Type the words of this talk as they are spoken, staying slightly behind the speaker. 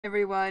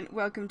Everyone,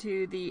 welcome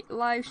to the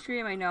live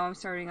stream. I know I'm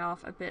starting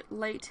off a bit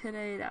late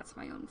today, that's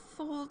my own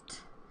fault.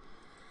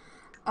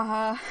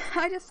 I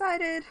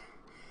decided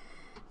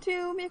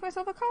to make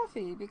myself a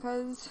coffee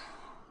because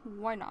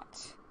why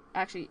not?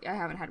 Actually, I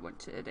haven't had one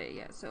today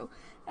yet, so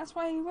that's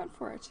why I went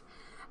for it.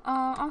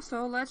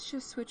 Also, let's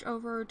just switch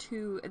over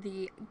to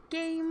the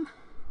game.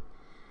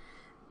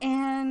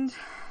 And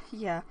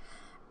yeah,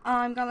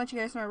 I'm gonna let you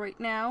guys know right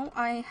now,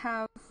 I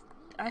had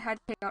to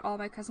take out all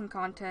my custom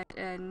content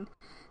and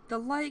the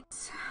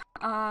likes,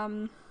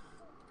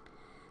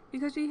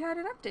 because we had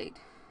an update.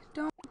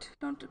 Don't.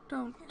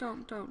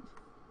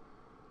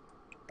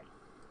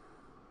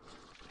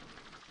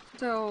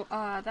 So,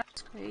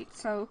 that's great.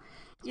 So,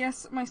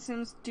 yes, my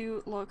Sims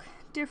do look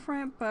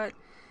different, but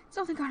it's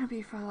only gonna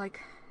be for, like,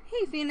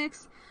 hey,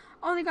 Phoenix,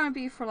 only gonna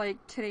be for,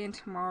 like, today and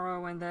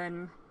tomorrow, and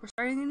then we're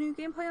starting a new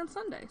gameplay on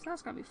Sunday, so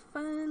that's gonna be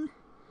fun.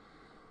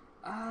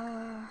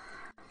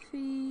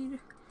 Feed,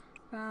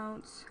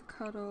 bounce,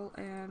 cuddle,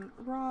 and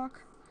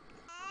rock.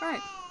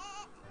 Alright.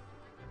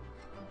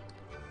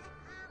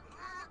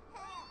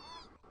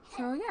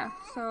 So, yeah,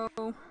 so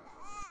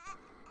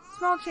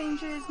small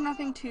changes,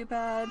 nothing too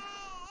bad.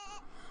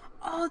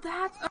 Oh,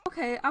 that's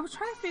okay. I was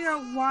trying to figure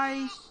out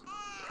why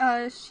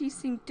she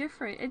seemed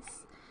different.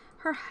 It's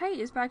her height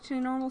is back to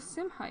normal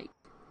sim height.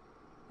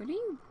 What are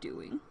you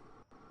doing?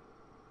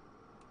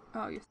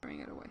 Oh, you're throwing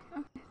it away.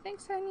 Okay,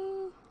 thanks,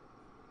 honey.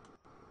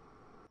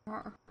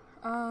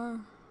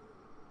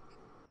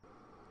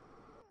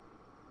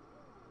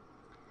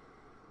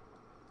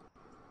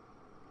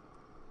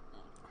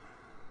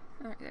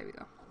 Alright, there we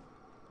go.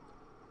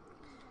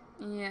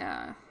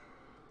 Yeah.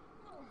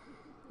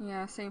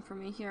 Yeah, same for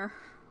me here.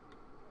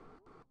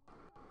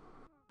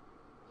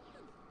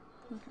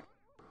 Okay.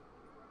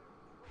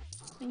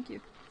 Thank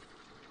you.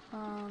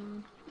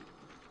 Oh,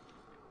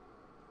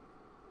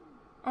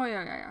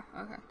 yeah.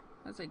 Okay.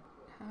 I was like,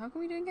 how come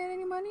we didn't get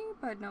any money?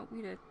 But no,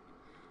 we did.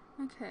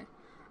 Okay.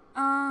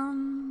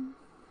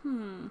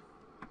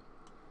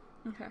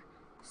 Okay.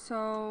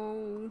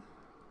 So,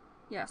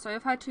 yeah, so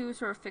I've had to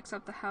sort of fix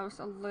up the house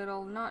a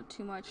little. Not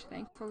too much,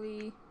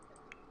 thankfully.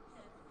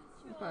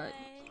 But,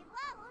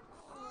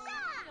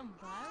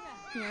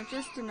 you know,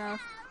 just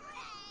enough.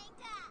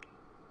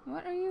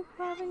 What are you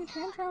having a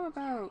tantrum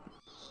about?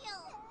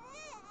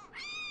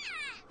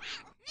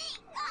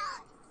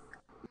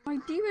 My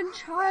demon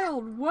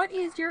child, what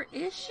is your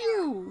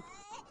issue?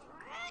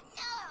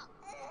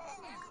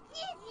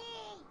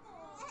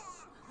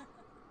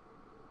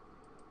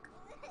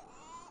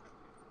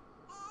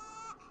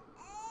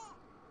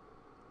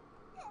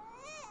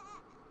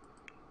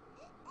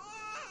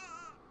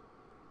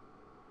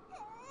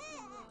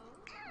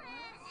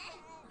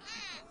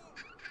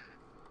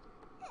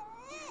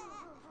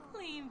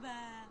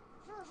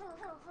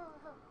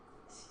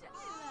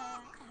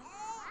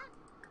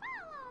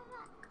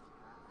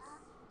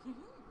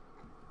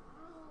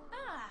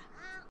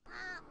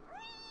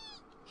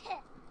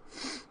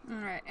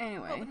 Alright,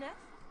 anyway.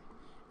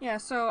 Yeah,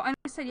 so I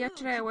said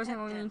yesterday I wasn't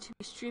going to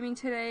be streaming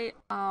today.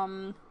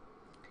 I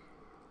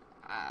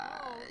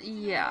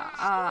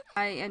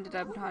ended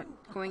up not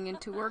going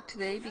into work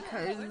today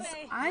because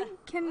I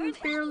can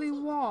barely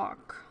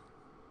walk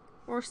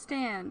or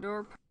stand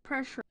or put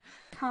pressure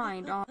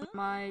kind on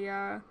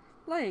my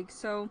legs.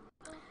 So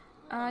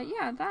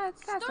yeah,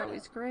 that's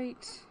always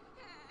great.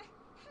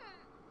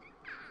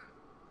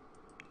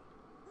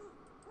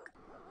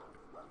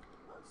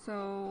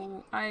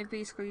 So I've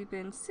basically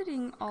been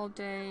sitting all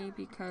day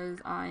because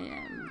I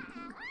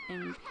am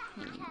in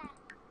pain.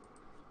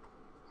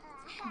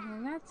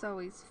 And that's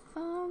always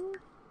fun.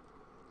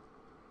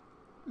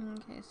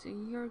 Okay, so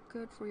you're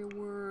good for your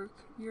work.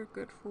 You're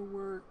good for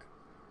work.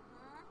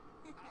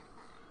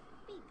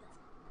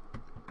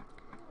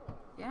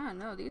 Yeah,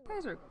 no, these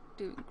guys are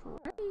doing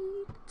great.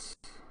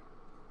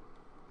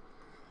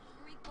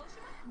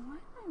 Why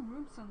is my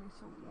room suddenly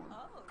so warm?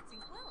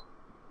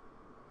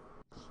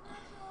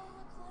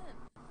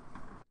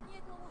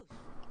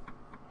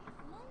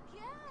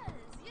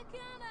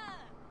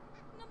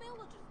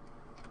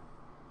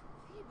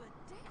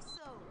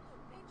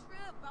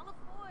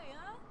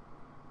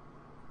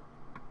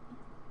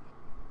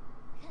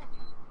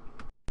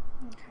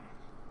 Okay.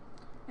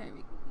 There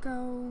we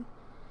go.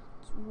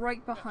 It's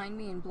right behind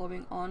me and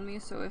blowing on me,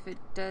 so if it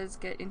does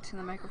get into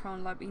the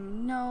microphone, let me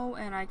know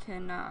and I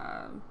can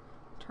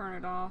turn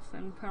it off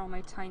and put on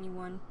my tiny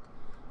one.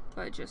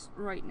 But just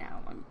right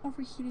now, I'm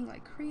overheating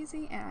like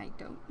crazy and I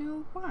don't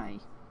know why.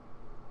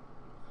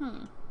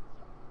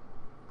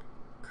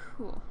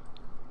 Cool.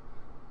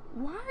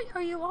 Why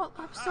are you all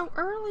up so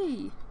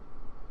early?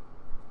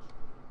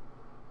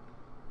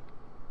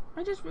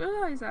 I just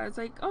realized that. It's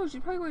like, oh,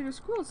 she's probably going to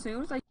school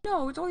soon. It's like,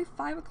 no, it's only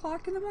 5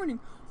 o'clock in the morning.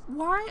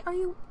 Why are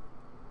you...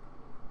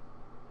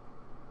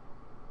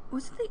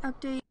 Was it the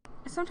update?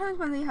 Sometimes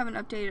when they have an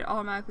update, it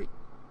automatically...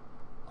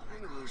 Oh my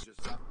gosh.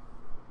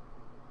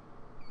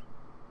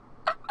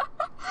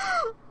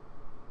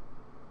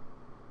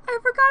 I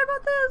forgot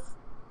about this!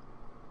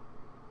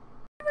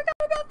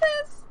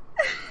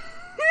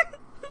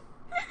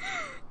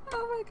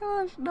 Oh my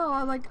gosh, no,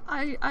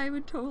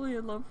 I'm totally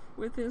in love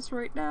with this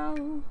right now.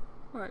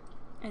 But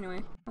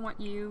anyway, I want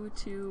you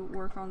to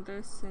work on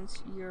this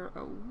since you're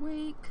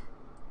awake.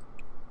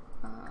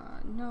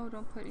 No,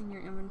 don't put in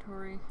your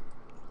inventory.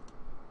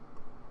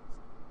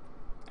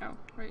 Oh,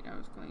 right, I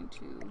was going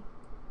to...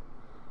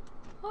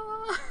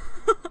 Oh,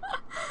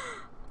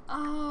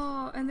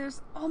 oh, and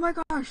there's... Oh my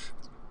gosh!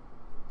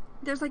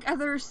 There's like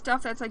other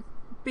stuff that's like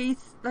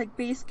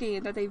base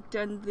game that they've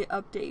done the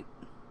update.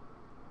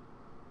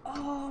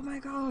 Oh my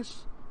gosh!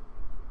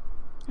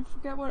 I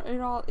forget what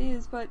it all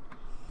is, but...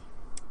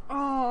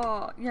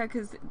 Oh, yeah,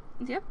 because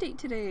the update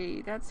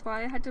today, that's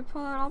why I had to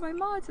pull out all my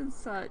mods and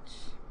such.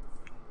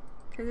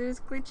 Because it was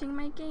glitching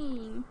my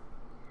game.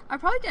 I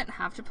probably didn't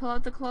have to pull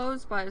out the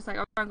clothes, but it's like,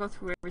 I'm gonna go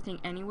through everything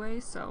anyway,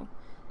 so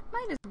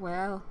might as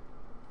well.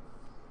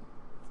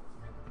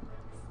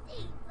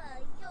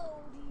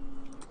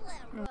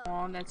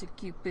 Oh, that's a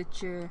cute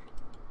picture.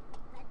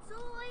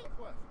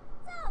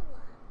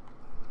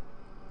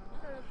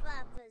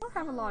 We'll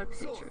have a lot of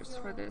pictures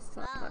for this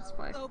Let's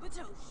Play.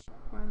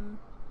 1,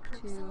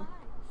 2,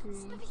 3,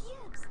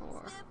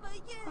 4,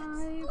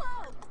 5.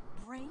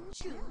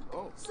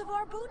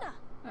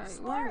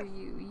 Alright, where are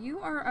you? You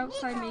are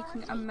outside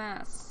making a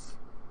mess.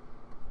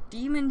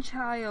 Demon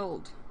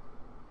child.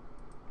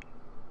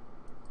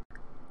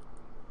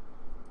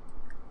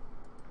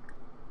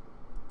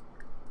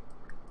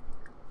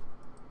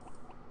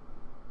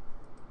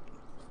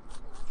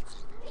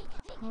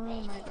 Oh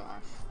my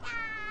gosh.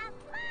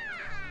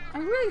 I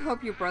really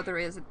hope your brother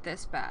isn't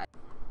this bad.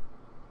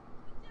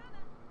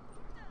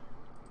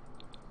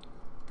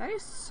 That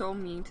is so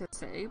mean to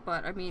say,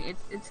 but I mean,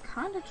 it's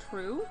kind of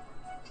true.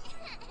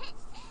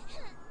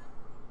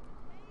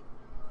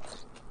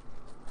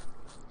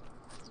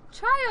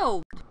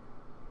 Child!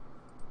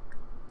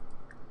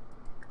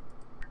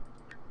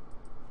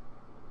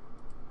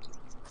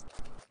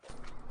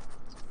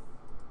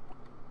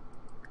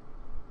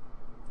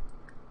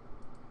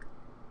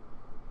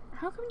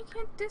 How come you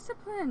can't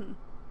discipline?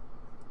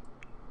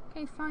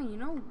 Okay, fine, you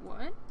know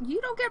what? You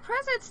don't get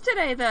presents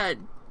today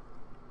then!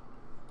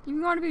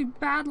 You want to be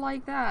bad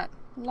like that.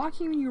 Lock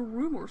you in your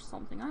room or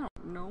something, I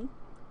don't know.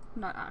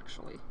 Not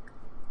actually.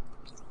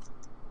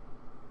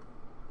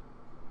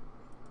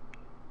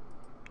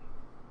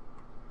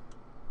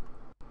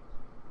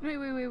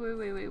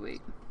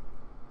 Wait.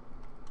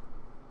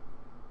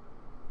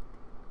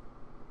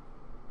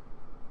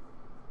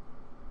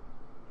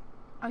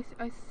 I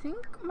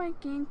think my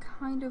game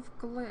kind of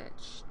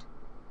glitched.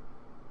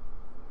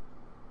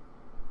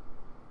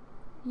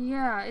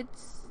 Yeah,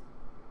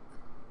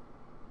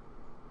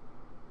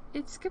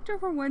 it skipped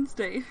over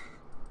Wednesday.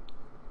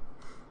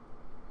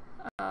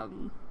 That's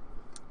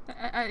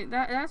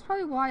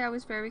probably why I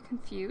was very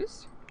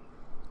confused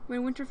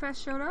when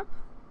Winterfest showed up.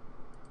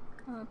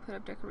 Put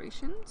up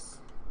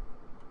decorations.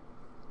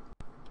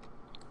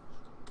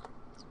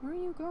 Where are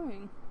you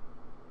going?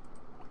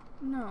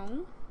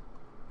 No.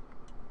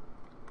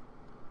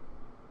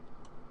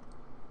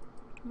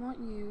 I want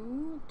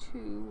you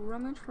to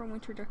rummage for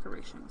winter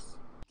decorations.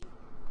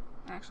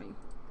 Actually,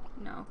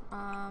 no.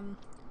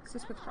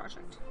 Assist with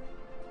project.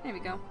 There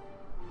we go.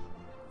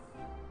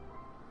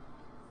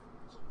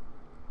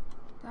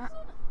 That,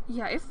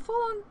 yeah, it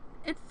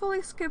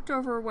fully skipped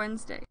over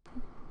Wednesday.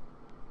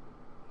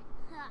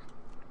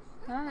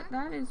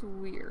 That is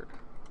weird.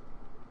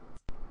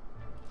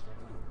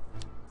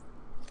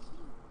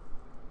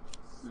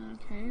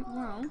 Okay,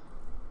 well.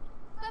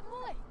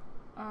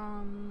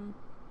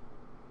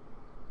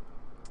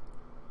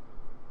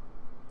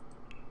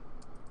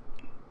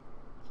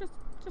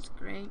 Just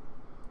great.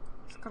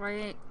 It's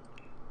great.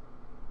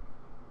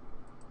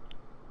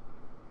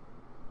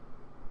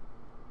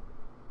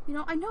 You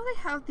know, I know they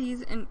have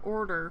these in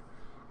order.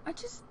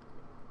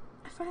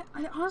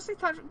 I honestly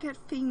thought Get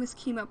Famous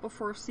came out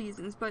before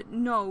Seasons, but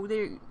no,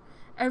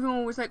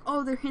 everyone was like,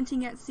 oh, they're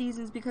hinting at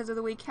Seasons because of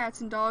the way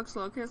cats and dogs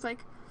look. And it's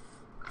like,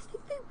 I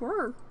think they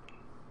were.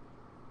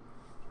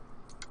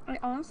 I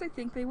honestly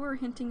think they were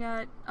hinting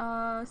at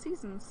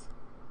Seasons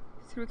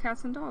through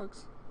cats and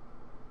dogs.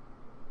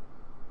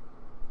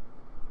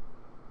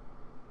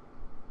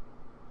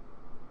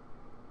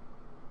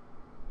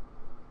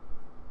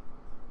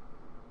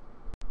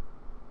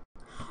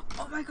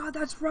 Oh my god,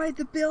 that's right,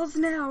 the bills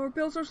now! Our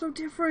bills are so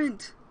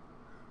different!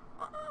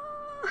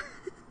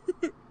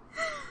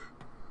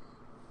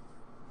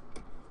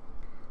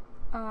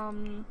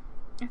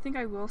 I think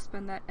I will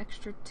spend that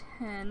extra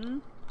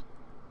 10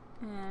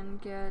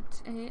 and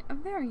get a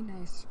very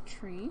nice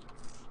tree.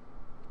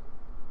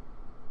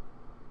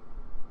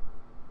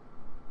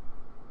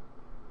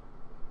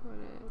 Put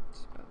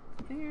it up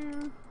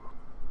there.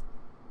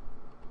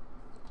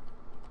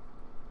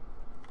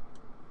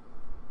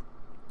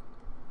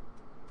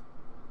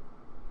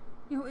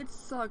 You know, it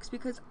sucks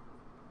because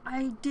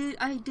I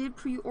did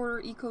pre-order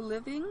Eco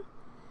Living,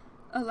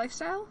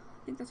 Lifestyle.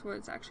 I think that's what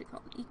it's actually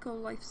called, Eco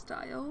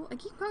Lifestyle. I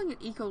keep calling it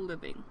Eco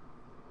Living,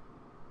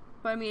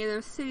 but I mean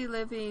there's City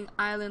Living,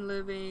 Island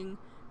Living,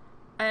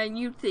 and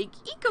you'd think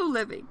Eco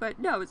Living, but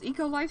no, it's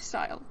Eco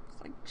Lifestyle.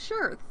 It's like,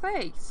 sure,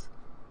 thanks.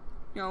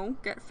 you know,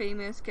 get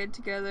famous, get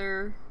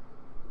together,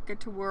 get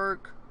to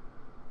work.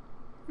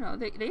 You know,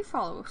 they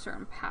follow a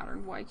certain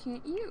pattern. Why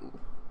can't you?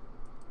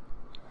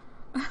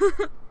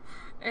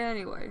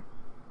 Anyway.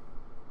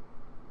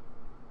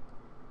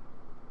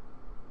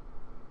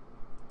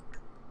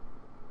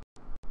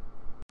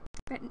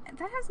 But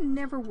that has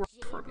never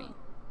worked for me.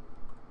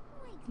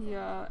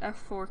 The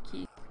F4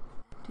 key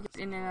to get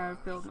in and out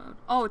of build mode.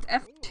 Oh, it's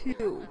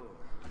F2.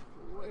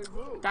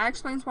 That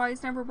explains why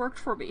it's never worked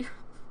for me.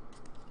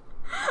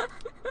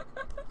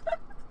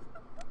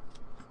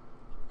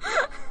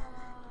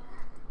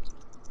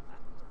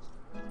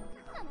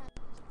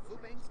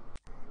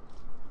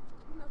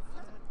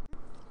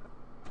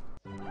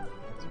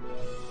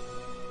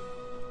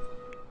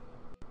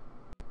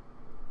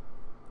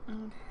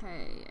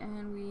 Okay,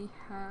 and we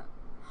have...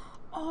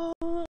 Oh!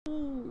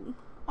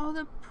 All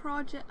the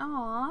project...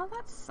 Aw,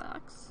 that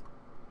sucks.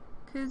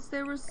 Because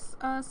there was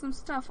some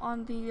stuff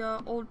on the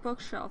old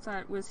bookshelf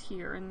that was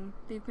here, and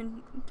they've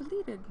been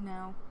deleted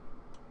now.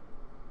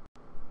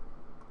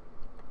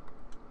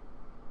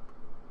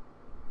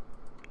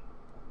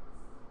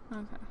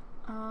 Okay.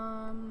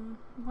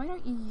 Why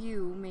don't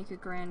you make a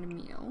grand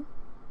meal?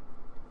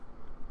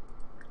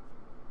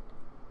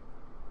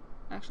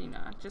 Actually,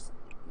 not. Just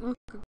look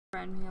a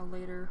grand meal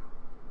later.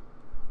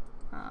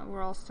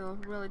 We're all still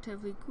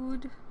relatively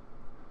good.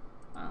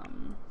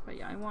 But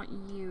yeah, I want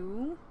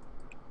you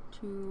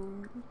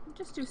to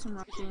just do some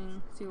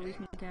rushing, see what we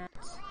can get.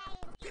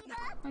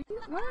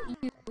 Why don't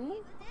you,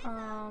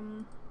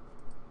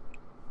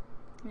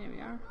 there we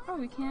are. Oh,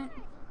 we can't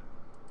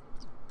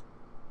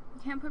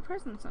put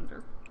presents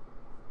under.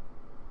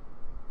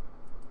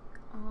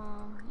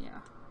 Yeah.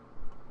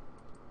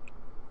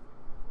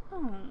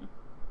 Oh.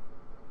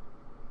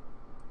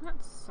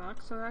 That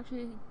sucks. So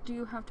actually, do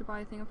you have to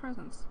buy a thing of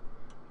presents?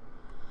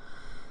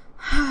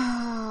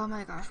 Oh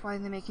my gosh, why are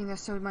they making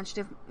this so much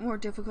more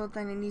difficult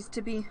than it needs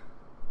to be?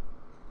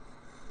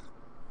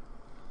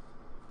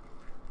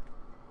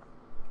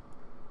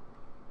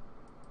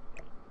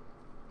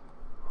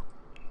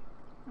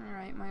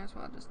 Alright, might as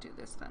well just do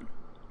this then.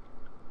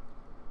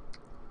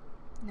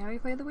 Now we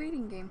play the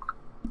waiting game.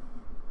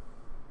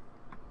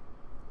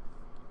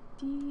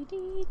 Dee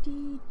dee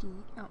dee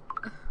dee. Oh.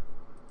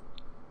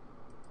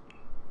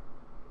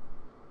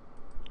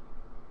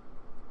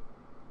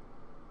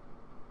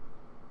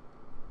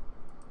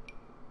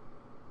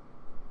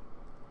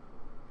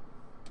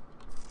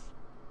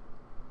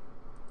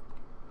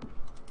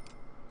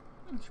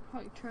 I should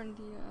probably turn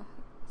the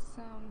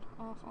sound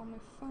off on my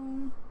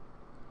phone.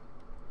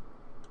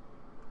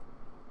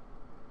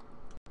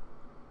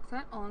 Is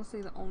that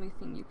honestly the only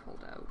thing you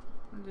pulled out?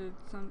 Or did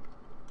some...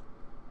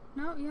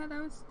 No, yeah,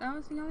 that was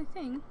the only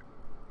thing.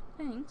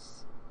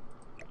 Thanks.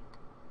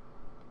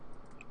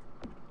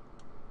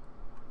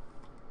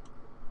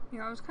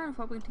 Yeah, I was kind of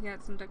hoping to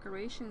get some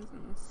decorations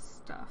and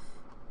stuff.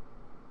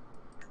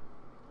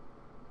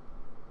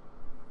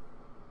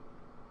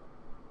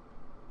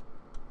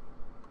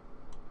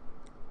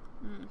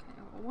 Okay,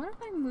 well, what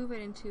if I move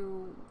it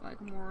into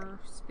like more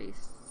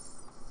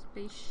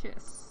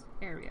spacious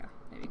area?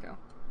 There we go.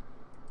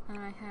 And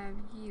I have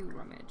you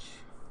rummage.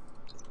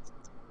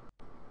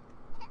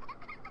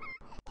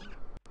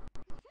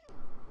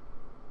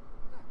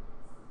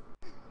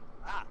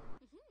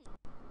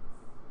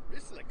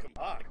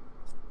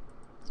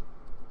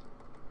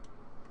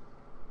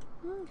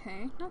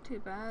 Okay, not too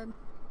bad.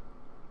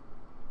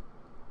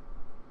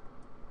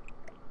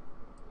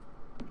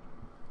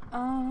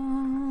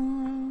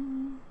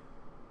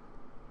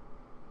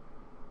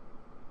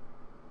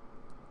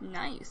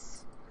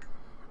 Nice.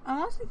 I'm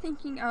also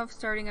thinking of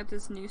starting up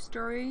this new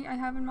story I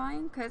have in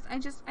mind, because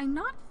I'm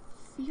not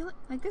feeling,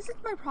 like, this is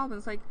my problem.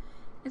 It's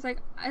like,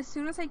 as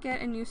soon as I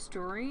get a new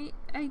story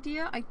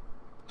idea, I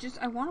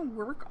want to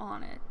work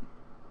on it.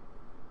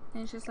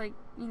 And it's just like,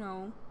 you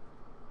know,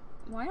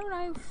 why don't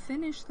I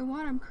finish the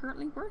one I'm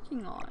currently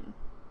working on?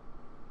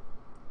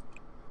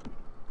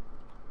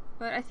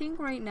 But I think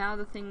right now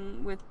the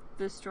thing with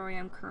the story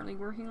I'm currently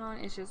working on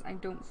is just I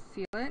don't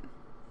feel it.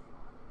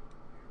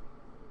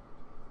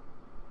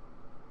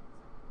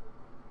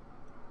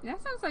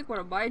 That sounds like one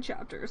of my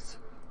chapters.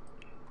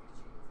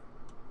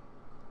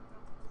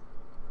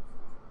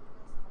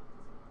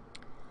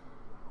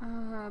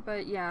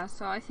 But yeah,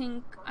 so I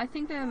think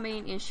the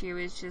main issue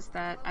is just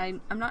that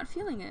I'm not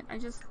feeling it.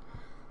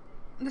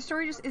 The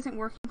story just isn't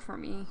working for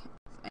me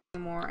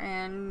anymore,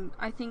 and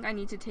I think I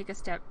need to take a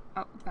step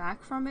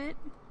back from it.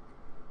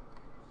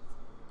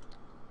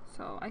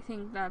 So I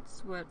think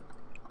that's what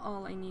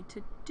all I need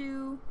to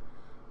do.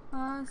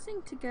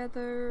 Sing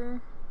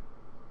together.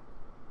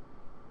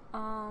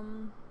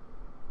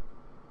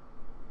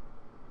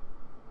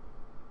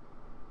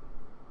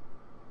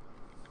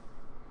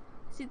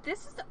 See,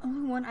 this is the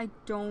only one I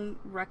don't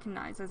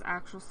recognize as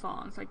actual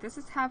songs. Like, this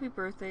is Happy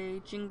Birthday,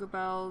 Jingle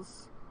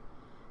Bells.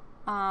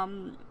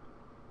 Oh,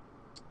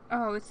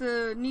 it's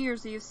a New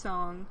Year's Eve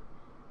song.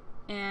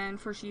 And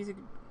for She's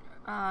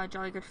a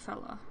Jolly Good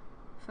Fellow.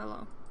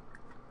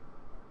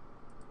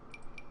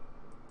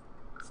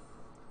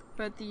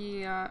 But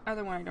the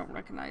other one I don't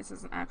recognize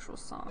as an actual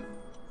song.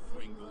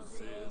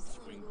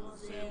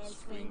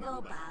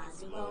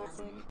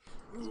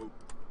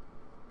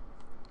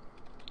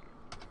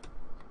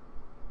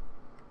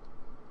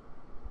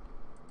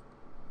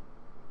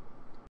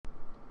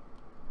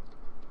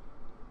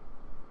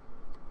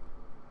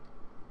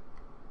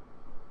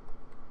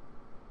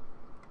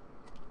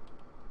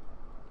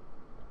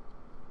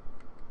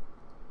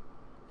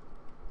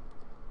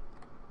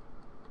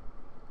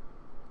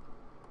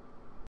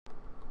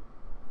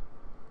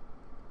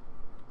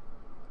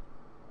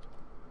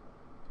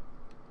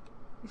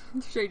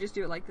 Should I just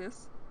do it like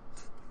this?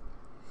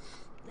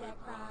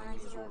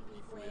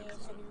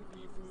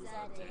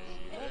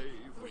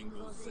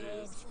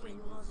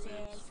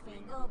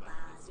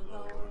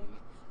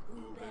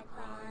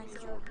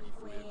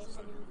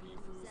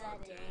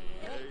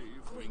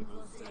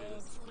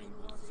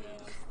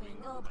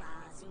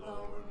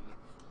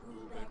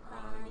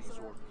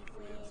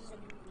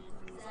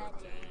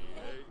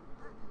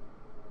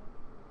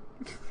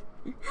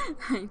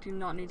 I do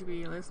not need to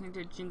be listening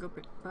to Jingle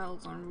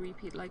Bells on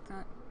repeat like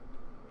that.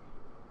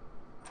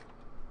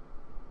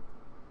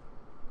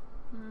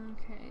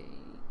 Okay,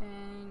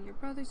 and your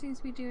brother seems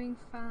to be doing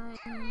fine.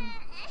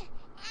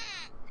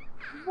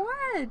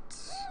 What?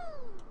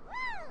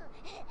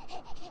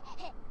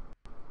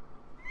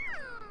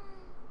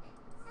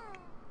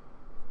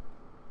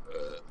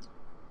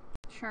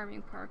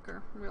 Charming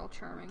Parker, real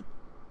charming.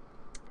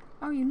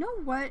 Oh, you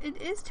know what?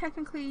 It is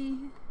technically...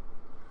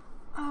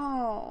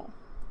 Oh.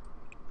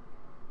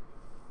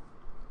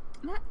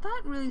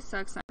 That really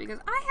sucks now, because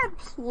I had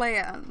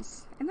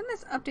plans, and then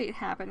this update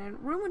happened and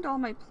it ruined all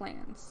my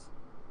plans.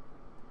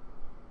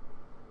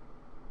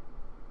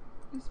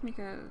 Let's make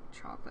a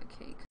chocolate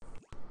cake.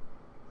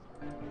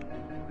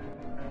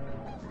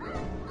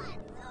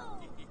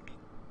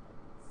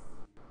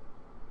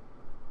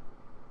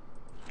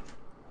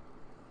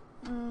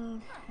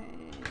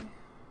 Okay.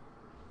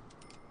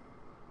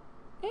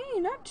 Hey,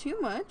 not too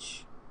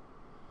much.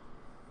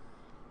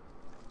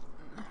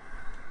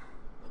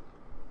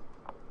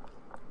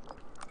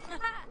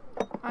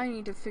 I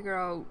need to figure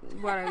out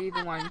what I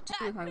even want to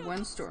do with my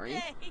one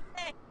story.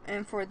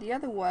 And for the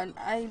other one,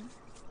 I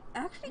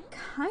actually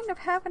kind of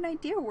have an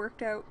idea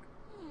worked out.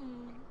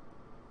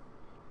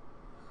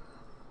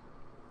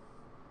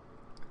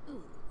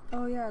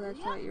 Oh yeah, that's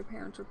right. Your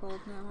parents are bald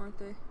now, aren't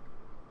they?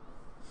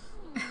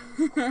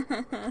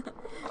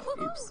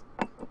 Oops.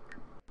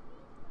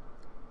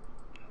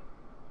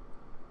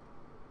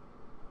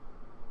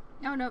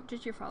 Oh no,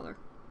 just your father.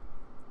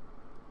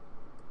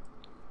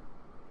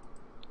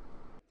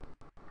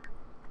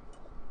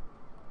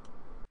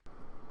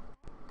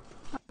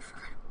 Oh, I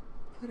forgot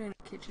to put in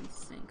a kitchen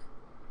sink.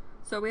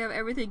 So we have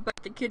everything but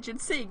the kitchen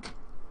sink.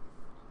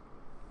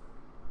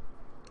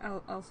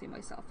 I'll see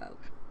myself out.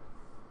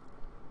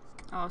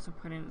 I'll also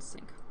put in a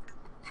sink.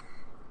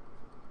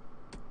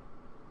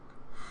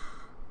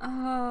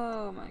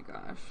 Oh my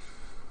gosh.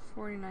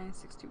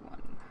 49.61.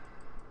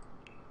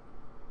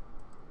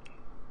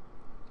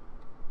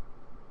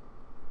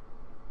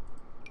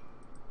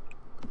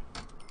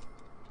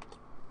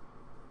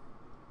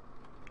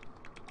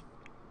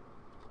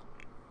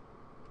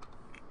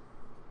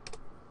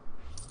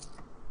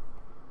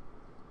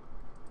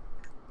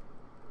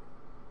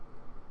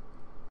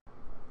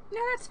 No,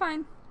 that's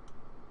fine.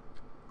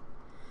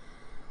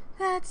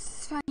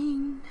 That's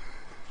fine.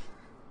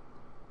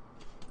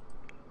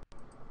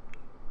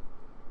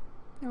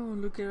 Oh,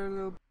 look at our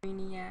little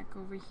brainiac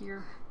over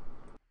here.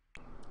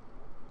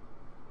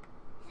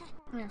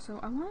 Yeah, so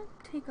I want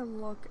to take a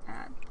look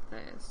at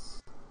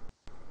this.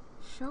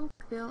 Show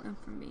bill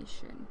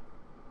information.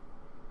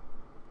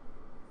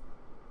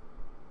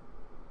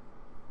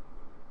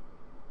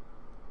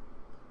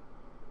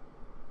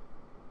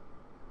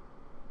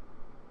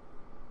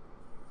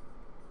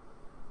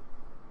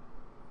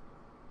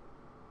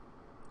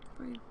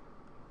 Wait,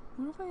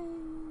 what if I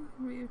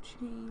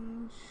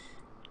change?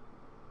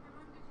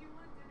 Did you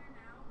want dinner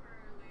now or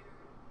later?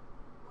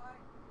 What?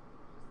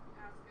 Just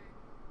asking.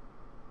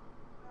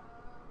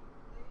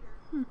 Later.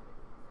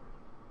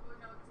 Well,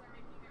 no, because I'm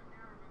making it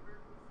now,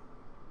 remember?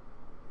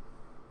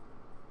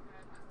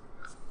 Dad has to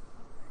go.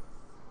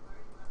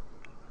 Sorry, you asked me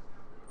to come back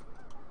now later. So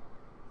I'm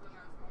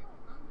asking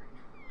if I'm hungry.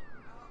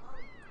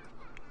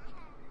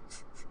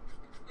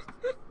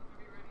 It'll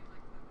be ready in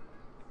like 10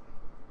 minutes.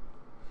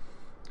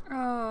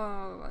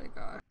 Oh my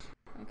gosh.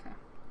 Okay.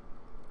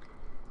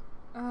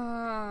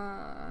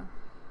 Alright.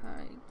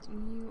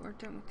 You are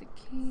done with the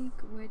cake,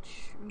 which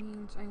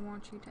means I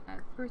want you to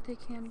add birthday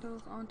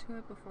candles onto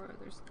it before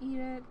others eat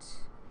it.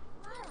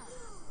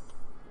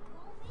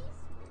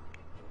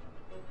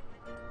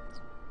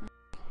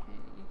 Okay.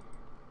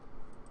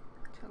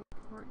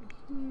 Teleport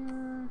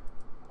here.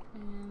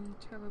 And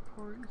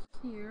teleport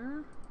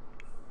here.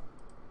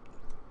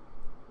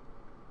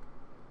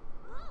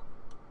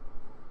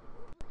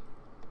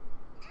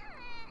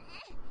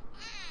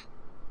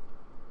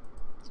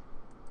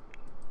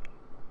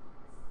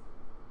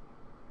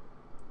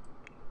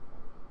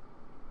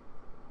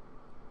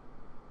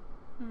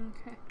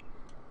 Okay.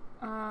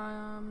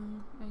 Are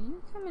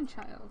you coming,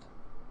 child?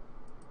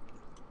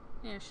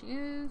 There she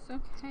is.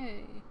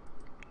 Okay.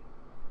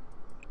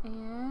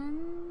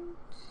 And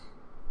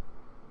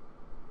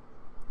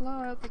blow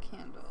out the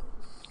candles.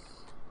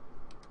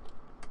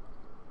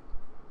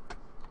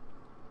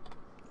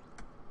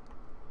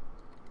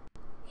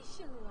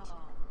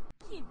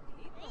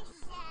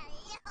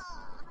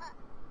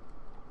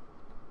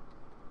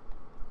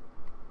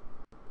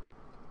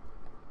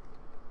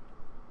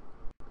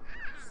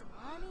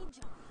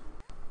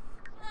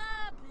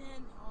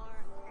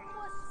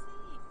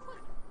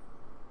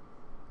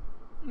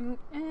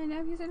 And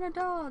now he's an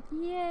adult.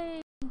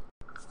 Yay!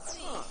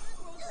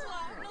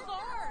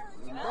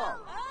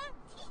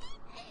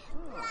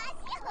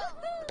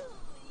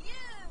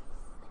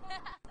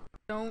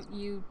 Don't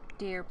you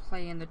dare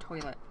play in the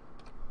toilet.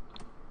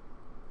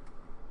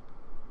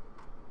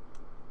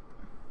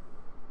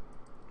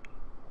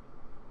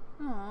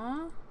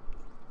 Aww.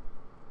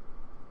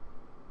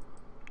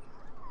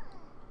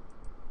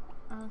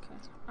 Okay.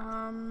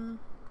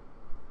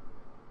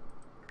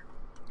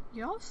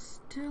 Y'all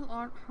still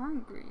aren't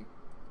hungry.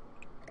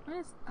 What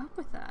is up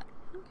with that?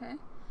 Okay.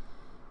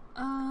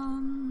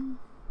 Yeah,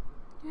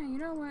 you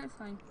know what?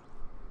 Fine.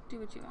 Do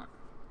what you want.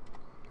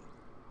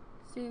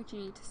 Say what you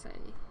need to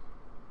say.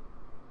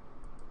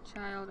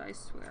 Child, I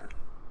swear.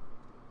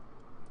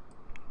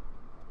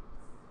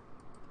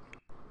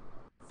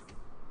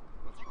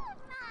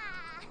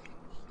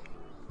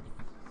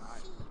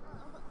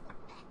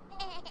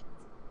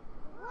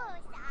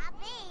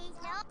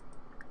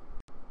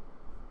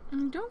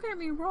 Don't get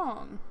me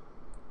wrong.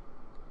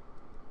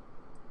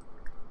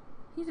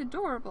 He's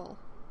adorable.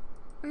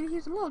 But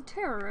he's a little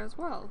terror as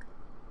well.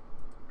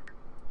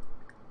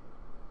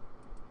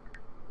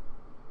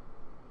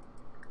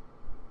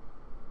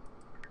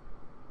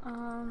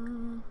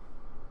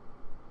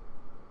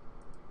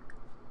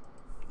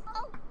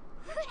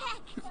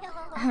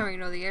 I already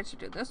know the answer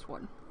to this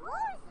one.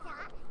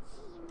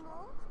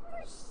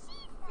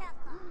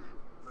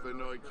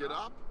 Get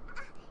up?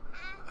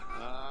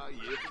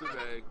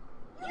 Yesterday.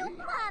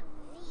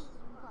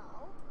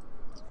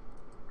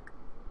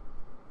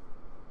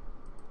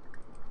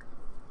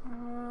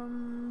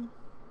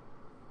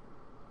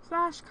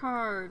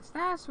 Flashcards.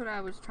 That's what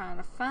I was trying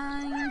to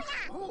find.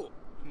 Oh.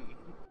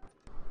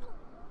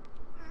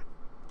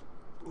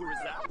 Who is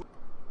that?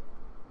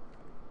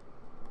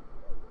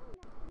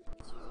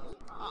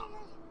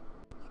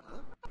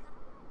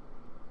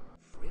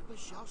 Fripper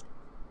shots.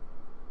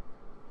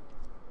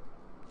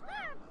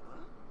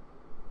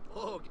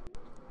 Oh.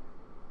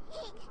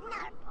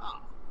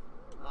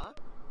 Huh?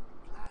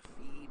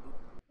 Claffy.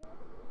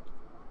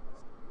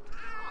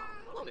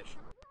 Polish.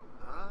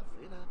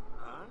 Finna.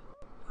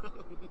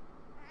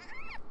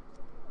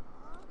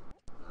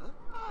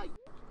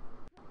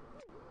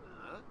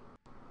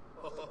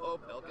 Oh,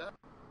 Pelka.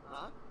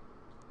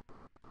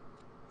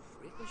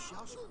 Fripper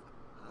shots.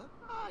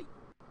 Aye.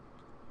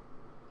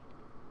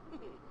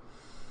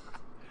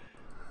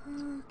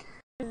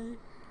 Okay.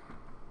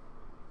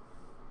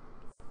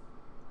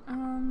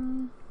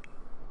 I'm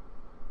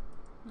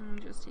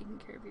just taking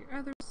care of your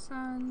other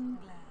son.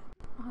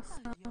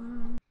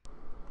 Awesome.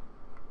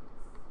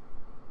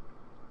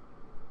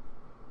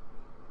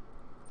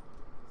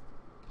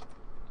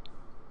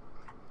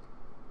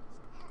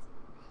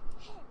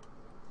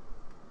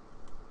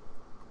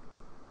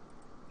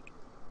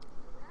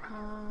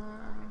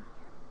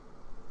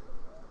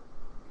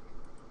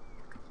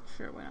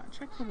 Sure, why not?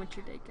 Check the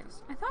winter day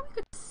gifts. I thought we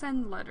could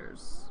send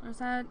letters. Or is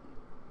that...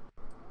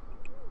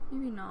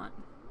 maybe not.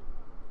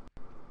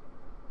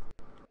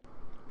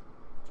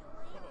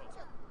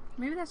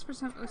 Maybe that's for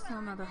some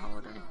other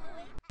holiday.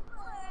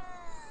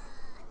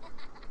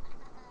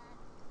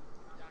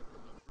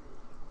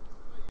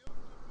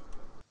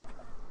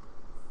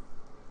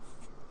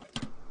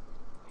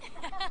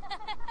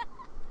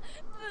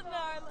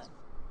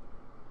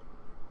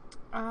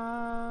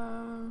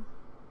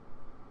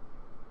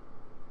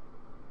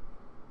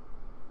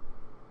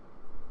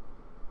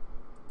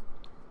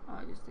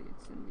 Obviously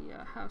it's in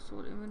the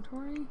household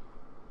inventory.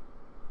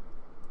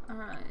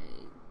 Alright,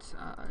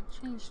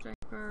 change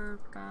diaper,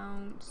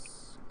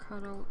 bounce,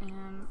 cuddle,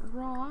 and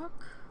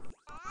rock.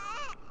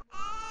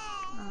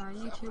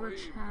 You two are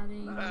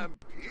chatting.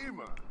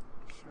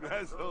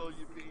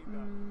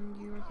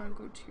 You are gonna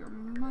go to your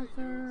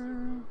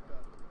mother.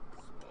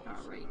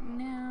 Not right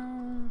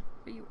now.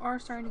 But you are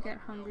starting to get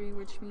hungry,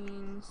 which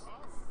means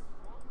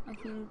I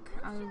think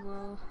I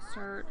will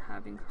start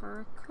having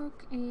her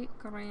cook a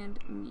grand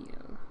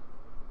meal.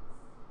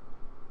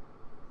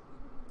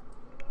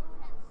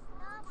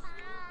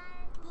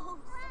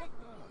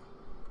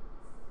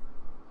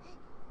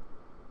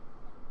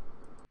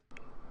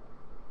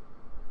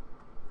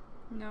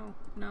 No,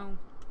 no,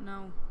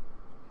 no.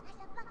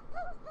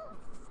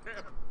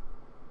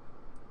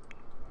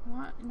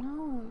 What?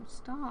 No,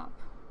 stop.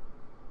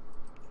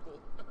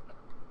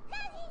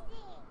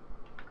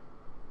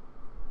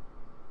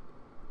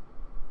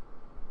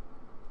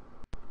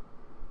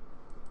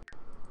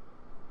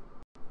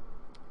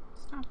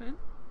 Stop it.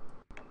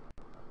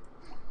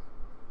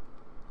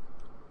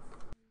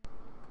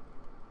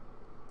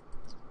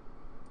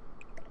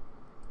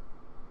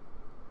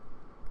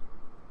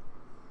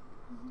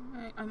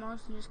 I'm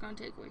honestly just gonna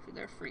take away for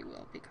their free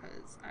will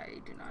because I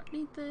do not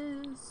need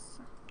this.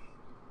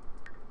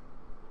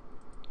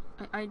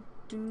 I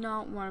do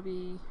not want to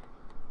be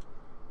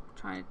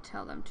trying to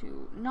tell them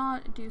to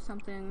not do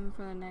something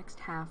for the next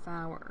half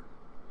hour.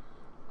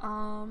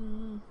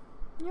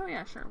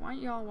 Yeah, sure. Why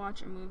don't y'all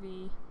watch a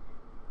movie?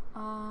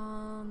 I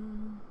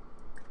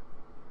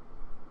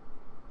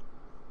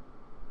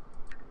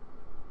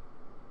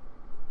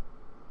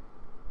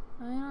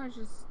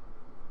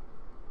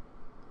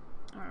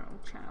don't know,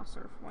 channel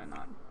surf, why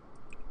not?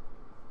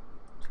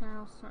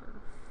 Channel surf.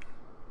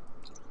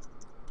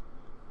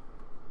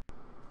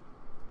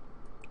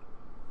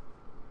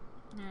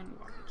 And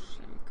watch,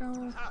 there we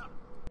go.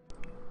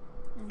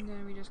 And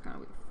then we just gotta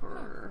wait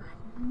for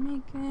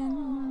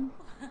Megan.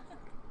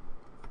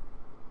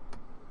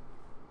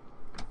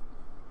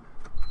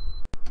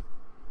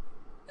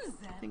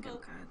 I think I'm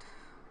good.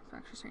 It's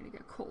actually starting to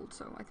get cold,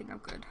 so I think I'm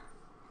good.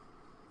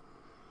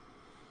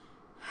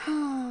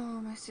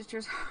 Oh, my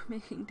sister's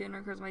making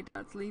dinner because my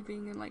dad's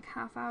leaving in like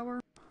half hour.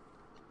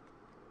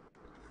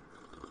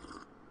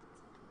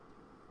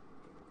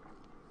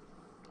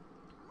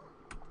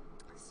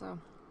 So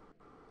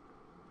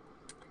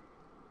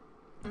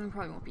I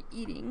probably won't be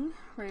eating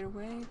right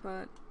away, but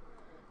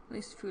at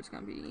least food's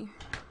gonna be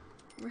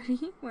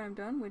ready when I'm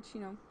done, which,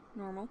 you know,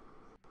 normal.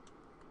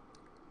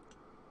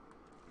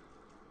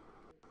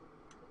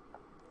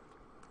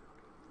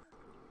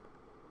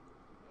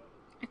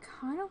 I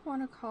kind of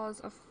want to cause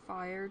a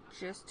fire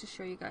just to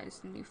show you guys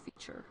the new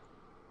feature.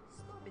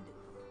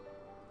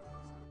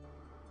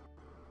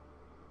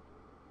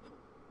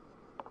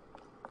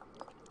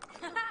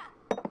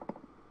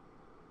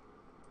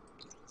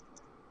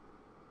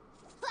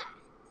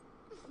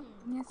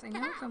 Yes, I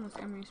know it's almost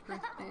Emery's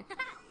birthday.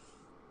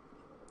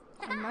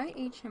 I might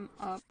age him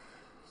up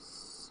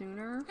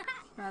sooner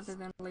rather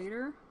than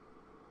later.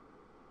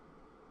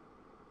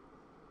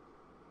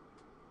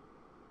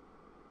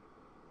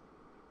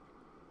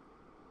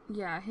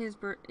 Yeah,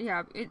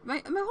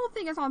 my whole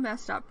thing is all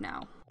messed up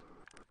now.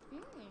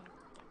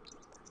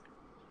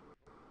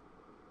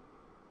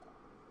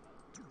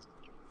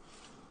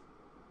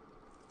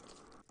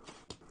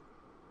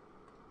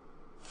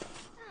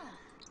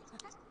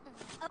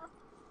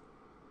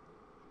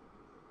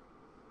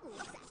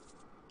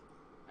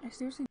 I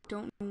seriously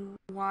don't know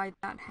why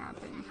that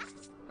happened,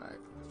 but...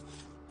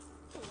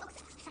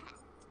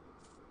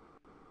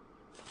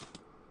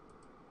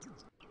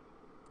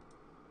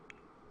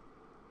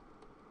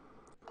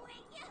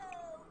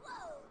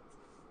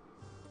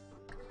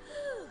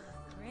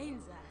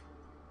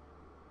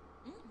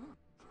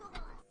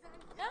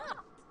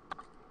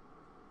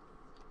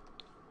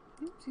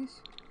 Oopsies.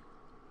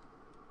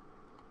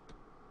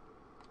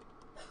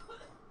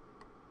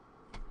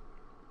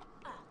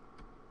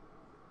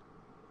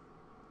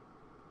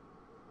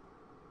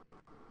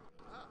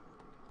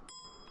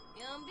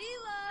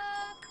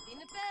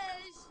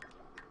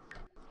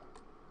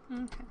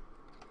 Okay.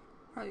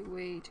 Probably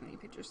way too many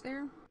pictures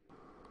there.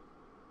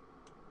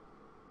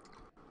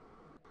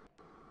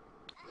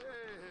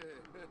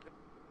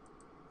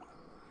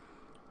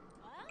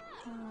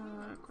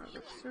 Grab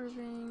a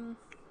serving.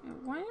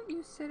 Why don't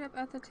you sit up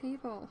at the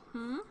table?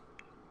 Okay,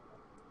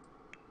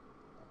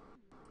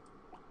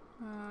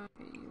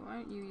 why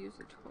don't you use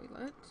the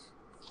toilet?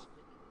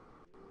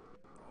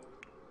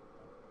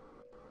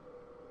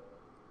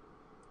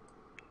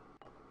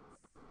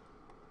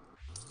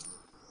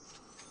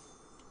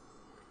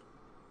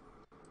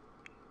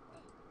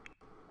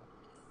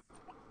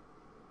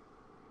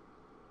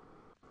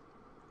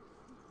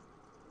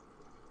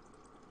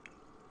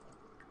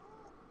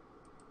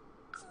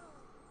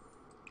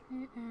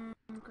 Okay,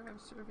 and grab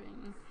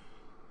serving.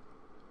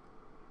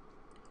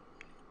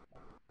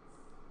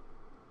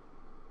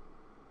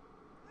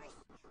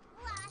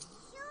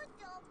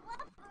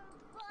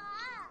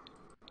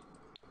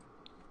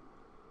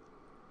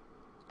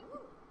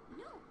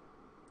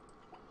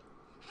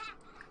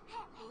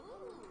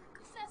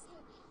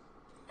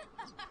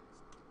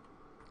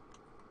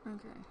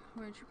 Okay,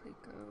 where'd your plate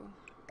go?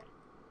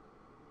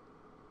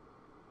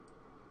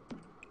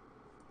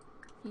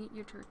 Eat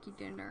your turkey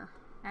dinner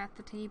at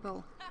the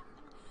table.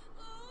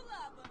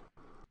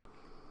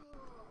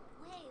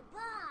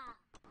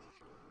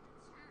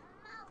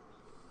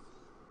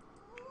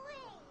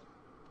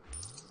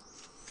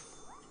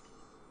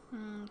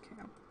 Okay,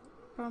 I'll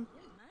bump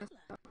this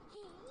up.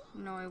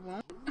 No, I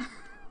won't.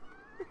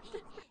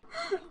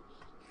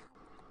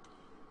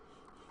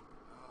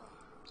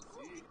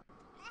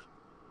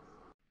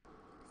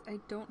 I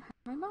don't have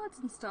my mods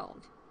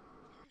installed.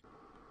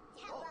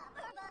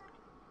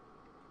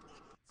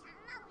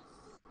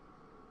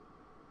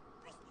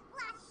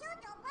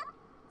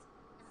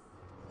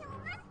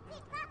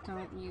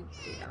 Don't you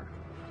dare.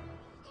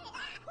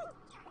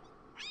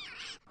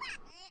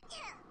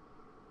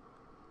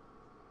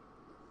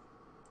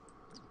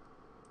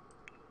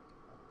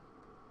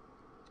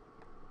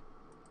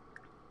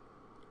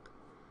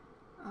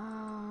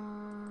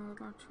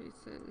 More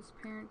choices.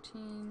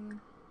 Parenting.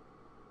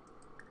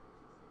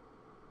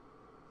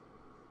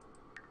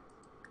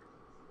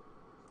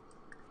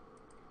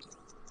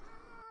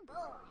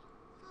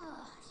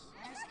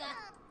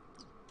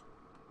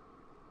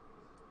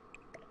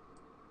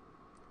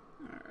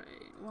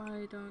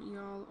 Why don't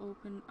y'all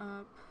open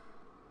up?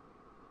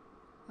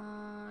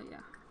 Yeah.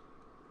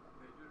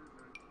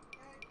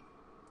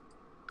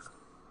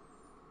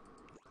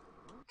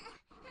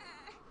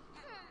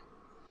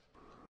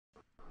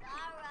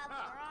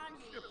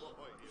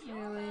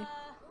 Really?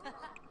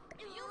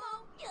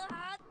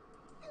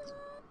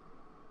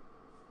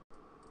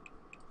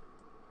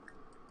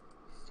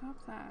 Stop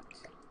that.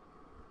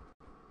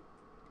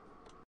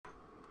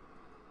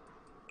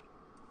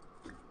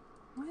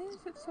 Why is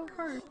it so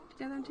hard to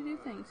get them to do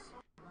things?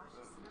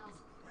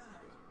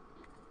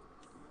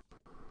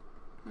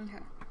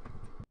 Okay.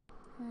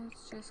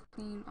 Let's just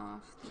clean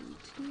off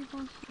the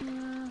table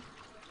here.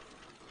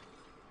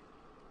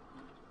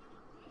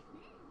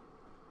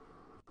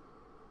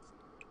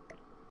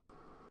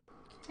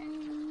 Okay.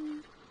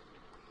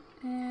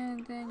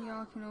 And then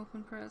y'all can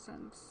open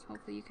presents.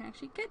 Hopefully you can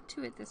actually get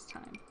to it this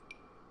time.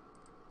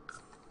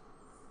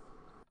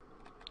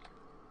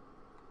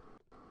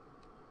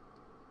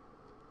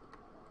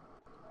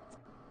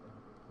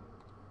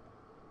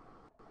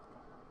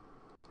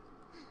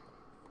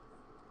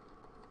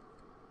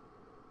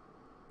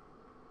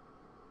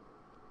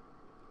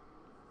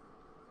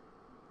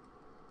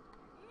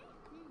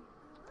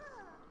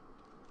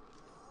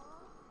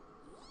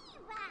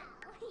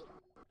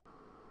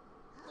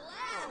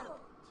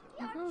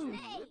 Woohoo.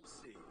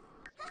 Gypsy.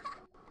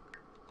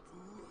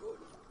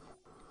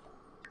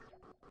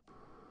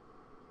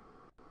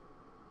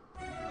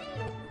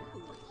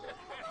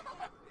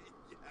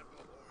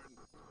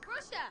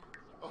 Russia!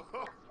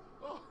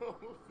 Oh,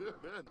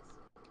 Vimens.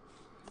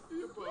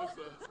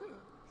 Fiabosa.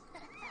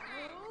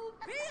 Oh,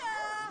 Pia!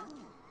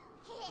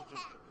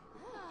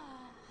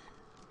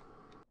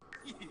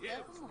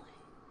 Yes.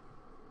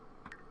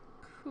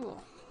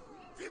 Cool.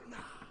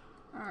 Vidna.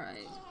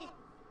 Alright.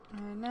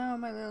 And now,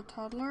 my little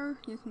toddler,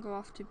 you can go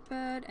off to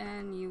bed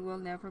and you will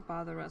never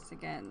bother us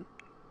again.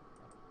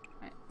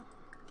 I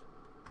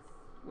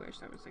wish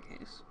that was the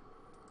case.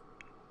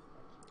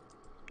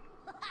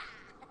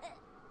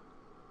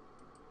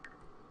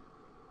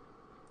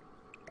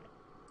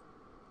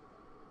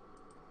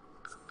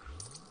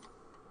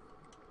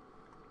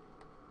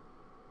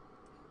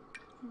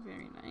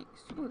 Very nice.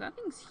 Oh, that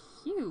thing's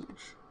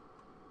huge.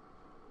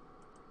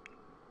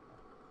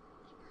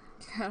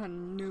 Got a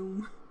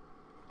gnome.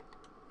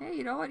 Hey,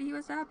 you know what? He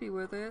was happy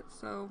with it,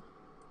 so...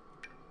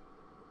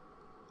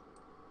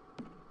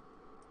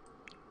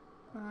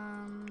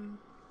 I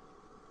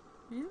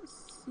didn't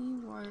see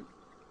what...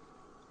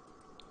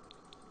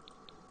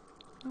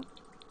 Nope.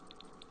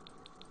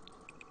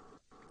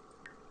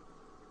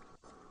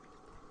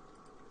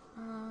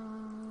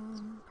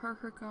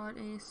 Parker got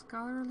a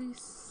scholarly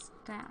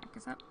stack.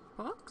 Is that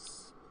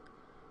books?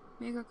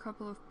 Make a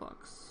couple of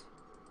books.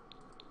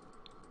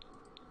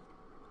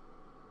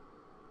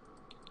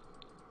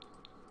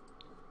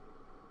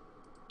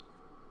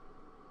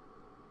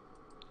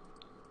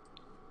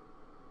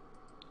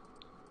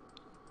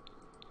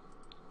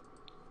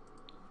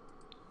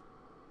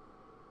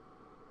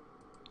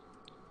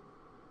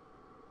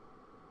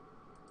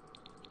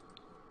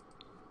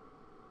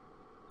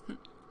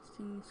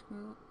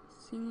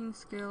 Singing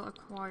skill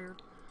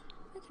acquired.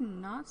 I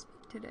cannot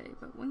speak today,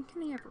 but when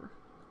can I ever?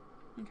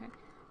 Okay.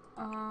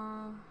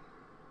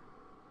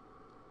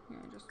 Yeah,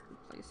 just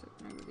replace it.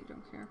 I really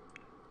don't care.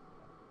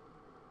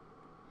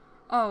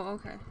 Oh,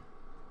 okay.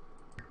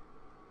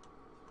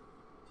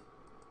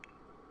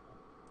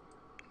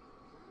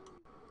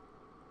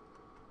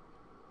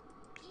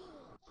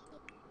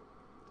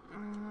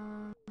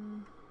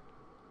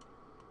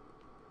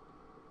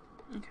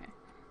 Okay.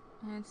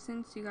 And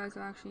since you guys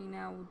have actually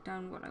now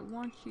done what I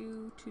want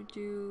you to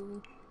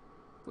do,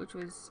 which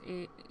was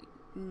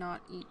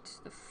not eat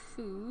the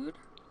food,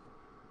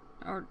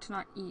 or to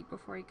not eat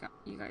before you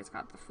guys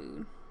got the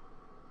food.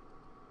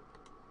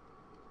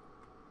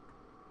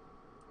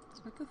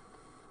 What the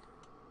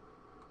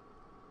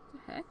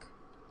heck?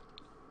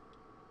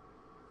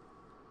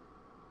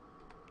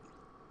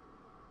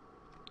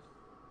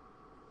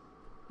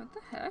 What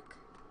the heck?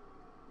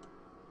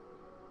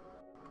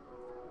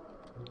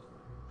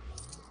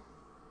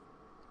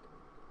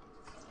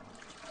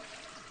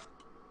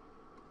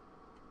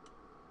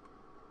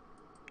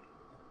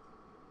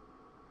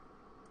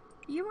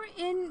 You were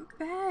in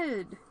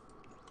bed.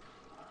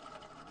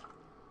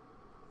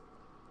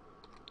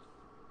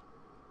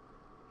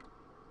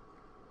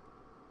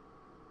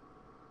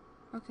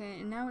 Okay,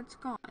 and now it's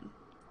gone.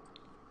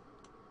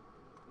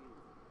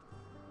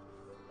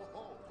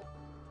 Oh.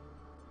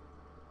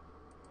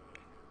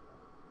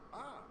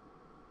 Ah.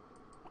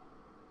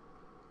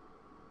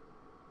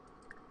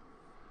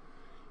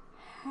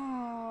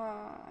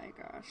 Oh my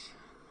gosh.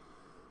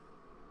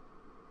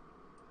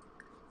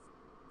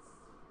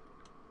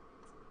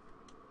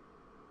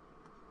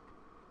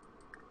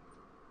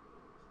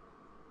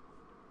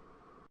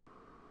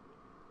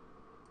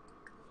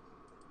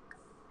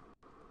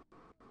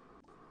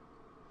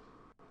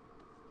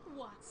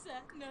 What's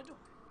that? Nado?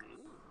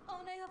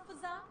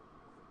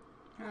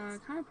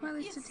 Kind of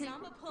pointless to take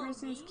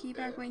Resin's key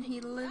back when he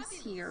lives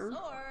here.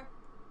 Or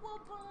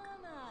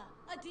Wapana,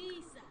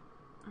 Adisa.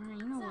 Alright,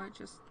 you know what?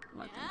 Just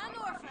let them And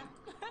go at orphan.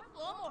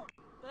 Four more.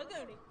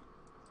 Bagoonie.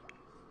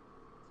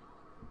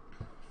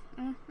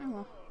 me. Oh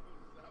well.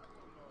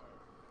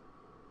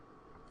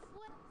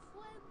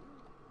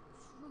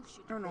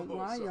 I don't know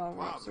why y'all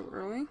were up so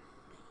early.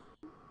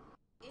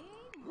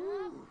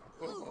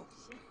 Oh.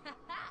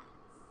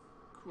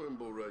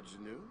 Quimble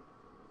Reginu.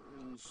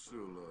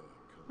 Insula.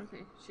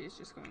 Okay, she's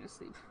just going to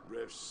sleep.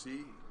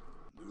 Refsi.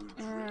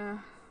 Nudri.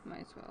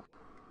 Might as well.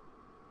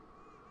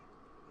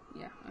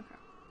 Yeah, okay.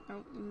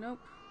 Oh, nope.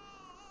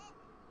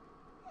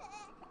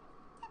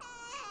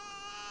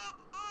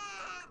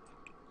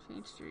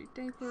 Change dirty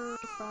diaper,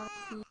 bottle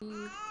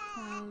feed,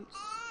 bounce,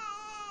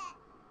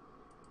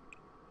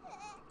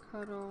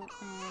 cuddle,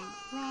 and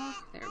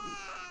rock. There we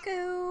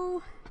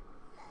go.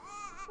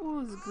 Oh,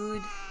 it was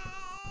good.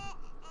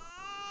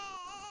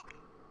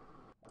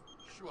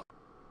 Shwa.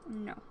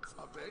 No.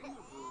 Available.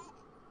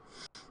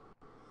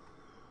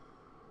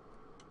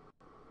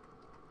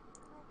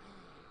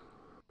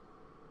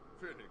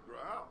 Finny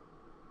growl.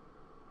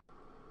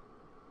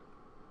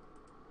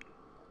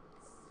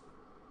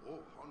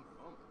 Oh, hum.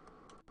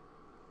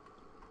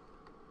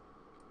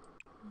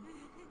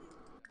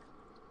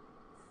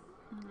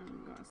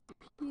 I'm gonna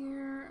sleep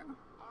here.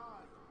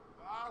 Ay,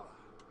 bala.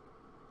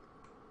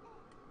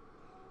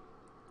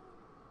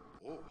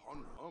 Oh, hum.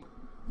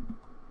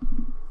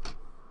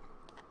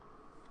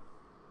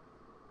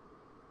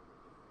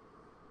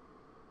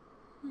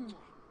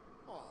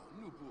 Oh,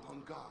 nubu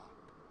hunga.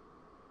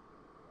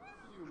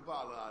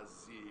 Yumbala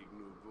zig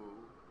nubu.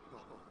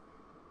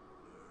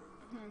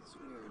 That's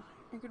weird.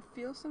 I could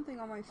feel something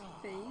on my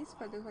face,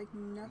 but there's like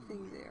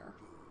nothing there.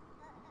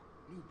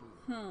 Nubu.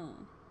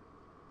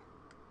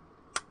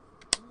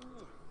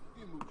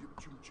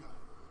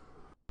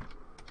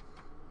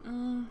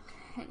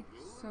 Okay,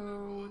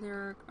 so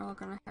they're all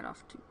gonna head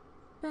off to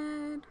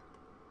bed.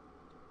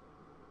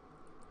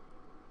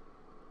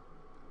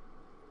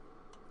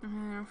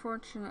 And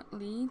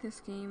unfortunately,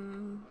 this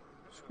game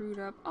screwed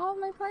up all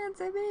my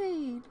plans I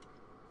made.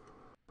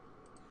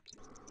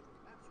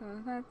 So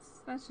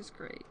that's just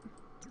great.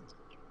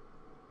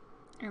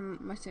 And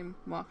my sim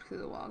walked through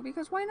the wall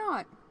because why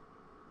not?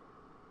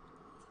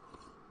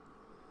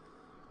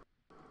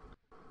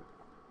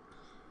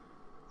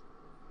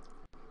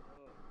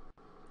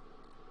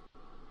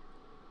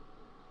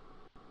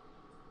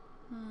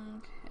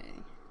 Okay.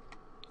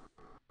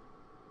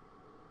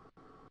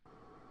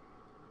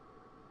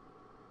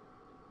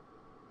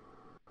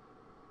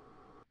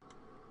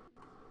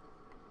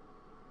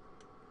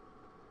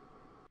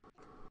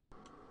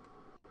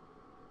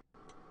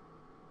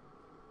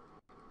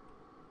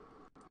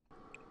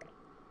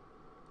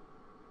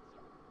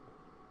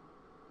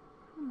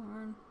 Come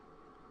on.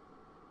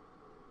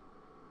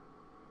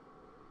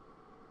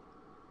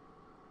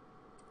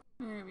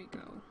 There we go.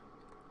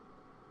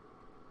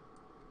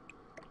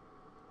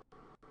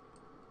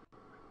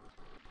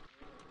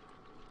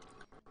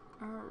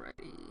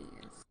 Alrighty,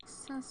 it's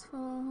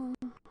successful.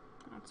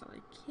 That's all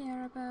I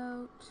care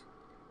about.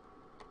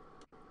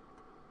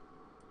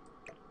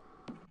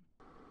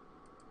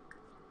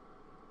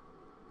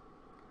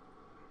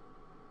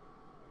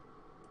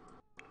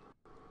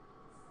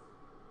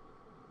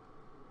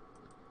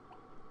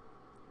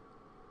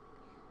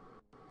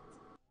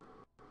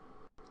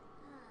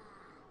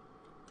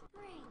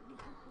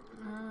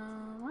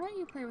 Why don't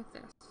you play with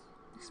this?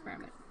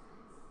 Experiment.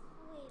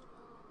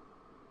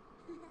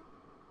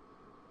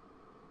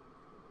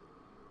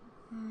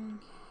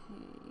 Okay.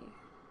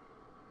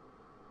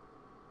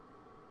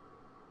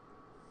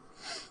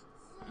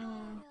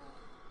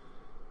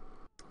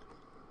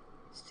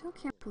 Still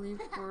can't believe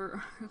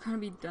we're gonna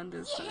be done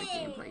this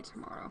gameplay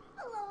tomorrow.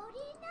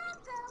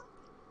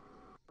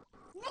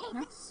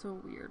 That's so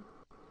weird.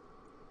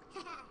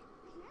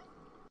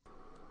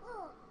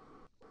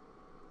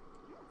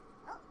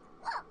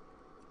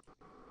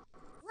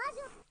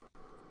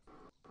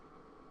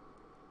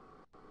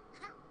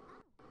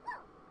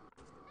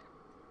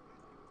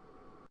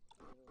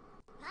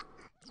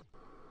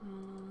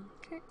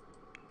 Okay.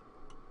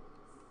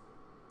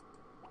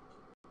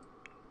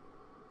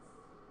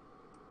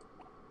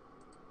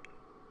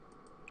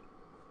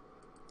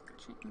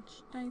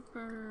 Change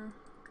diaper,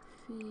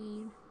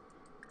 feed,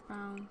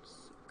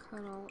 bounce,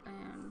 cuddle,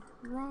 and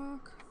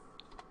rock.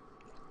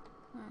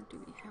 Do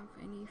we have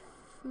any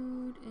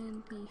food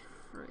in the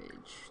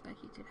fridge that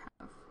he could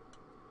have?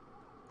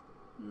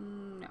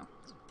 No.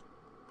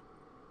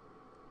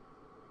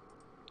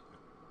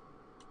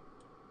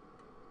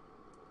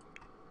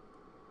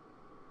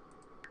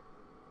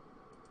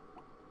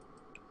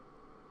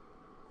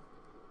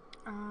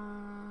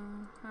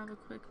 Have a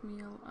quick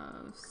meal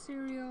of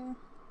cereal.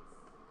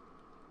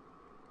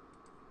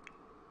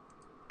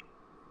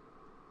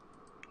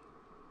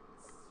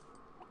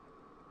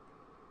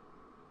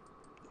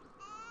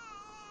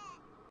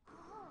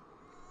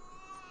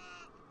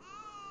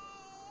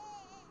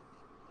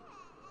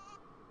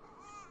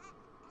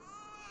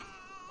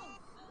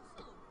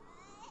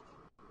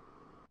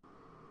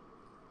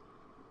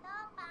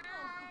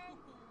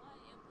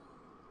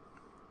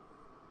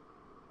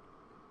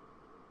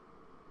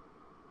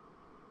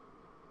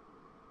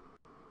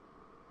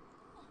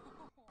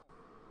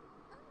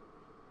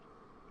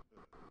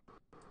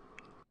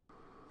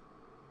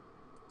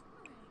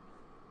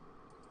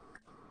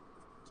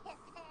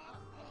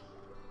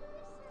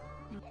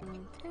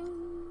 Okay.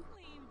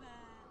 Lean back.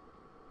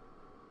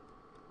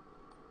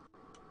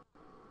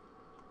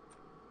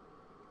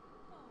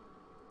 Oh.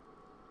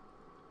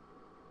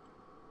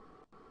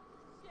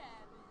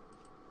 Shabby.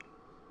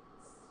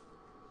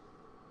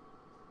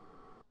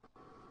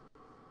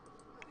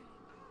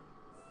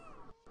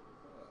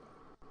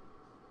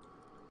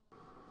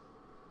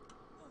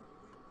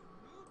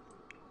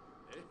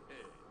 Hey,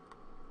 hey.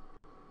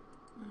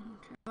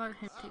 Okay, let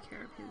him take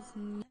care of his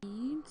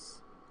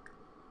needs.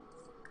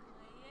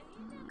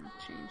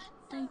 Change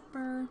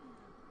diaper.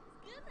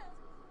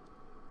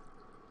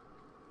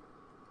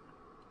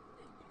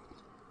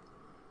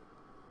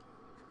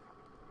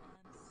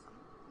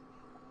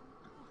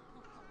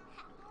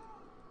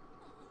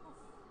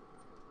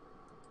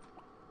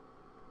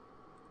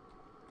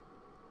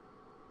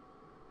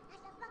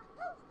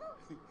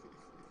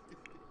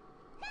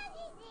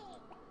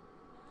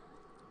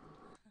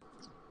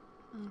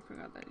 I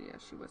forgot that, yeah,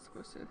 she was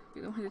supposed to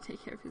be the one to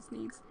take care of his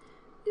needs.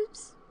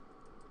 Oops.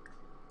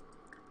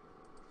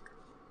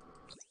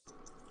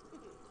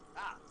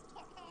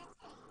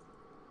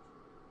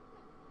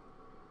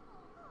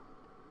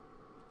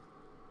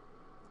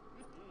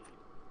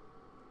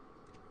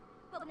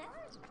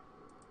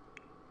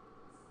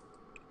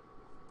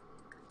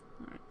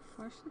 Alright,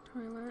 flush the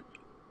toilet.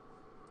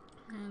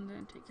 And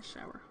then take a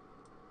shower.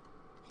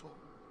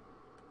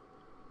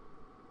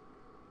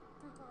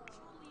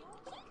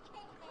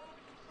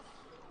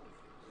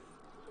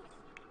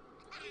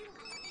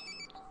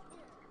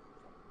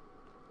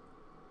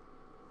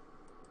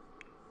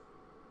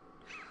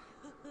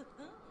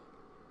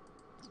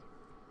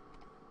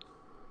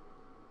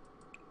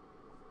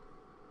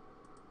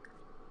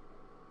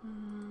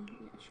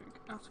 Yeah, sure.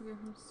 Also give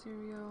him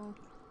cereal.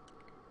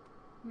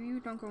 You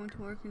don't go into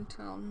work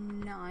until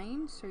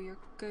 9, so you're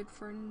good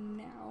for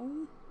now.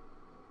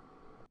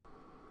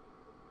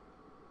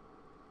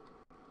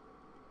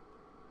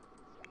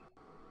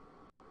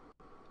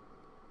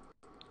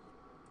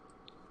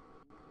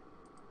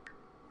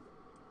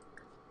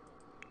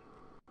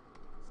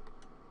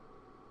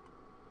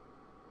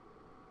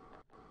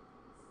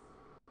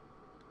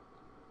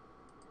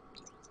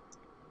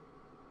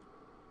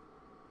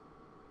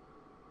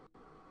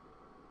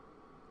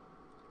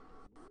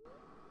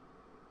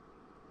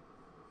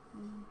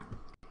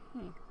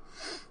 Okay.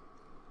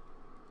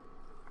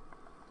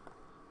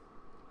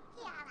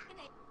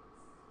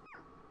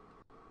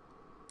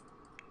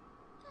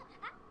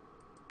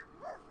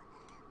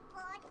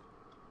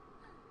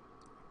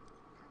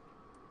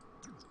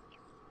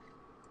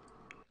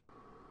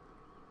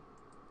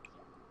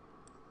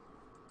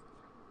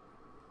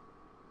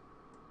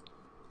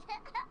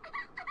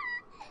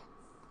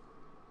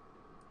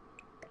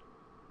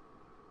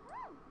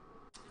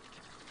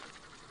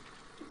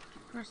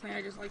 Personally,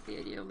 I just like the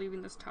idea of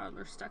leaving this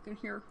toddler stuck in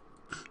here.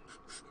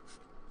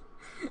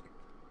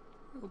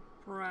 Little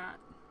brat.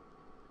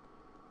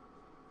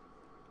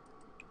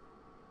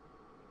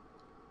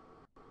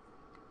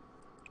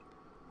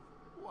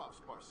 Wow,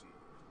 Sparsi.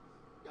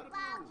 Gotta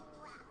move.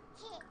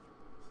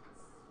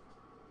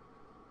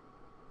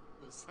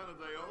 The son of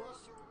Diola?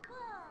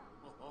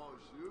 Oh,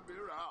 she'll be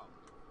around.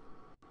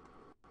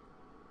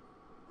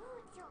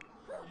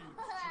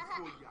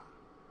 Chicoya.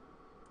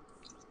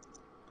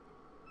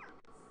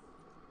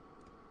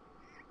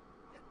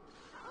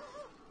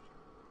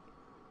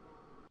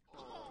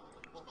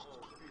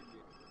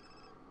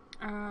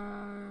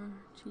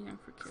 Too young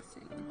for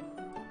kissing.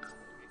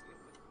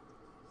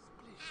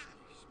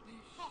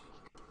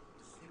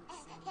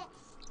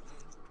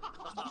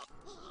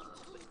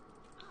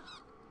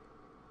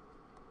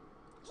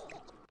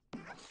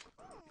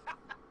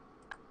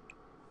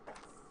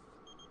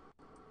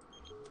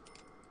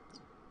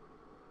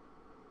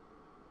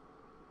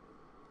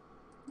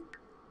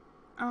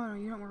 Oh no,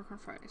 you don't work on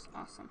Fridays.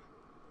 Awesome.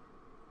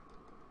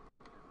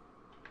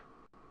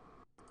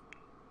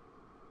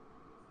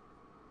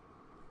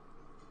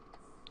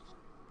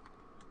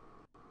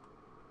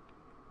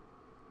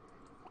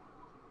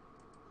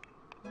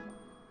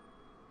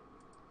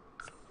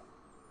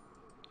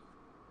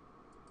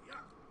 Yeah,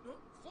 no,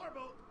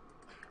 floorboat.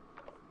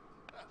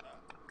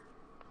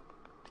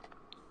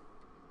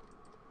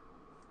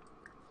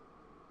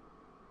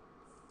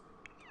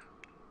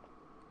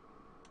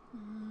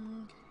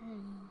 Okay.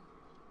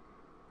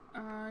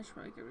 I should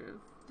probably get rid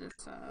of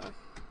this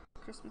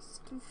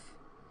Christmas stoof.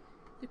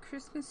 The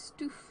Christmas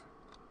stoof.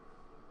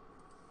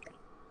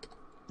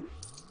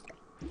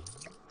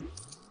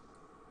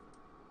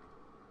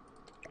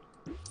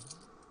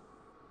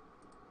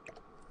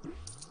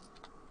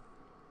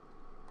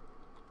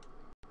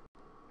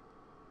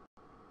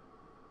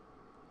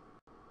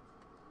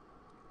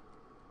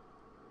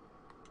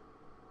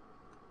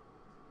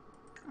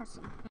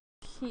 Awesome.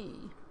 Okay.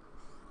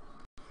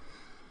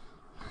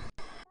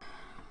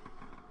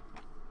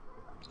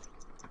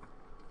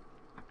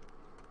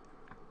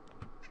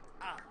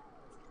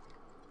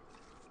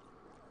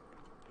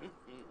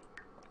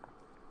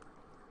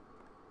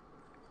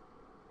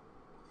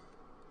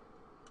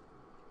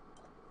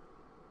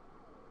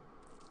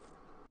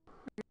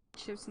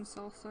 Chips and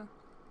salsa.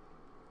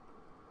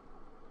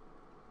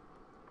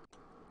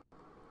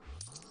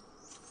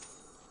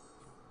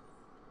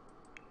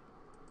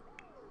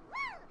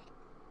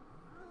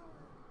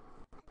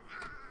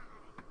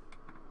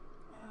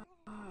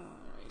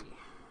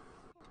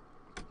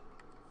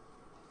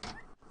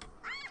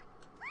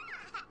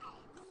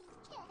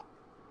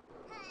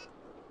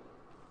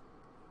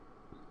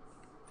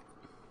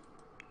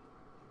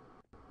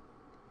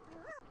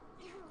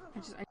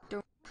 I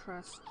don't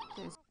trust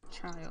this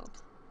child.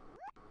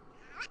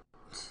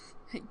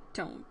 I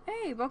don't.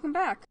 Hey, welcome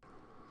back.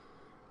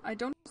 I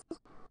don't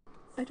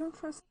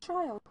trust the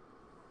child.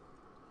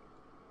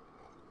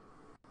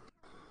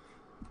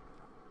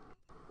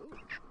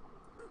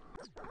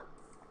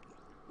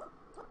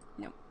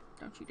 Nope,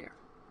 don't you dare.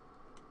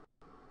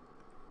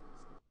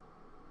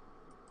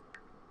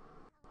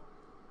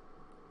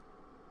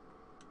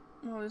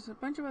 Well, there's a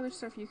bunch of other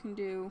stuff you can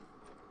do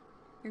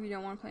if you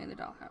don't want to play in the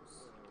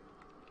dollhouse.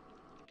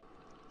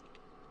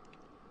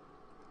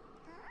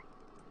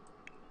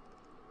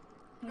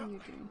 What are you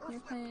doing? You're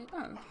playing.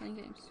 Oh, playing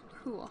games.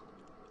 Cool.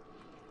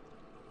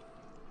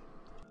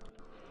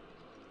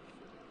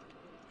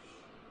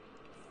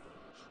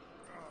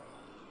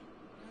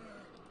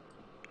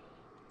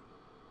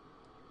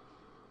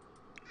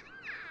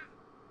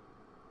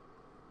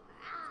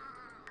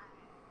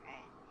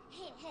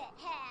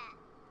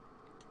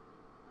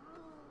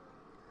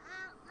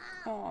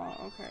 Oh,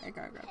 okay. I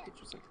gotta grab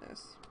pictures like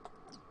this.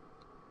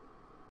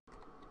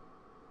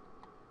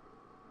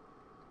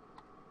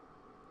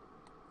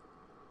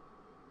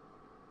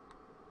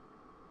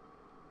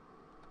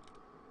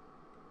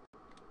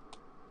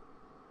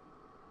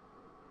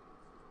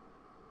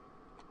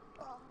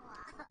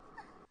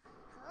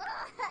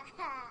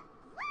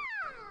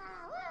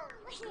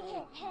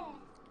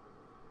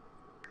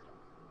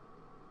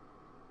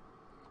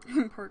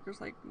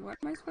 Parker's like, what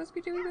am I supposed to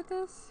be doing with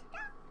this?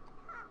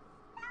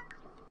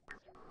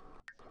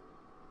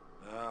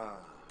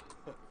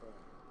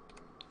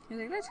 He's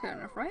like, that's good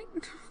enough, right?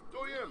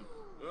 Dojem,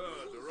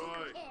 the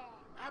right.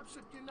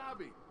 Absent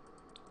Ginabi.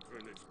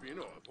 Trinich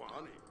Bino,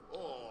 Wani.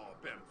 Oh,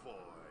 Bemfoy.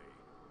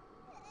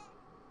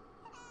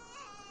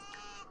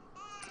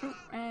 Oh,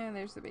 and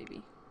there's the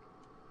baby.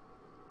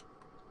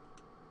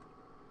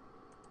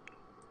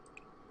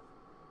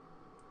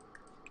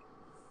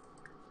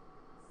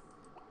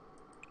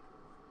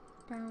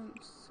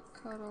 Bounce,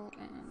 cuddle,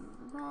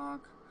 and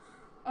rock.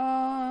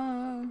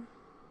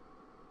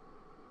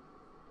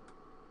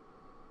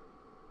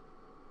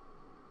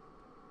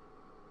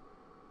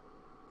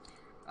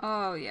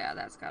 Oh yeah,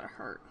 that's gotta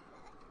hurt.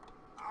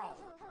 Ow.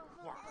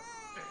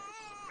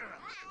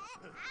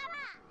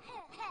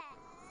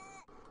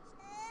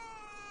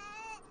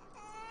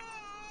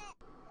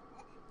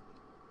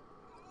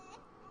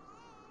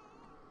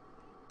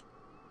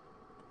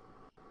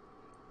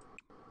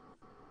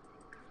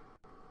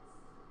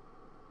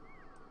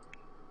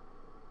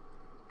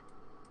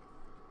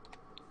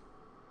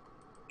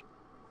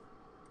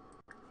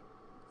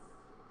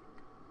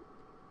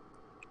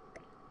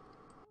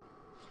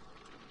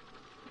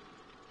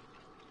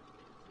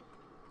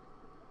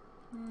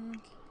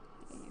 Okay,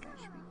 that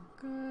should be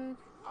good.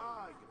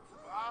 Ah, you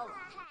follow.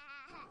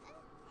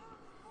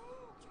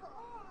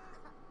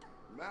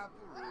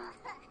 Maparoo.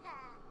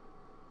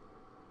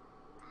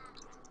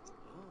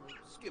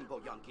 Skimbo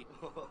Yankee.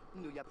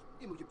 New Yap,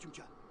 Imujib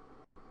Chumcha.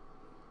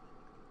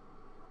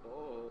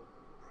 Oh.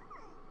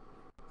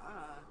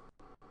 Ah.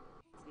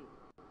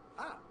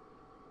 Ah.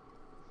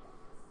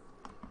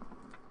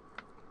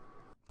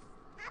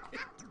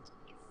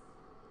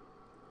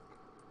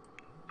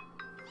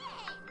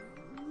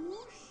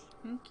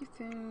 Thank you,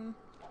 Finn.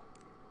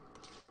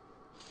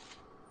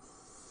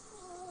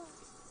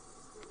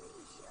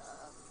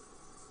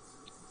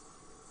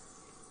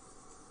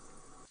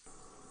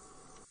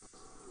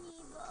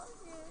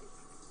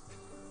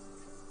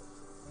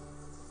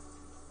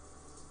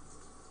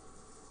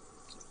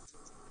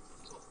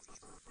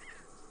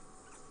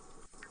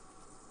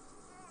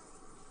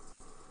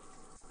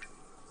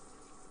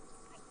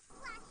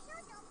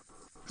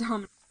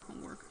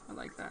 Homework. I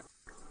like that.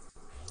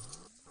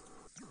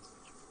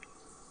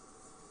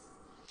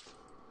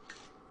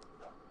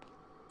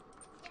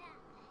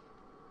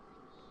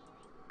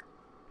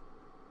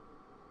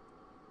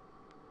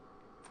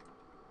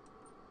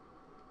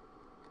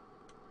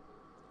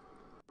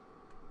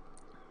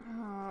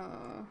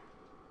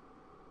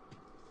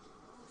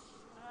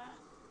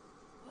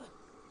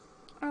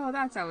 Oh,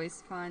 that's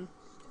always fun.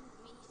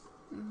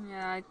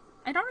 Yeah,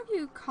 I don't know if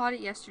you caught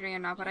it yesterday or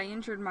not, but I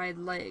injured my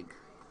leg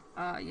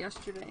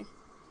yesterday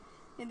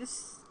in the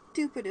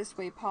stupidest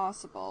way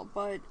possible.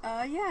 But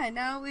yeah,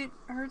 now it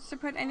hurts to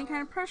put any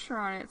kind of pressure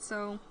on it.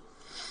 So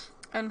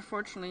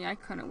unfortunately, I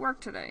couldn't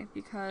work today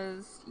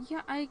because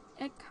yeah,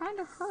 it kind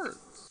of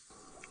hurts,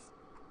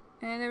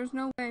 and there was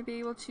no way I'd be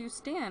able to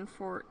stand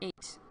for 8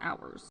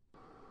 hours.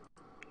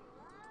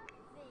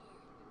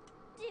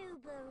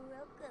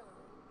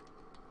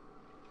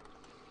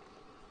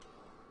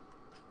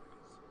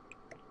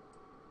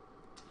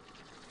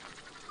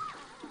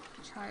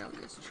 Child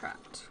is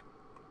trapped.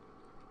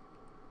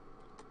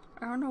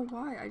 I don't know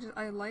why.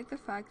 I like the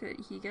fact that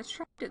he gets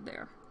trapped in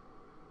there.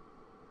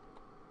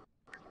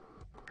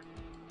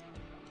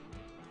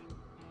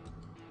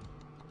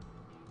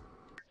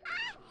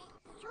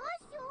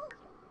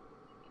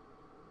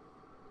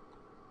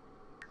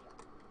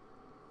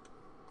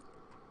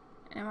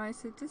 Am I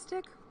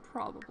sadistic?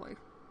 Probably.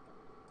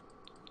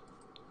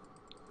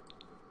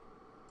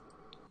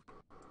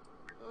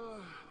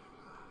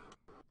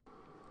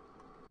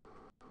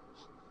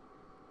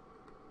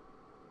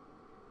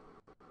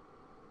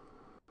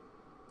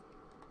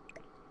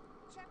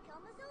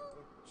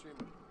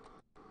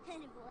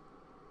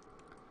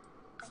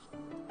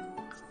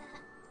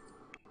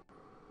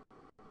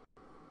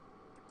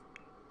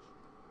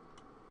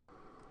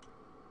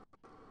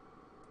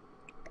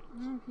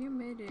 Well, if you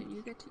made it,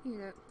 you get to eat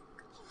it.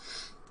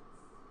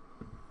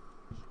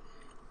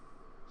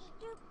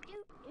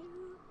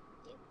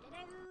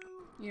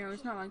 You know,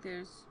 it's not like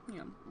there's, you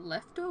know,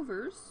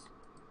 leftovers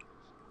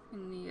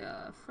in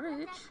the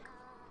fridge.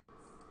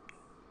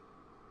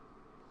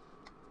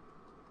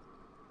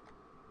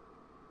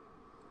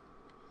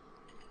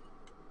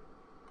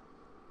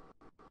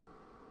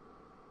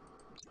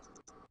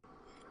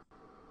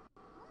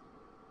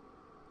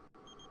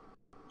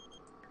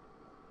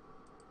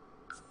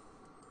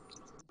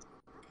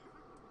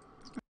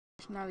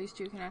 Now these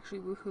two can actually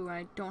woohoo and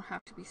I don't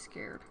have to be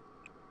scared.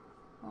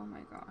 Oh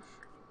my gosh.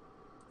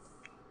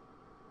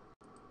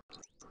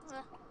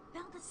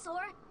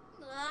 Bulbasaur?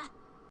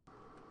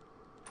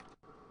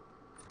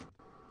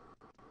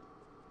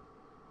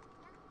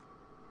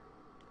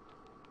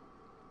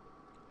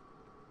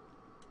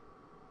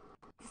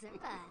 Okay.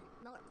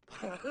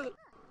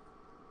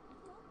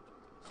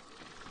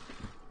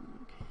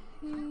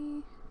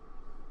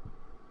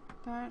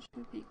 That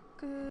should be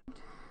good.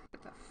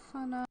 Get the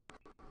fun up.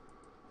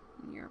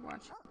 And you're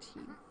watching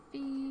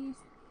TV.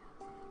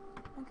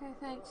 Okay,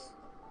 thanks.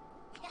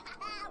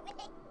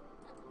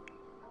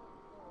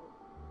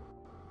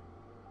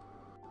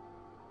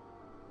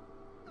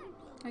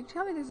 Like,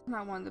 tell me this is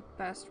not one of the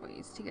best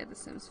ways to get the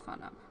Sims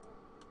fun up.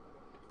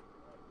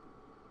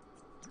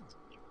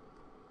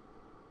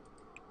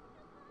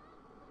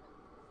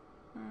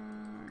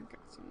 Got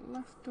some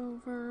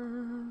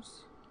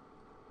leftovers.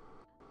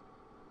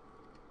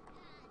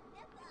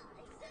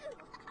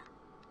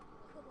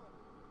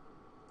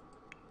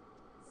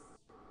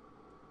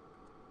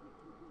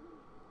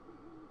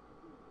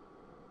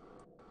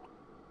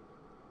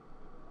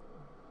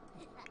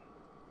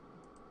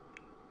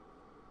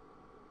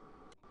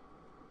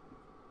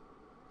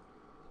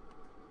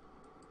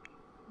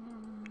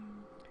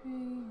 Okay,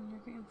 and you're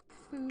getting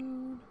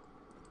food.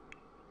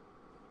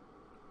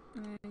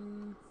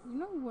 And you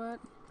know what?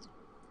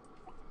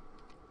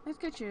 Let's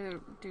get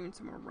you doing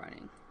some more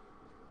running.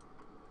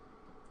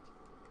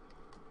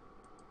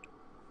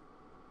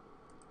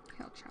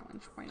 Hill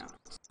challenge, why not?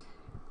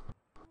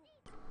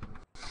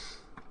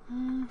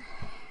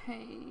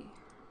 Hey.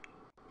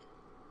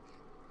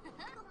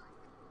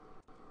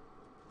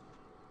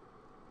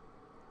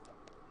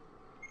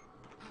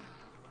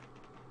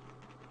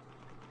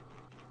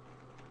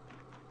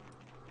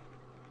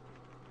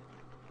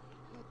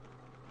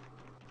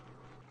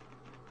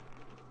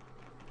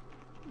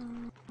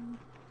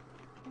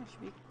 That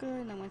should be good,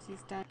 and then once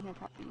he's done, he'll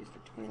probably use the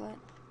toilet.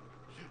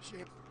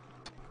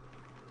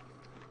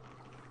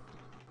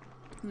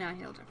 Nah,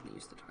 he'll definitely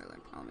use the toilet.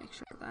 I'll make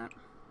sure of that.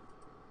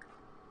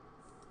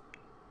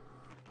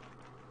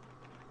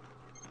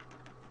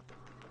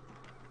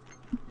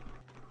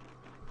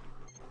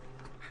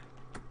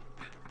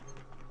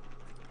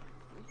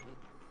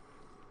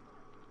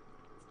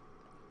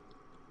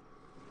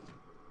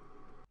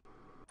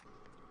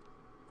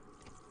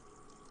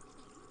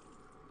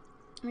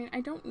 I mean,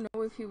 I don't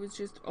know if he was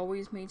just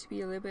always made to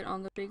be a little bit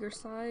on the bigger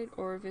side,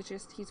 or if it's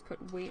just he's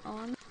put weight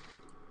on.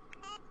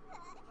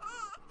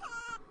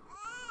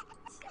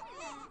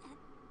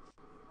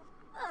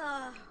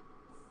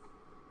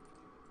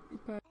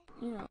 But,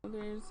 you know,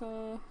 there's,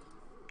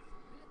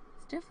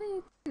 it's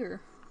definitely bigger.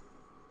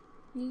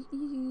 He's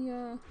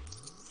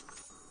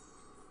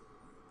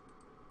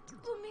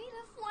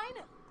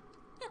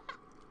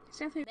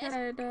definitely got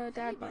a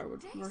dad bar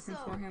working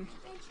for him.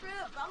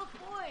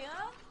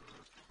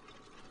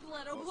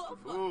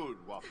 Food,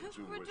 waffle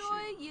for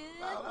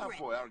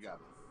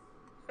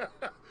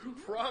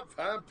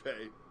Prompt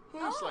pay.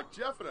 Who's like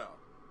Jeff now?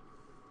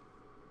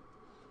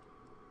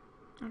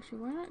 Actually,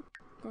 why not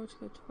go to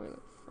the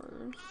toilet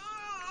first?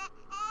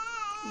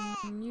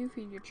 And you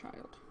feed your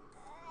child.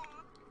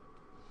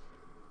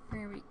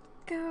 There we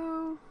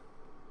go.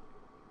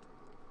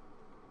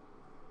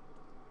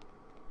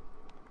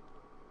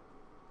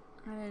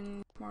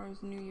 And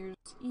tomorrow's New Year's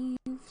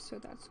Eve, so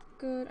that's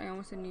good. I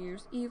almost said New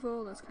Year's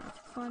Evil, that's kind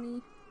of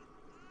funny.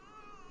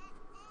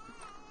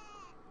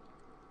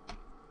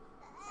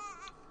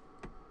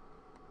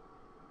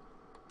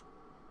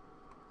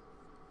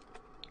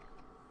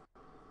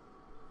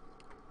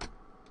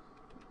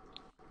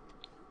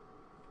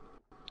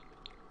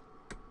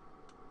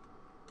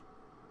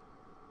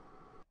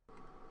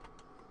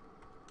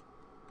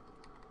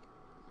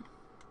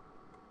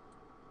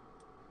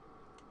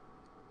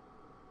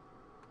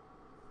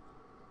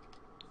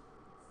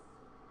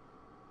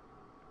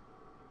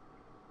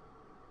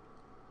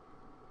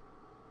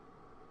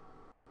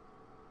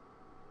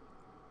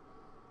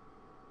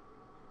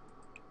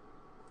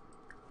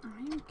 I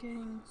am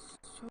getting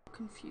so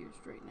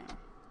confused right now.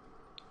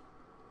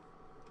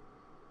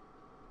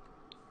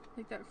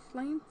 Like, that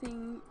flame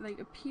thing, like,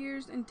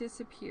 appears and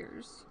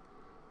disappears.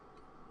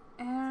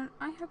 And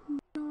I have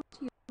no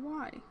idea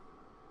why.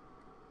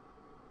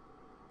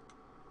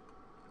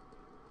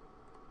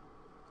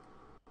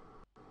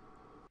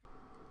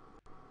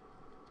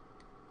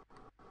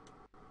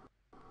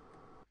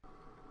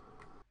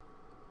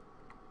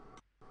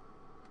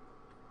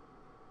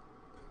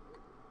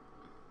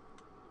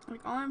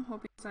 Like, all I'm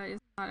hoping is that it's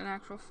not an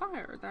actual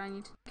fire that I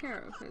need to take care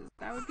of, because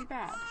that would be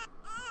bad.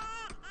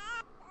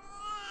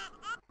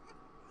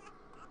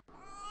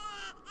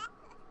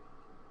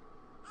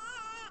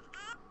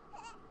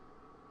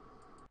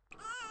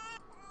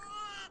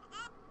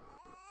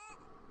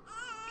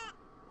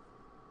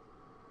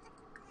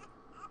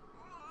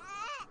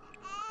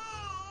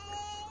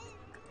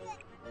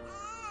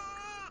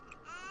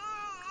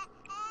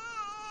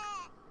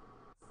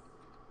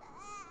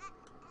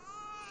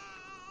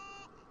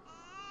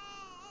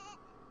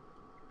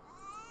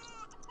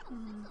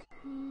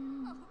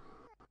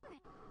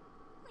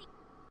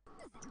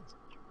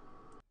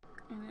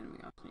 And then we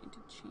also need to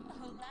change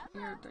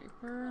your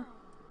diaper.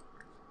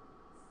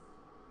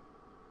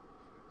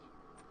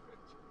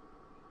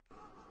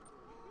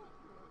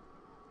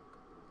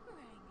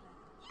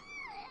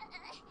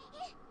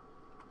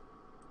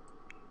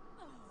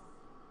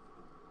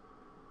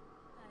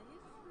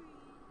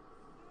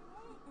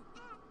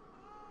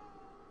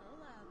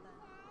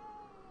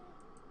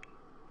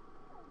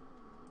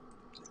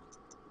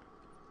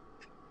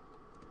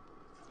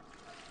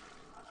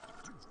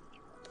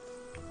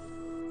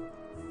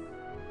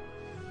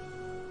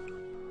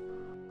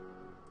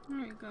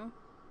 There you go.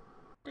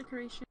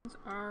 Decorations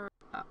are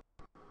up.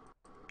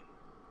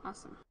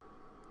 Awesome.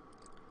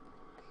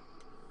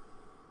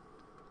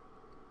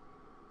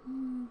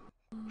 Come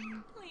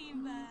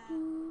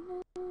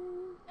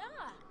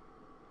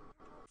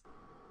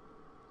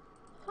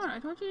on, I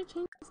told you to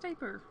change this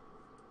diaper.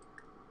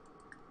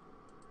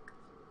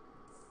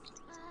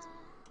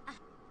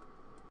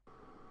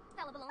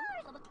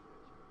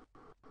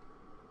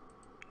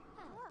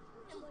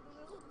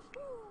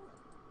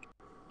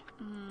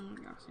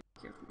 We also need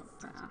to get from a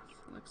bath,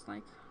 it looks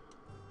like.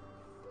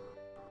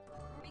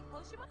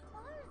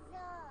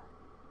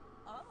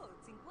 Oh,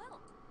 Tinkwell.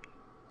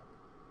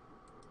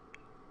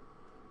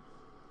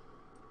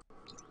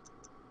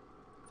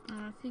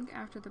 I think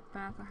after the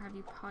bath I'll have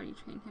you potty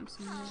train him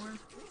some more.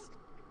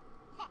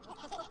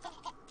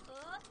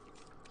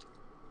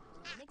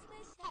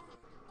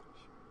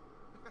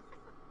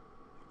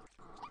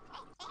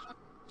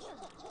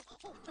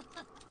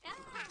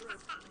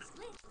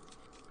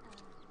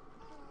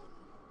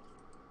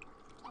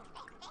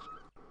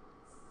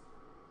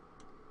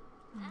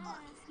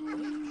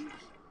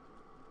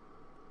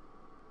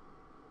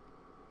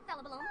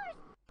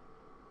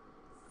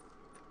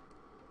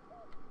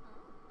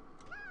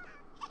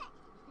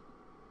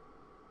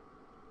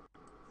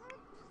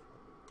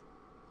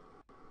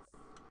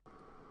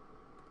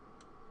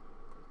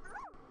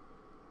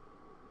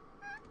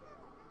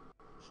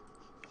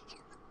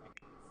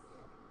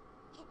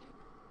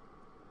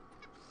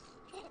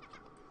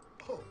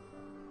 Oh.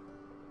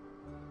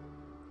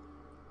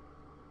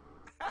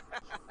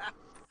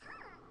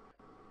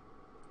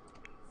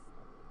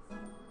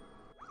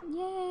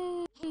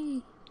 Yay!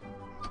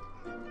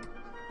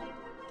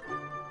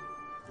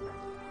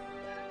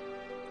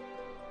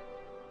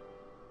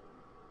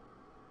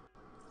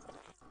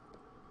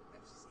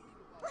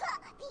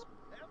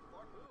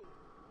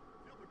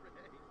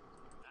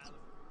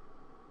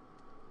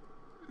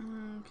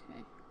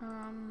 Okay,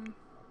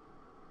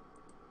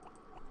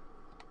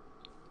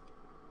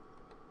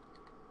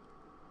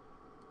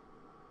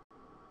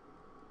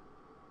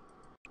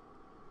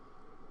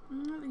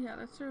 yeah,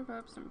 let's serve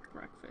up some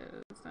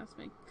breakfast. Let's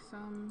make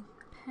some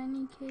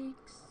penny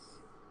cakes.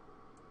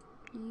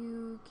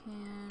 You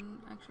can...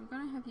 Actually, I'm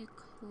gonna have you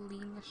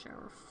clean the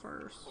shower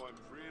first. On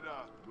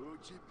Frida,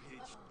 Muji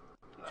Peach,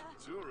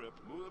 Turip,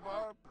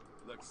 Mulabar,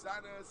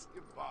 Laxana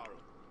Skibaro.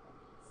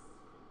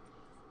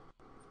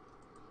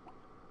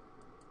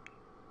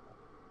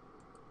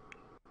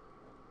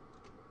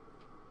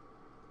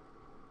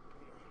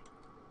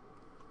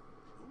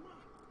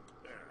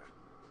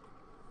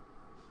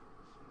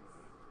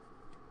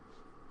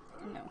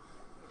 No.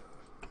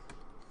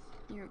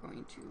 You're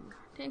going to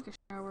take a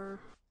shower,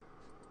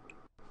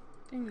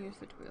 then use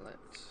the toilet.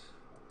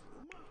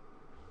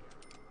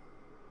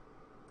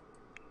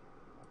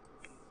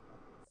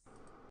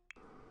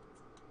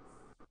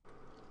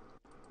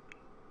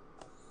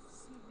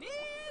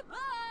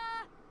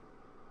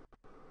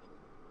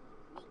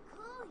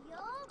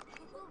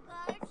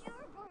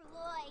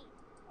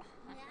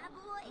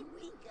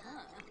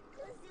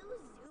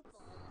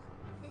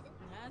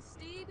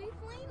 Stevie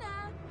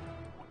Flina.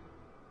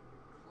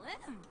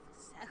 Clem,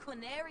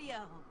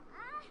 Saquinario.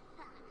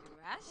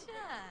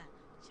 Rasha.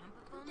 Jump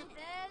up on the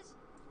bed.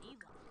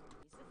 Eva.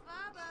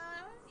 Isafaba.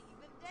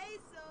 Even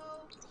Deso.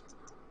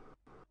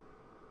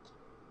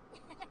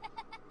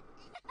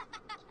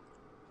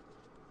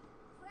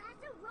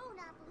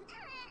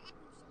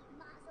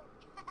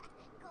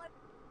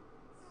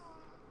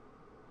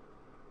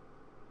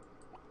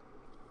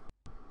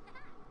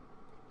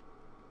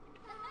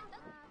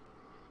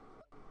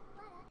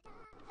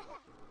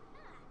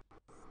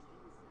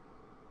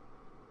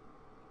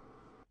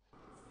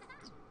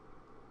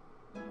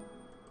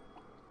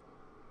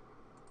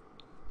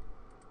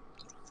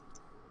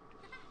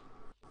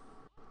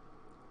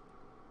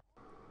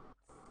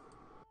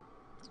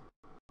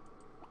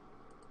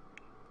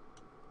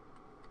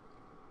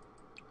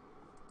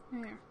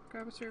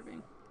 Grab a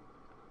serving.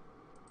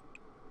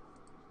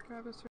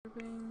 Grab a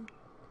serving.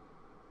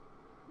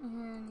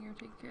 And you're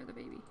taking care of the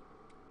baby.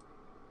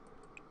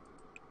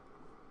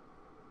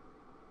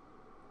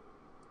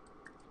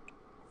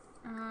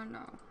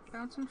 No.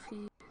 Bounce and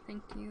feed.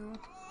 Thank you.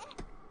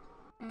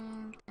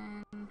 And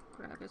then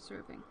grab a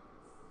serving.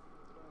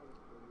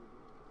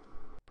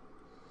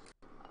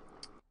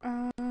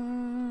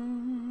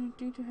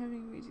 Due to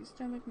having a wheezy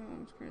stomach, my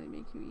mom is currently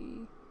making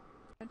me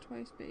a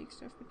twice baked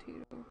stuffed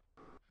potato.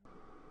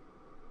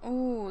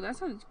 Oh, that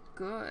sounds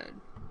good.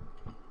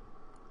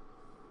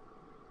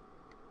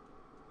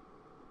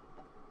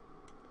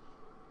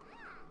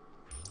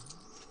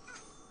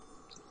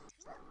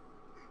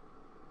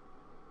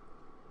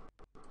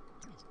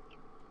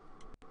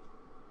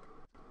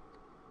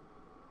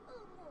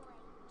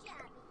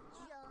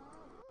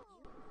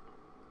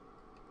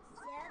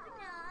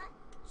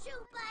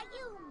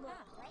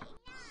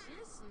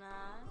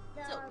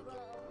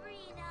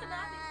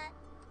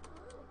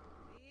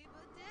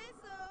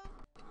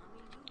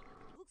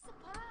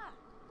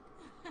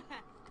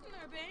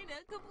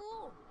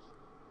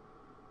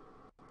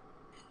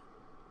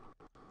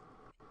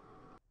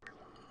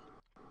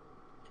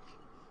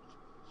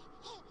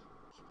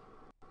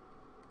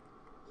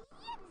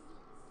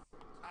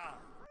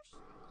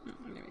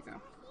 There we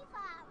go.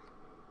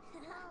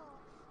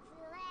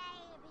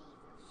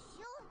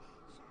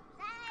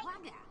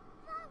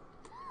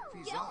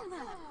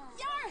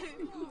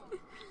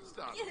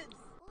 Stop.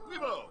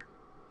 Vivo!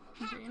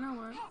 Okay, you know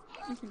what?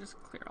 We can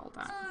just clear all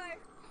that.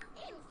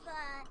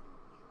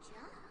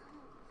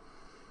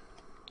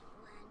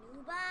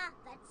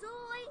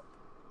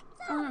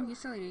 Oh no, he's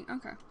still eating.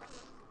 Okay.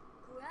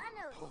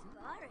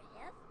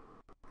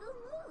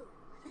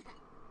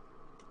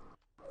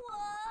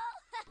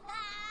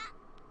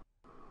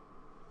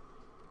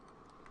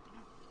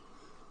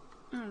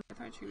 Oh, I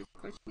thought she was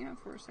glitching out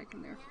for a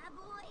second there.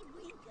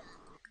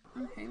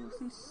 Okay, well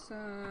since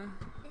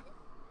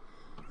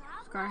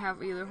it's gonna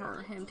have either her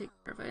or him take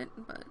care of it,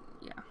 but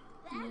yeah.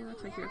 It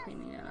looks like you're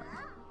cleaning it up.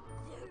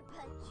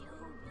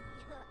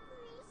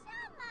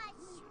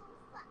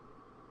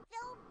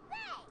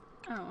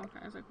 Oh, okay.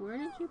 I was like, where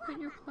did you put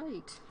your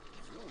plate?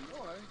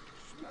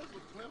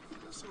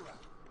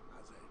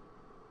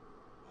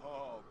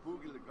 Oh,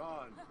 Boogie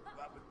Lagon.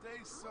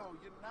 Babate so,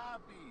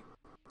 Yanabi.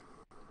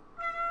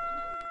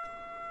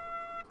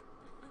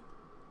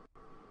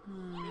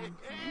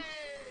 Okay.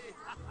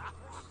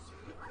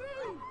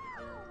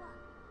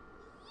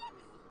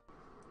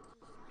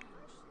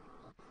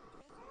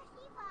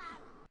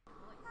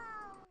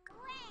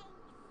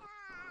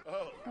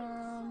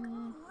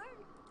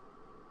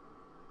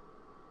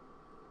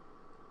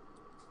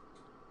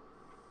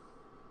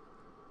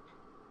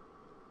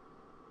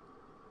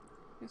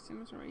 This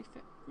seems already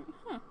fit.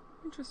 Huh,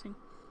 interesting.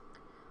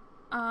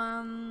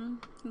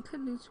 You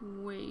could lose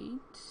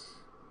weight.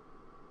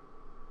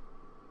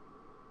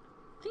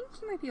 I think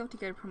you might be able to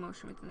get a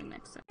promotion within the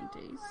next 7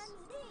 days.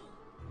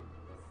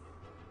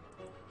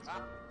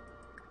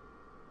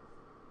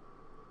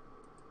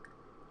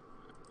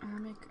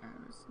 Make a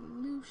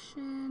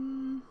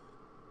resolution.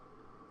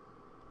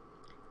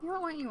 You know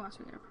what? Why don't you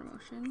also get a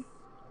promotion?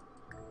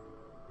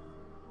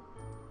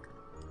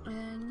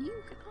 And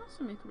you can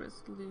also make a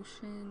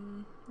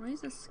resolution.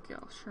 Raise a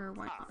skill. Sure,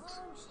 why not?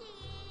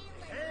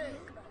 Hey!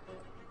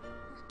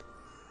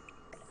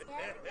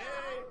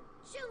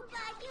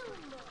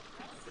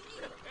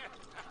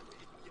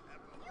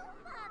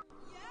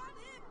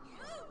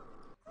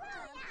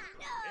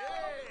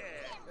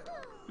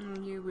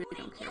 You really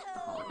don't care for the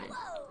holiday.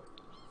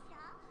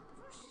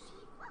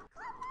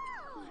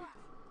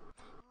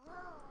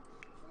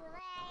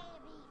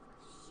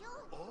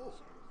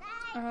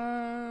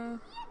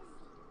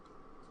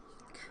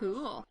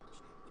 Cool.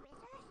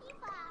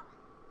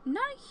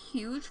 Not a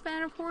huge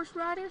fan of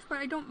horseradish, but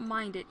I don't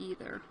mind it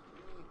either.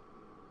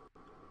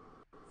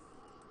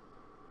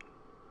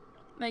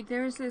 Like,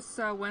 there's this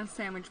one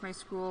sandwich my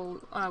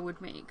school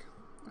would make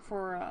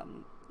for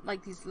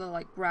like these little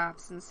like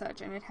wraps and such,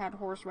 and it had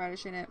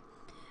horseradish in it.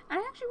 And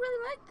I actually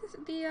really liked this.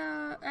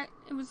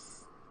 It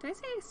was, did I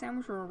say a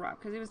sandwich or a wrap?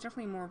 Because it was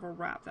definitely more of a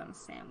wrap than a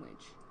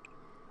sandwich.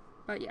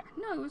 But yeah,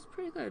 no, it was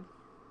pretty good.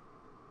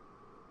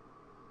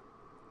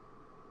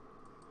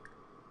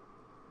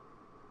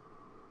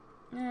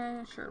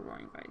 Sure,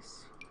 Roaring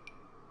Vice.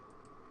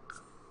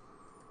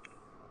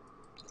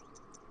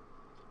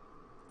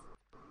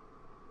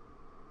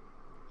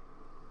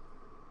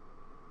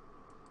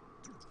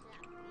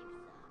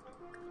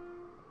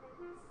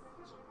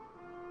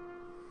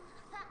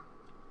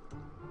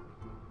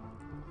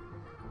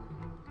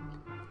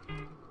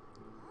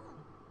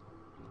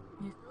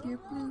 If you're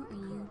blue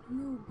and you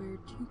know where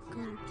to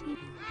go to.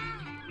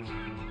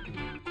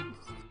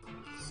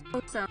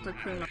 So sounds like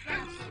criminal.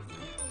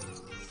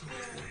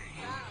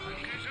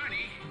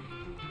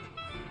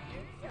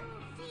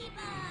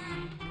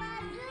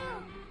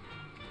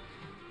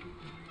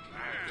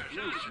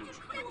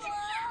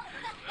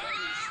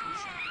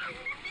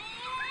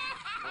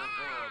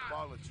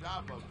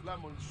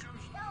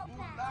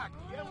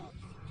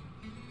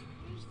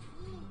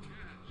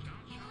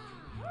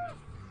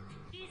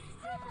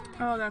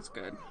 Oh, that's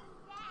good.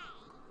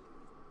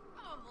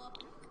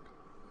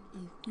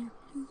 If you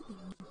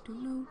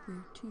don't know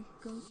where to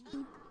go.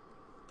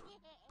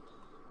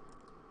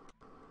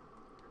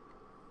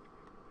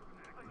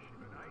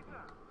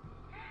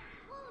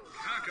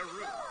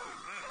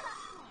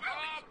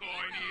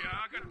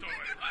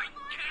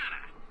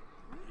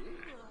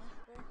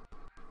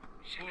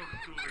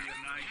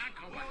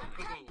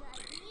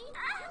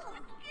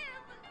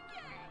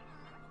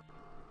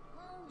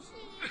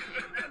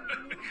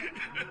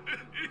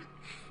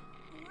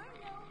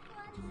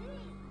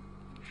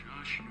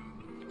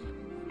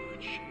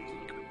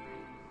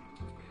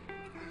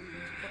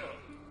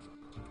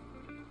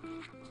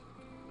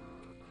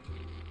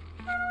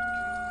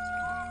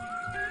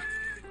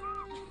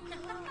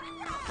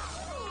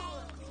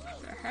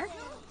 The heck?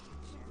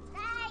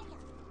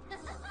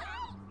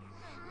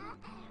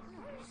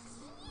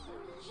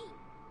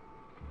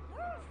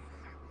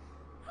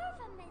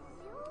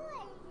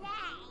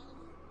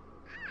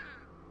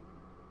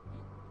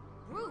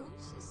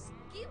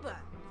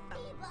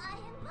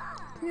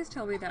 Please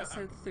tell me that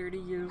said 30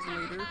 years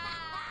later.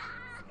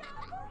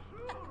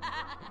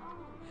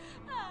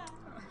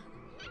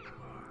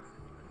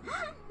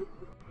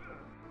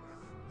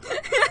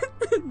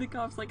 The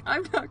cop's like,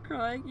 I'm not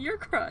crying, you're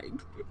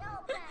crying.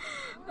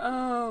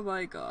 Oh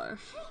my gosh.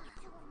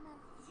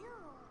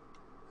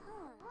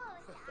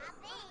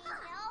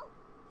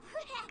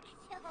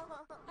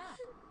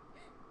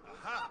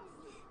 Aha!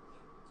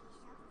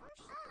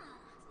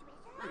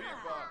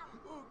 Riba,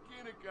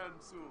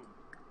 Ukinikansum,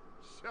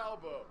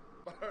 Shalbo,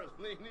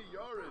 Barlini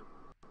Yorid.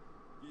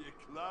 Ye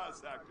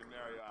class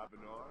Acanario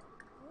Abenor.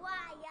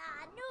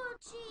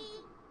 Wayanuchi,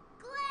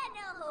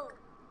 Gleno,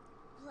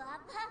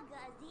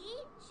 Blapagazi,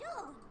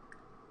 Shun,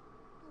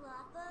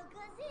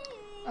 Blapagazi.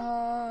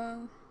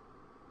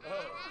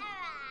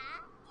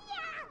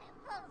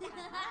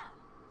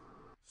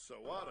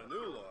 Sawada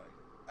Nuloy,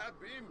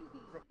 Abim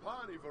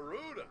Rapani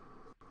Varuda.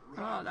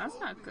 Oh, that's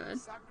not good.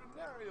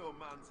 Sacranario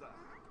Manza,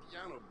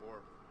 Yano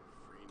Borb,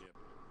 Freenip,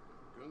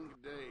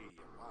 Gungaday,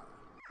 Yawada.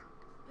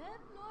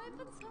 Bet noi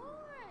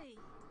Vittori.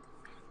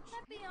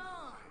 Happy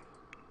on.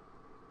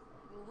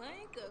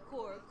 Blanca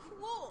Cor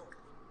Quo.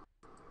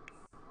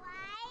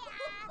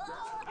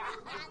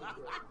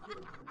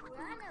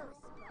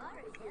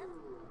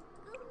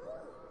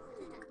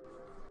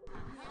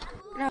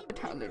 No, the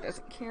toddler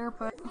doesn't care,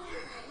 but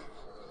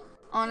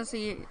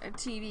honestly, a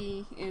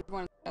TV is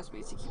one of the best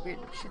ways to keep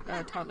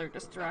a toddler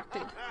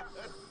distracted.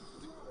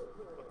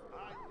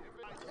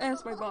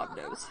 As my mom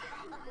knows.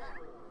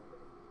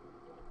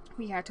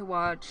 We had to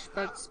watch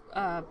Bugs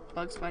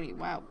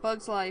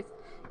Life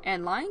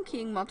and Lion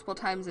King multiple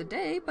times a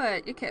day,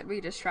 but it kept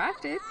me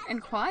distracted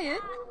and quiet.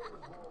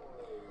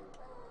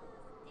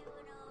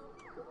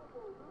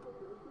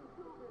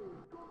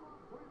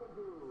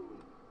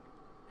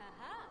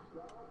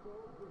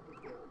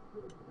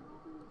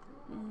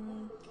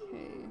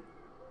 Okay.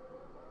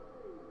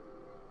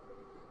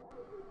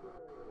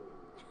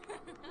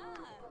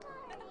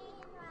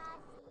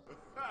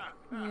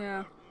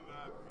 Yeah.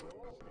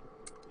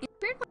 It's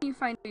weird when you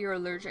find out you're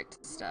allergic to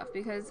stuff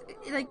because,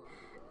 like,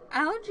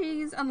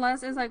 allergies,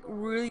 unless it's like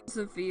really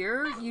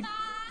severe, you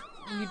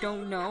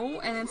don't know,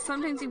 and then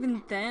sometimes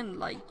even then,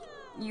 like,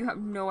 you have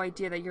no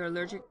idea that you're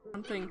allergic to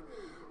something.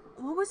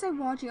 What was I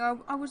watching?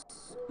 I was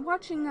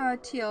watching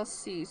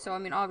TLC, so I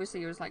mean,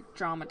 obviously it was like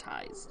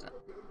dramatized,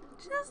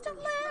 just a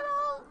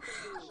little,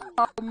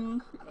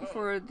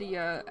 for the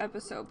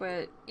episode.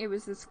 But it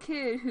was this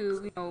kid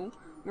who, you know,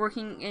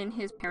 working in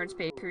his parents'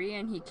 bakery,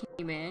 and he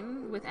came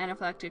in with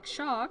anaphylactic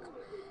shock,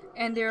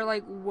 and they're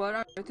like, "What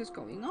on earth is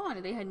going on?"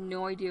 And they had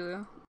no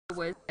idea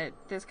what it was that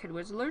this kid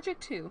was allergic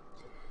to.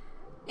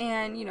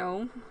 And you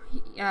know,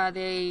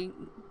 they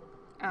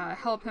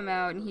help him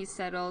out, and he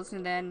settles,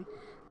 and then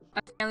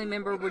a family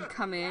member would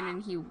come in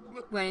and he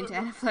went into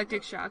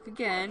anaphylactic shock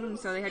again, and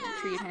so they had to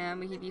treat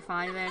him, and he'd be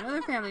fine. And then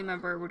another family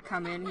member would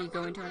come in and he'd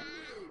go into it.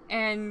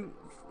 And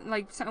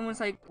like someone's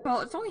like,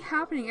 well, it's only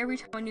happening every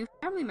time a new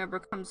family member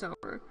comes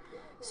over.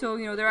 So,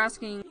 you know, they're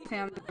asking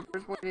family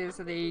members what it is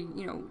that they,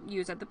 you know,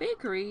 use at the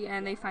bakery,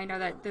 and they find out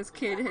that this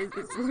kid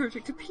is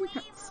allergic to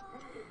peanuts.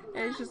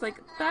 And it's just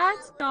like,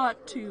 that's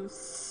got to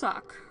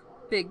suck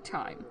big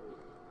time.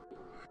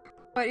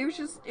 But it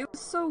was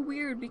so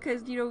weird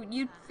because, you know,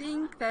 you'd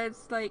think that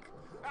it's like,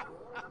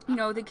 you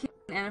know, the kid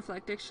in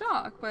anaphylactic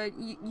shock, but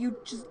you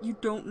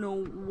don't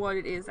know what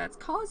it is that's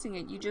causing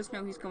it. You just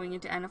know he's going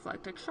into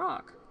anaphylactic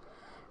shock.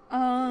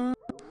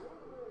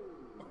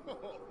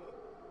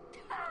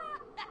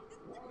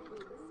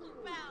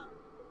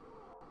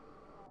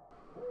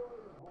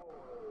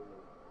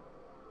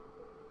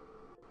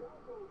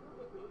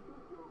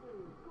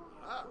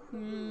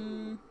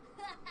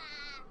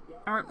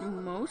 Aren't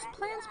most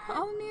plants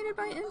pollinated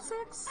by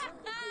insects?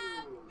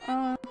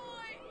 Oh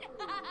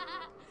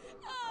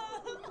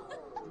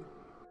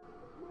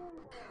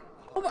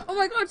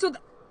my god, so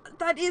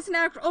that is an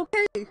actual...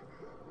 Okay!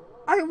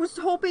 I was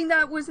hoping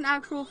that was an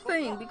actual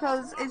thing,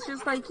 because it's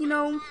just like, you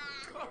know,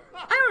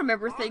 I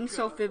remember things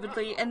so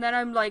vividly, and then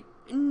I'm like,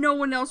 no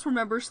one else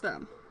remembers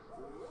them.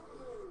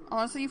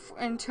 Honestly,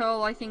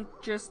 until I think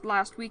just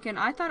last weekend,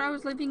 I thought I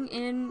was living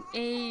in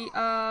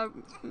a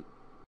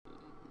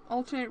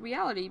alternate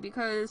reality,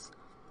 because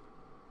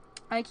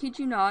I kid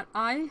you not,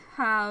 I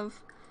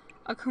have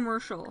a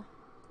commercial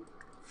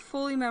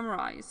fully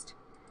memorized,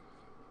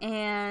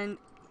 and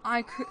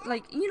I could,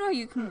 like, you know,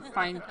 you can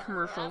find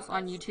commercials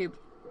on YouTube.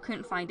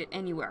 Couldn't find it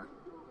anywhere.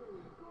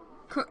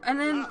 And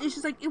then it's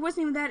just like, it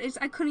wasn't even that,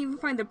 I couldn't even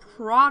find the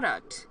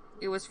product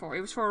it was for.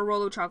 It was for a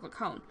Rolo chocolate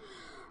cone.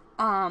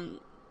 And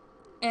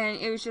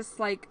it was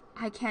just like,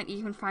 I can't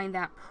even find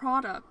that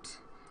product.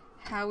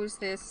 How is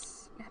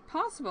this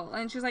possible?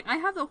 And she's like, I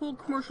have the whole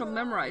commercial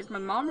memorized. My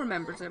mom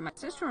remembers it, my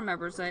sister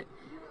remembers it,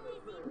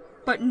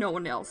 but no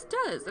one else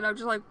does. And I'm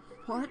just like,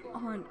 what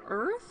on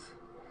earth?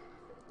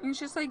 And it's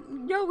just like,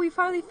 no, we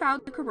finally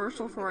found the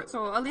commercial for it,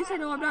 so at least I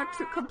know I'm not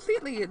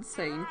completely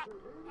insane.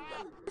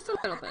 Just a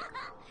little bit.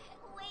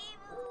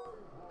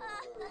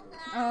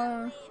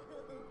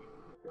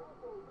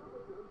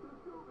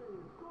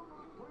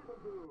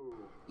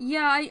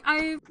 Yeah,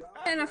 I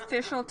an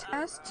official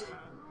test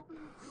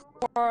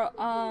for,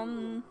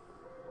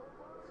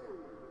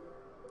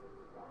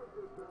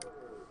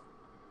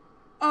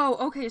 oh,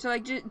 okay, so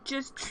like,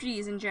 just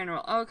trees in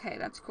general. Okay,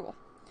 that's cool.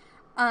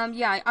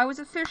 Yeah, I was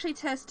officially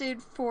tested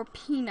for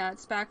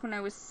peanuts back when I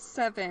was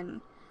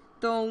 7,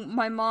 though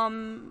my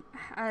mom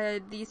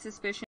had the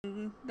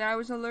suspicion that I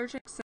was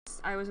allergic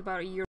since I was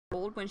about a year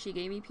old when she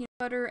gave me peanut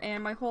butter,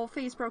 and my whole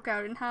face broke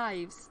out in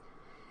hives,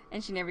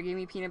 and she never gave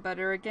me peanut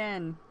butter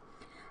again.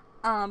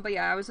 But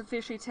yeah, I was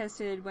officially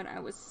tested when I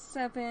was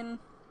 7,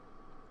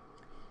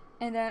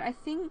 and then I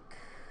think,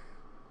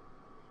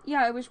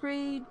 yeah, it was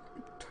grade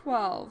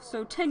 12,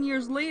 so 10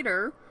 years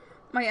later,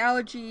 my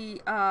allergy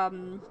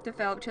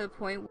developed to the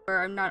point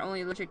where I'm not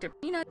only allergic to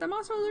peanuts, I'm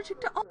also allergic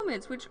to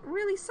almonds, which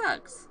really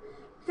sucks,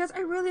 because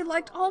I really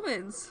liked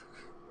almonds.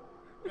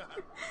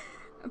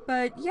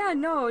 But yeah,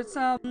 no, it's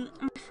my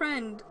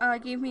friend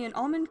gave me an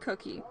almond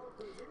cookie,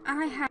 and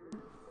I had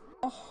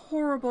a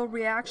horrible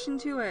reaction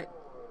to it.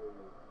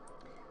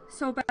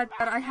 So bad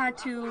that I had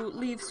to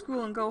leave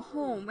school and go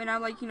home, and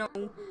I'm like, you know,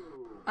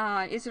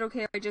 is it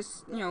okay if I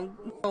just, you know,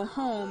 go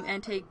home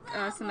and take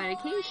some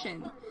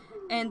medication?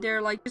 And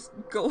they're like, just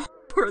go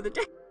for the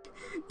day.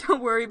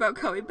 Don't worry about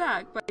coming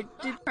back. But I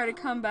did try to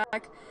come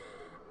back.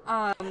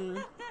 Got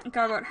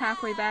about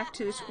halfway back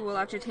to the school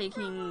after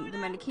taking the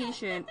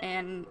medication,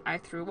 and I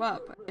threw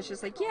up. It's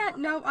just like, yeah,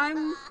 no,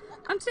 I'm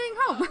staying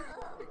home.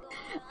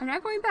 I'm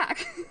not going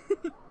back.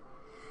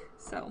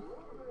 So,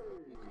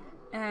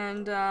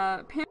 and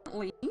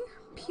apparently,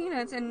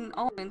 peanuts and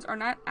almonds are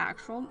not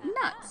actual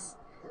nuts.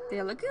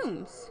 They're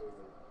legumes,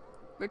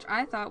 which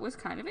I thought was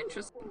kind of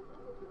interesting.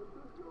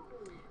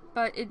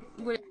 But it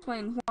would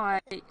explain why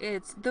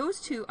it's those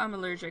two I'm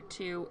allergic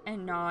to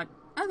and not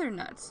other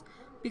nuts.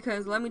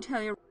 Because let me tell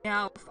you right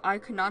now, if I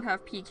could not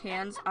have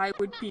pecans, I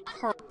would be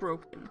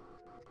heartbroken.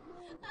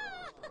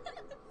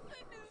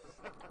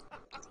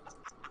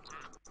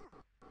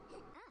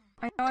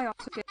 I know I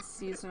also get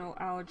seasonal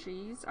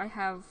allergies. I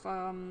have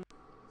some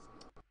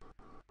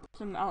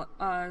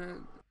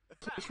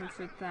medication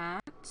for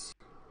that.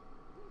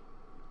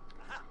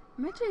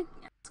 I meant to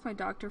ask my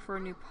doctor for a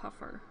new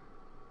puffer.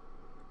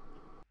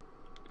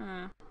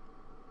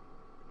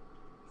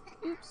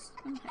 Oops.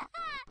 Okay.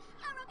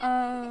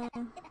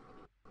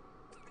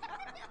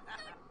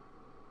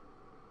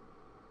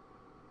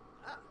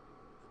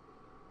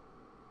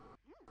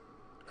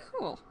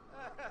 Cool.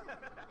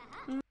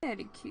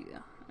 Very cool.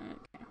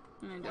 Okay.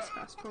 And I just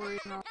fast forward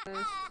and all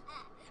this.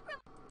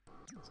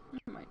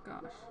 Oh my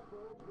gosh.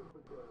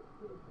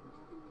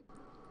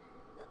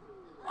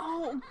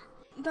 Oh,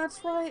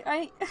 that's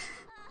right.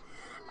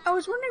 I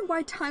was wondering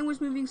why time was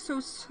moving so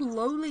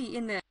slowly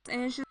in this,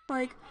 and it's just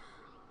like,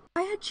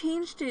 I had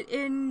changed it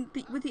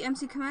with the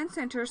MC Command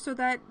Center so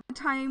that the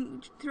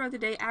time throughout the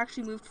day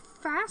actually moved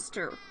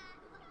faster.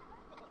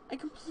 I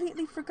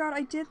completely forgot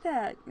I did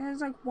that. And I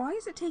was like, why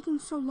is it taking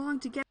so long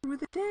to get through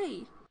the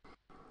day?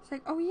 It's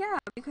like, oh yeah,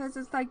 because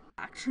it's like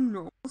back to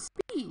normal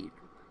speed.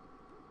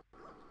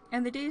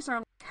 And the days are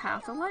like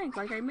half the length,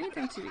 like I made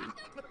them to be.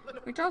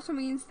 Which also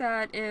means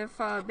that if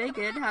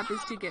Bigot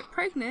happens to get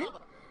pregnant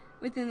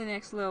within the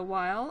next little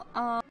while,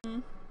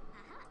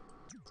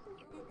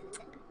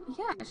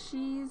 yeah,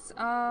 she's,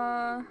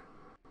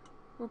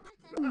 we're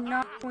probably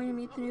not going to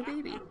meet the new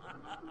baby.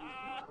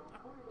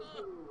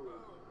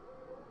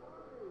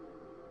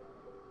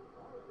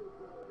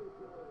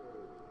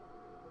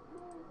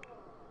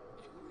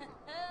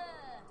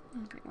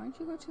 Okay, why don't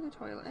you go to the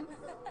toilet?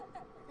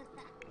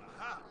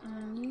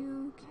 And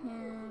you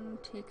can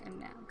take a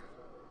nap.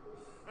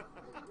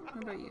 How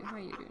about you? How are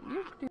you doing?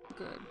 You're doing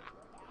good.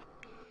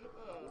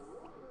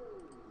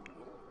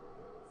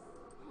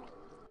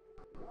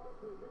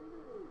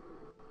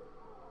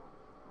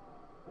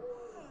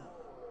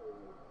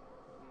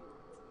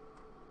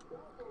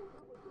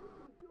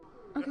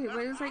 Okay, but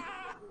it's like,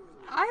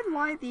 I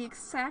lie the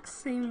exact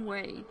same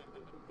way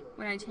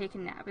when I take a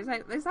nap. Is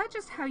that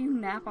just how you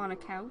nap on a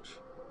couch?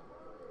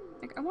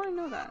 Like, I want to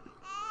know that.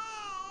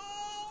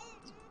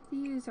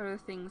 These are the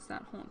things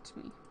that haunt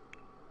me.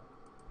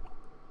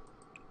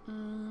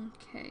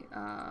 Okay,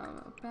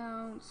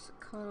 bounce,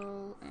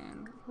 cuddle,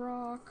 and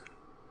rock.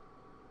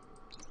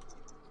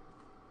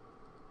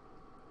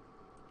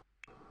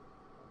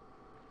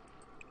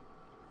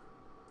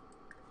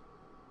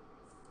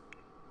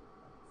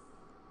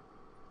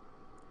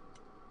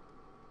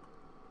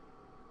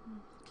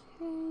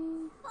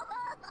 Okay.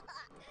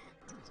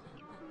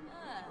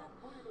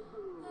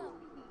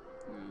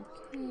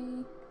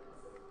 Okay.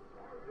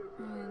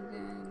 And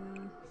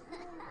then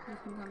you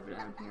can come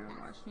down here and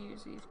watch New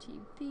Year's Eve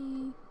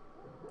TV.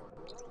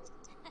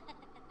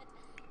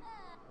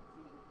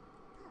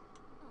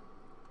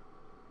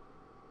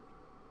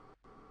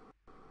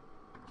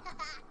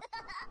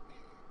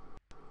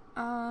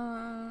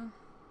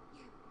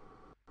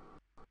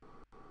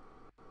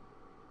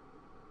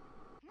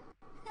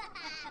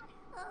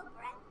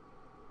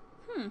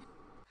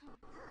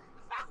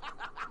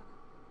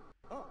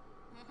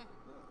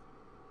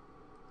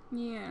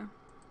 Yeah.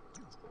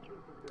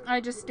 I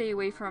just stay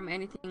away from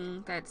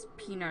anything that's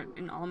peanut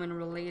and almond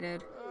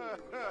related.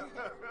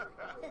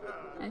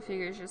 I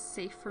figure it's just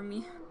safe for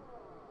me.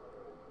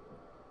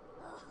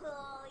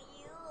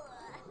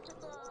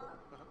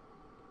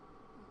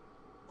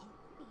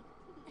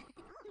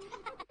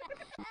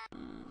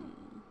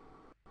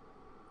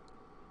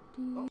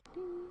 Oh,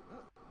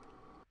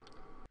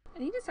 I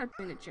need to start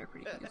doing the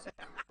Jeopardy music.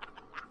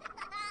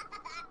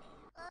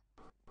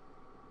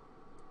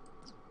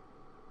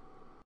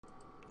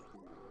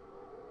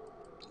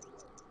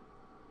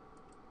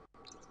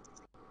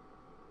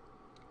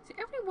 See,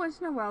 every once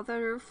in a while,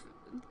 the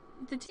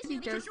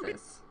TV does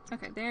this.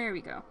 Okay, there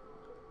we go.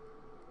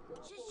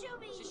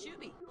 Shishubi.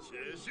 Shishubi.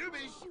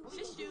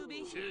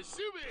 Shishubi.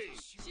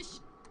 Shishubi.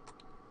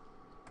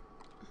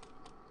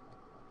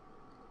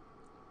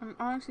 I'm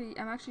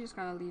actually just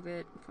gonna leave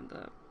it from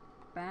the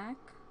back.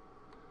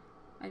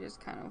 I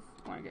just kind of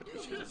want to get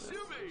pictures of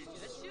it.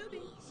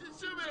 Shishubi.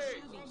 Shishubi.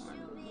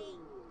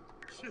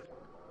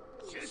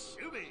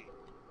 Shishubi.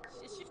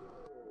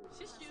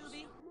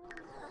 Shishubi.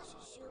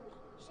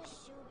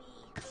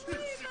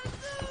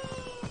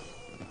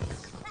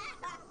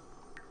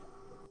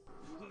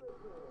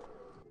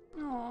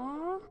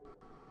 Aww.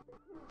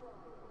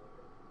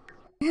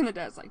 And the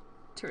dad's like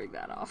turning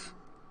that off.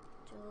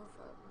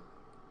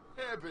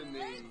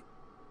 Ebony.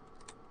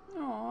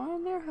 Aww,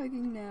 and they're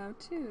hugging now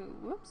too.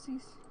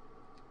 Whoopsies.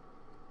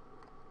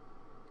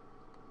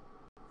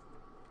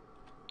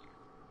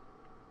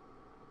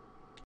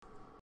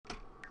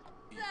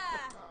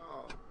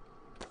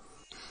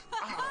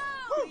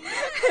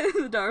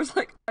 The daughter's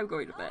like, I'm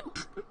going to bed.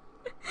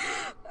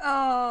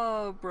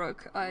 Oh,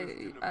 Brooke, I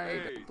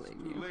don't blame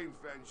you.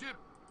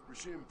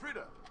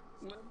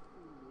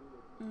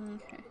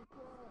 Okay.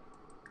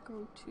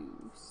 Go to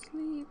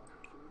sleep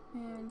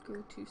and go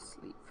to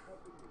sleep.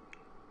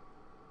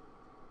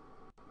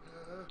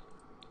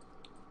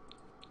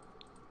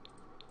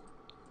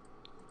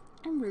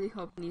 I'm really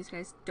hoping these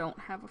guys don't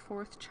have a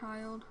fourth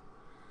child,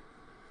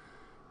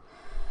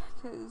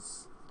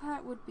 because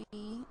that would be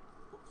a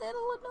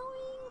little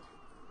annoying.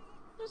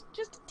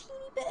 Just a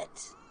teeny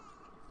bit.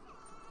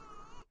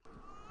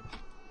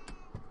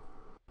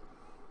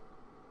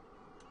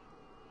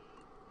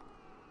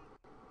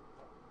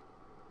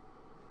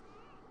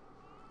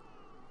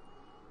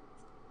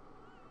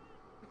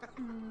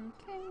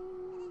 Okay.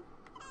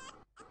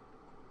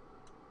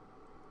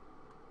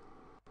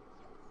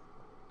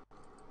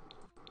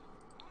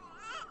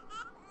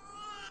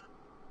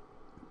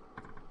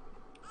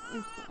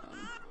 It's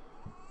done.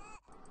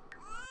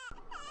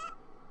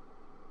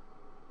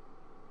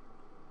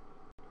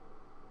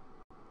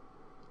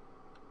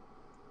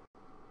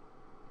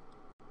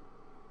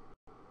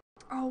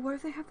 Oh, what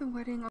if they have the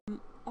wedding on...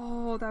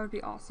 Oh, that would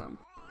be awesome.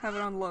 Have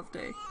it on Love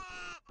Day.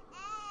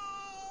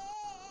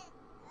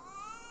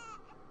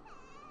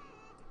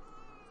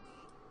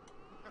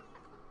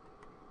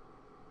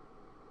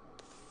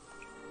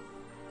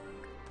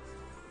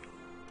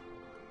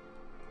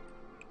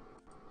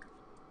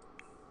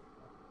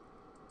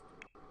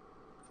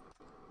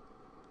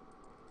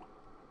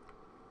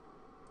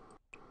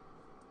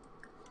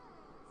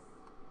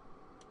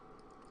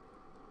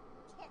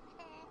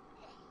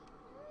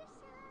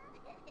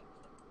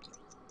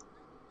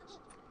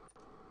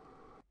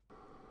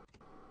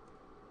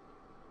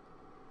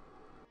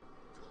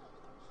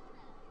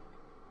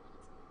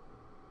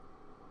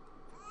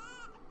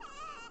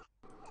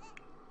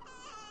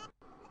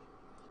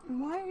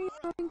 Why are you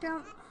going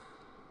down?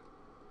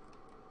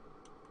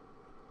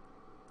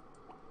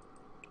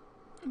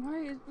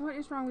 What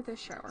is wrong with this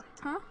shower,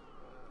 huh?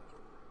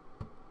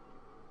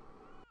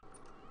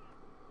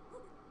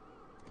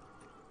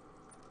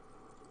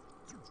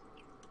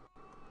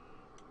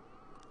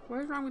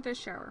 What is wrong with this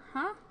shower,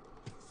 huh?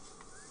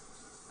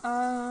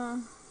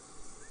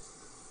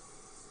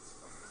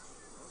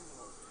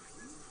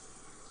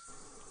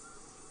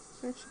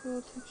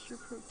 Vegetable texture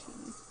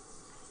protein.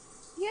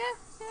 Yeah,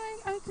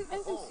 I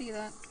can see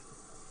that.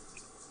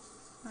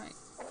 Right.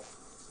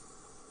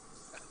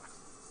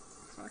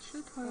 Flush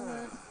the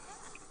toilet.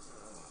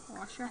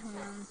 Wash your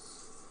hands.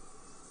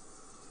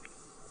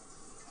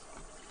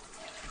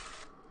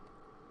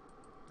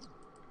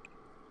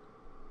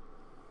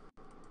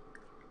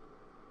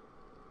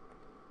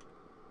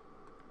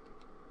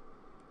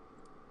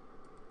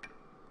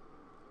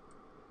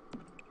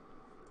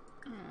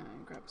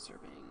 And grab a serving.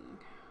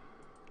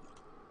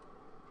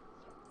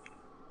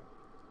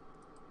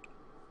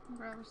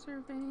 Grab a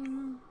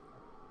serving.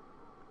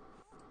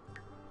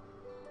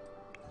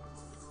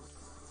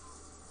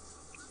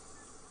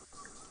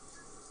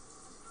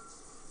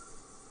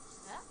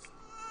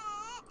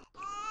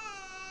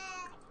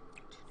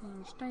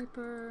 Change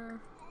diaper.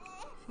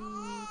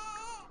 Feed.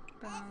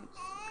 Bounce.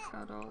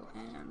 Cuddle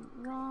and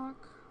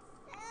rock.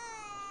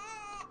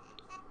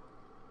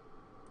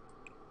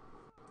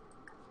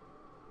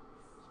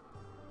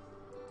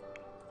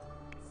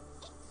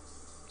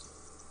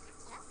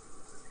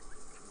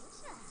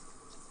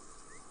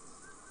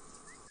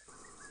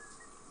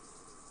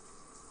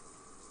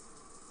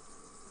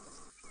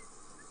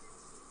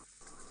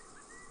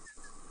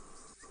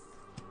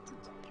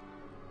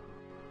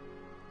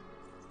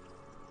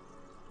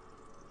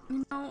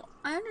 You know,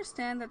 I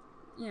understand that,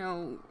 you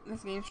know,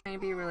 this game's trying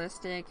to be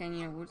realistic and,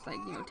 you know, it's like,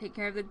 you know, take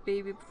care of the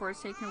baby before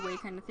it's taken away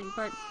kind of thing,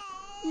 but,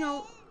 you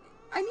know,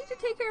 I need to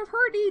take care of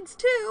her needs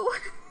too.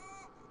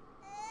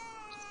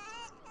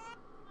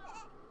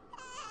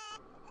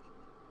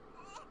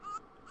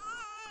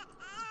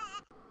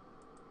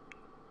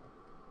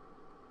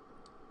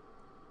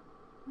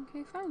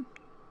 Okay, fine.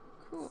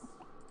 Cool.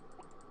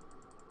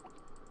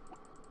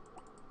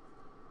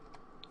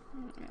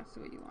 That's the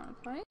way you want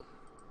to play.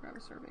 Grab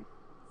a serving.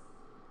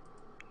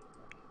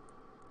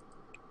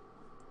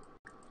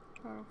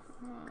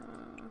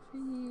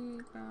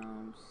 Feed,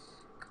 bounce,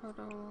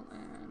 cuddle,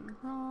 and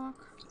rock.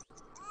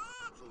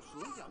 So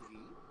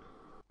youngie.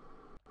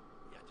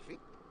 Yeah,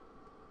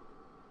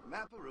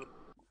 Maparu.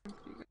 We're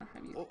gonna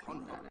have you Oh,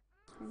 clean that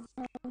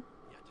out. Yeah,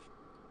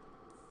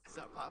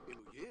 Sarah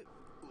Iluye.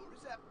 Who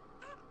is that?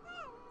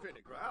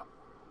 Pretty growl.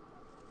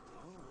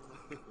 Oh,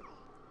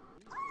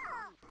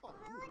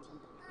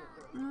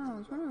 I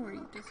was wondering where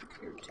you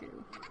disappeared to.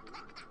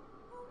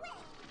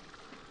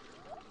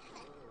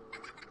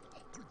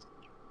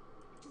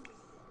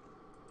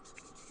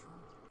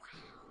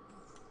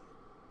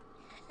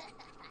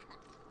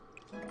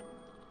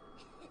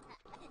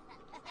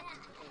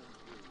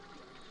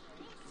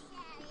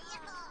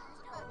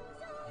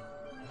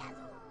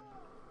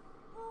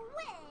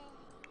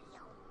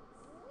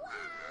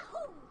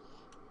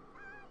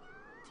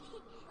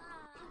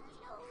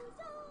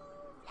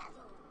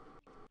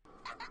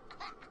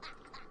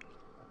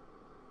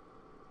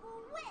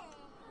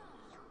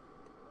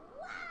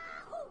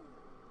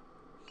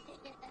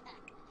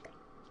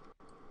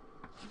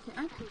 Okay,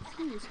 I'm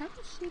confused. How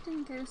come she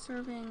didn't get a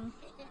serving?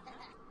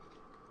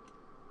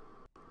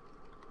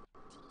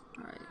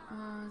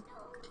 Alright,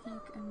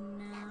 take a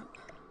nap.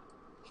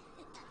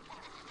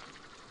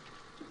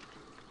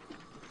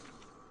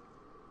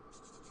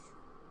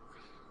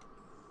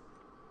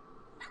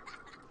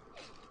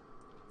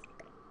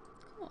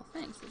 Cool,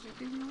 thanks. This is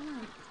giving me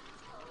away.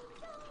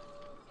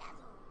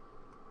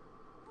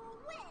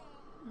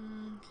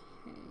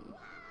 Okay.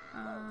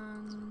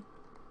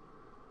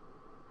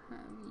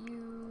 Have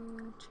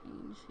you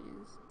change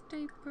his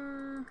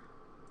diaper.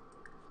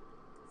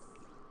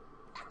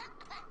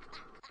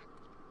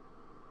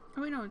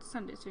 Oh wait, no, it's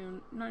Sunday, so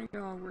none of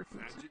you all working.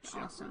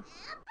 Awesome.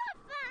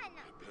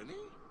 Penny?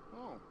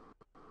 Oh.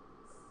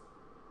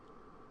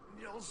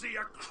 You'll see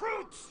a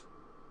crooks!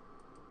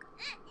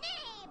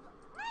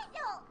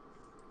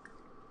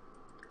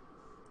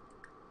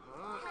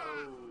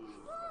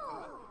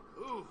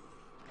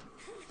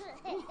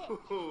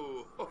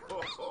 Ooh.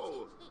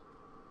 Ooh.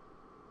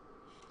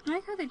 I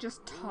like how they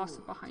just toss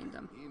it behind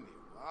them.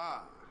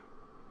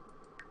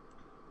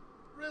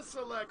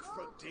 Risalek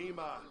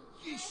Fradima,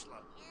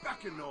 Yishla,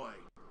 Bekanoy.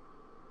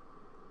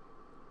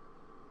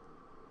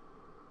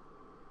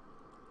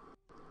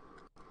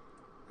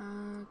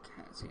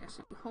 Okay, so yeah,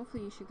 so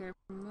hopefully you should get a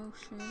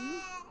promotion.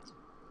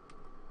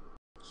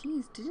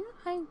 Jeez, didn't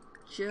I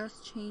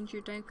just change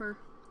your diaper?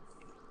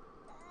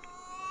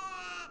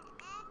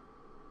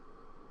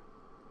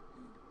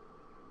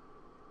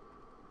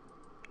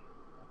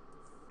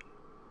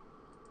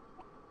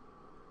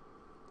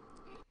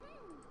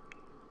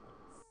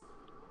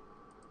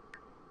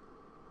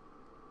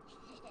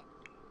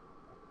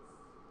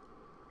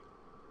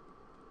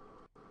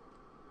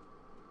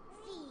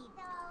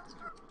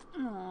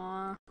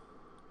 Aww.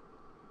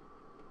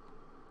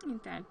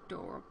 Ain't that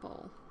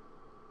adorable?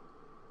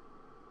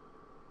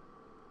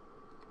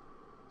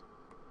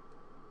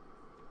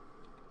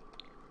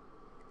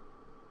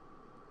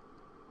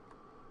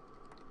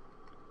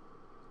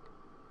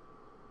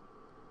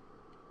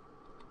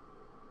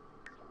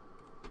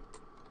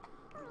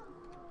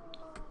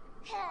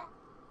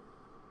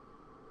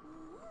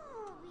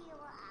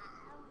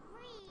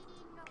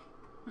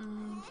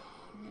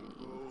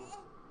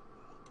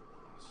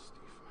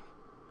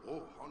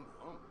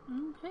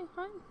 Okay,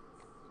 fine.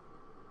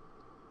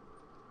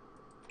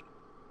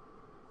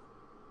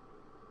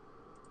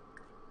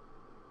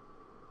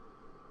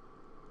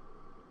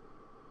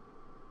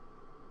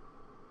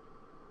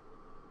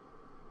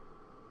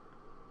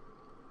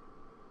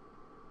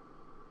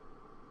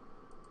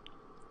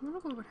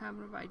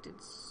 happen if I did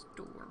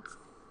store?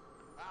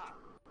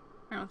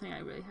 I don't think I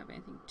really have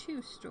anything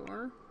to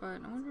store,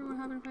 but I wonder what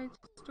happened if I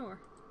did store.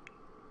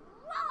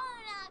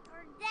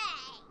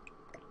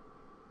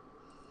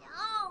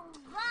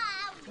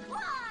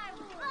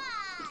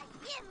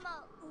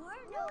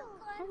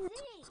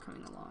 It's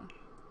coming along.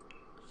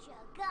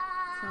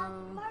 So,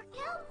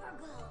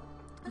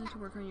 I need to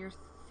work on your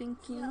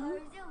thinking.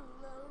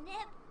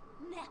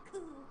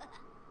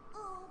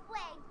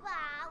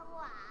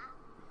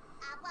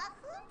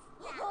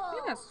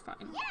 Yeah, that's fine.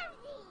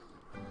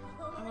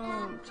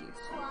 Oh, jeez.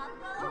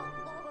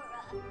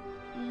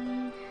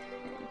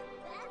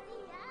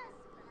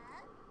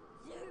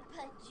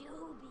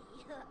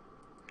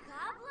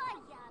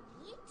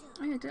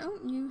 Okay,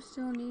 don't you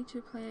still need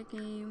to play a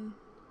game?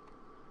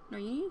 No,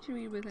 you need to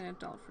read with an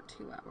adult for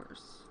 2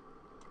 hours.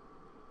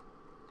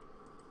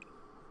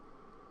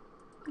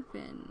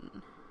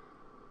 Open.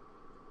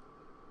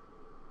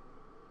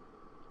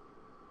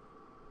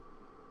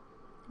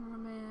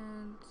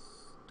 Romance,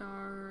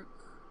 dark,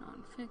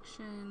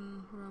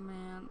 nonfiction,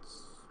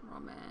 romance,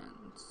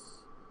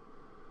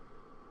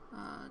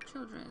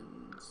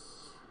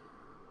 children's.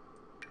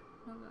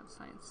 Oh, that's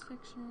science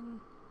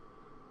fiction,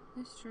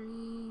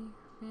 history,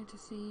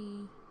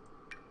 fantasy,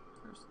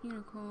 first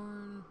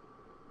unicorn,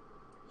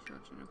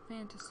 children of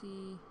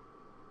fantasy,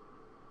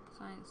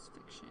 science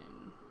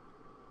fiction.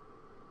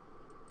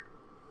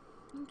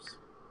 Oops.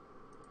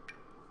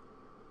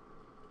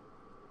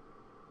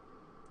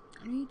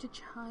 Read a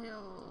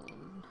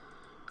child.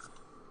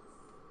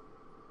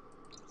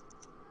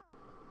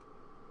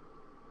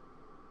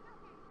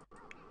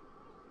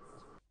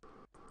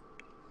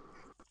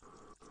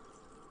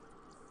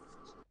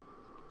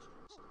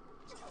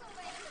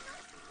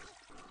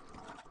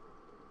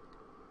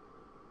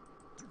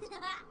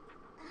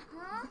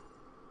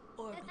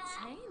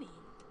 Orbitani,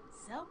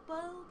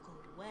 Selpo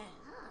Gwen,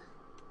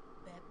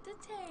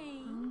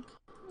 Beptatane,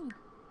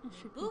 It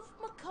should be Boof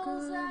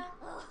Makosa,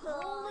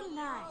 Whole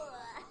Night.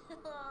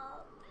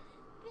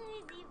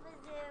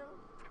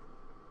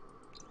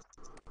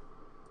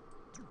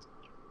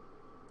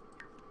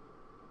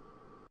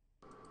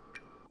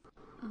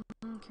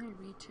 okay.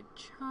 Read to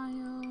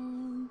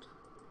child.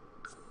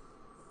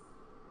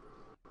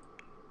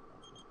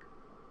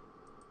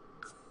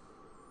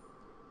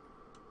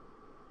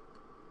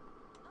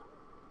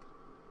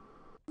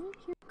 Where'd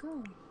you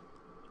go?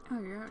 Oh,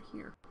 you're out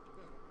here.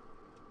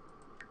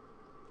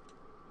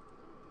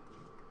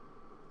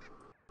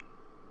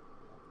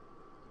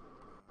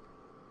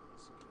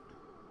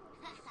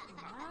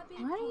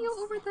 Why are you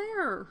over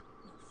there?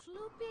 No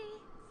floopy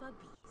for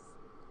bees.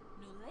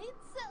 No late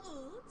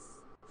sauts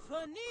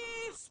for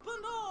knee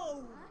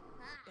spano.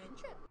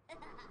 Bentrip.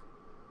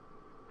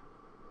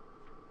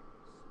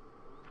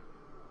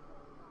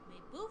 Me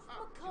boof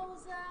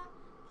makosa,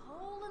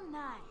 whole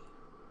night.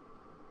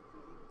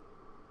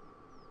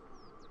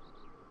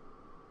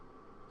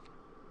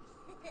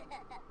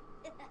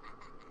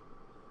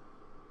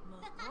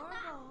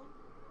 Magorbo,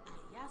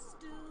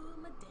 ayastu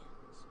madam.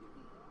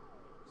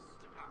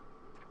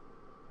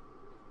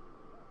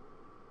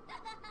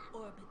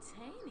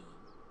 Orbitani,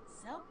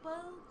 Selpo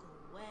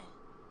Gwen.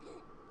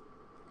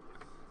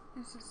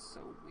 This is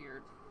so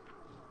weird.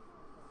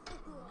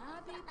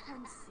 Nabi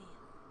Ponsil.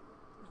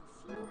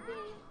 No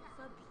floopy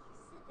for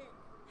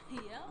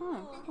bees. Yamo,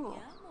 Oh, cool.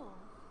 yamo.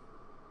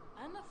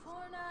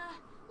 Anaforna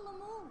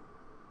Lamu.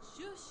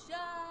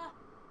 Shusha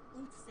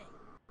Unse.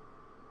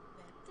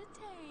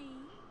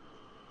 Beptatane.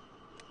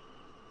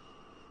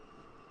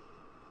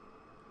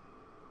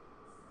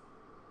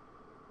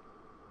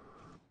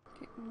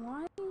 Okay,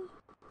 why?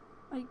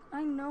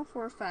 I know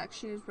for a fact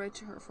she was read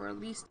to her for at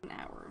least an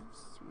hour.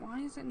 Why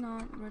is it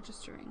not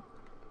registering?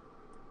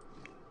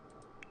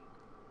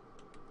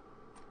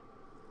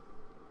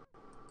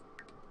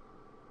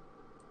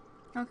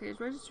 Okay, it's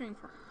registering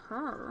for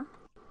her.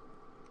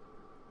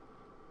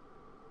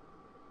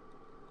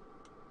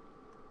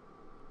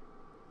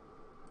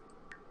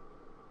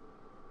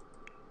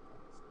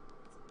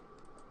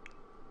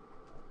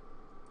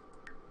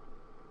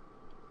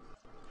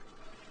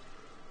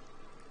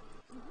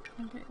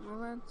 Okay, well,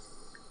 let's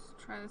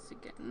try this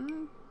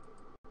again.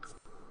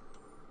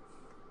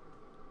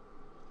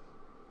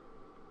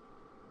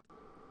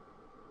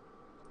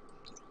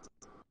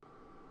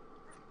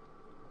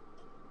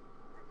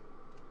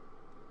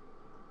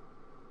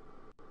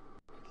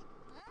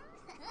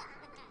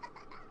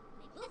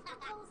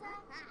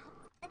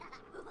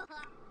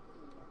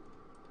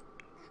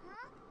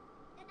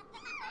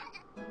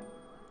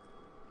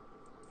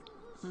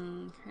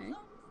 Okay.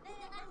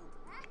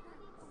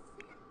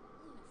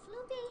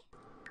 Floopy.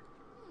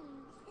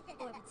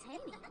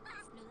 Orbitani.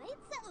 No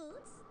late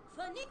sauts.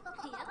 Funny.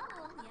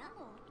 Yamo,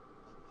 yamo.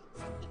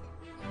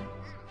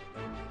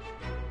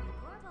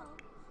 Magorbo.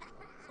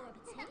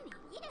 Orbitani.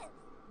 Yes.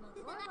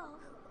 Magorbo.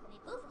 Me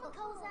boof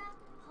makosa.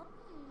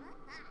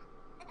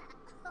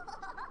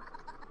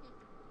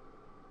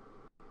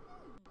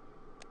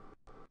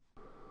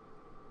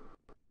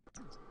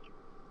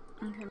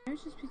 Okay, maybe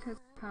it's just because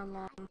of how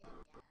long.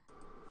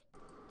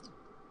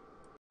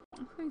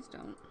 Please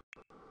don't.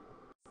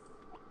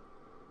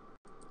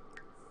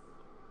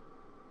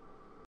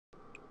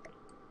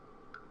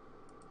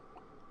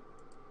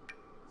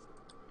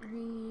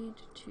 Read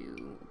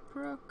to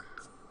Brooke.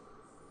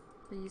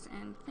 Please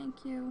and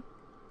thank you.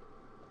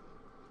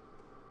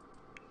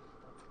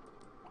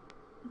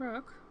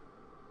 Brooke,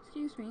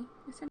 excuse me.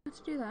 I said not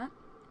to do that.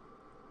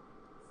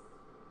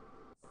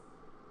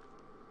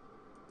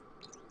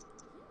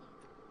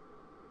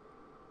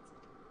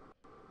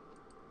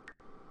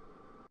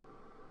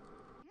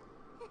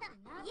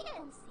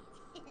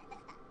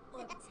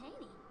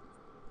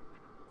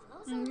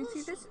 You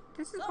see,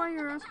 this is why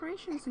your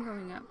aspiration isn't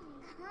going up.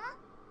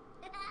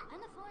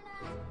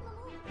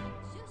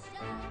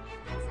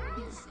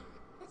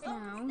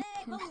 Now you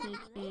can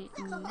take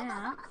a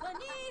nap.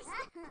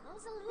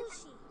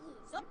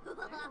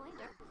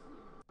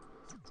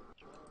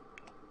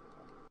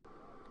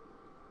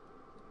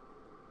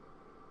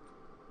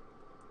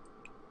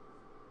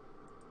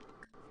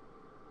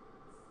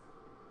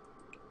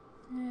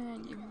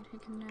 And you can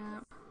take a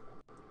nap.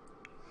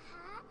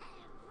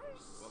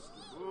 What's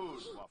the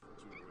booze, waffle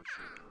to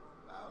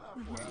How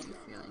are you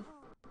feeling?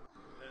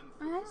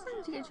 I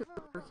started to get you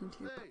working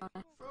too.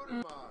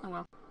 Oh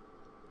well.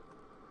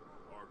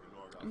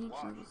 I need you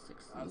to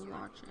 16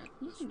 watch it.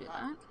 You can do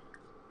that.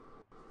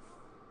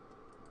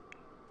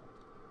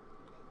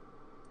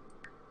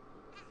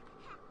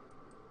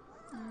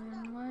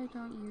 And why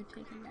don't you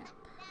take a nap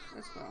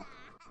as well?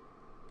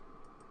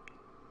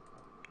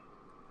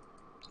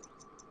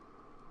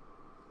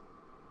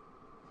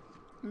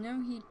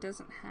 No, he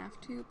doesn't have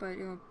to, but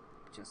it'll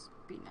just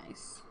be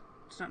nice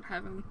to not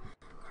have him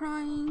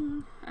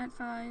crying at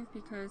 5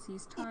 because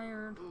he's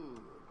tired,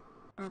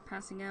 or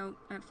passing out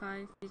at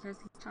 5 because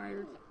he's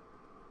tired.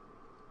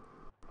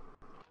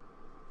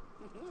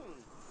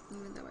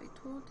 Even though I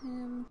told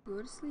him,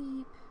 go to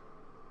sleep.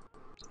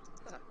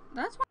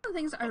 That's one of the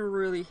things I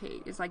really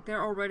hate, is like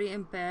they're already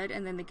in bed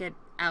and then they get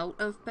out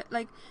of bed.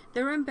 Like,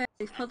 they're in bed,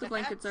 they've put the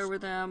blankets over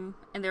them,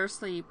 and they're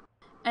asleep,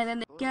 and then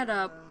they get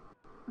up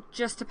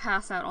just to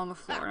pass out on the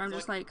floor. And I'm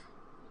just like,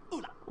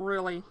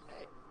 really?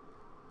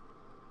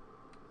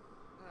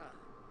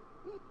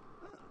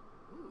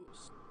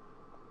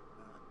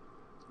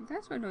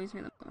 That's what annoys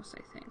me the most,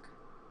 I think.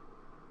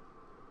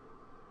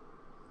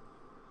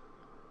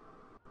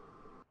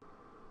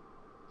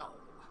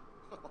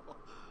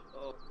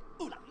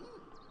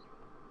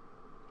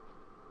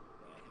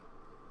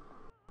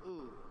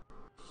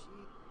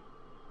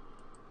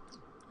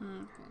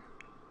 Okay.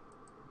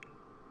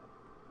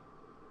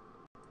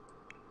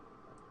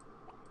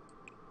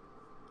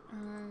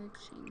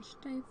 Change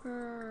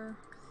diaper,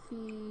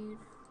 feed,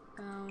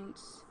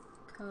 bounce,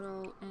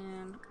 cuddle,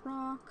 and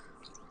rock.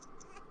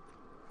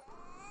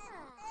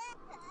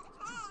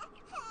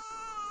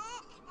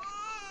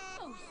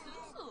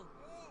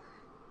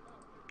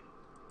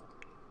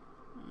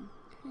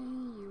 Okay,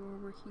 you are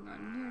working on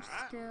your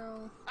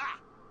skill.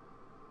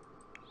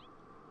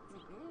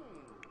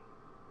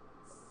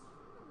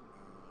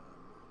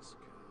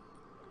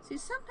 See,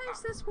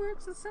 sometimes this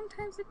works and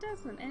sometimes it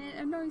doesn't, and it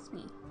annoys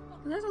me.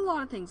 And there's a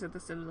lot of things at The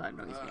Sims that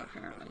annoys me,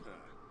 apparently.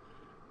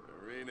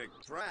 Arena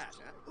trash,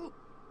 huh?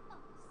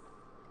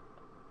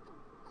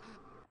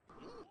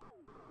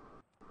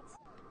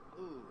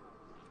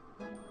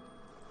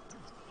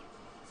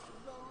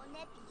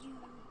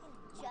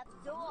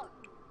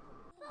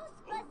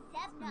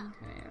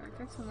 Okay, I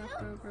got some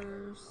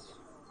leftovers.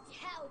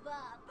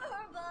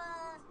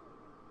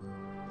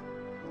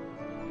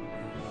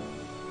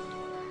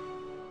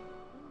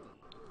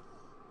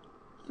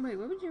 Wait,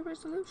 what was your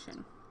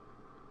resolution?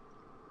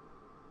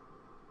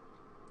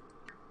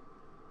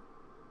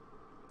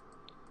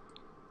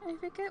 I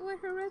forget what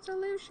her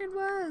resolution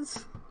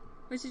was.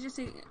 Was it just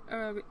say,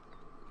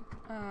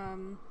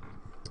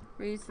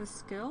 raise the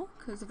skill?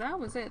 Because if that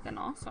was it, then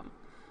awesome.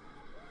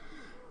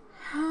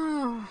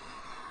 Oh.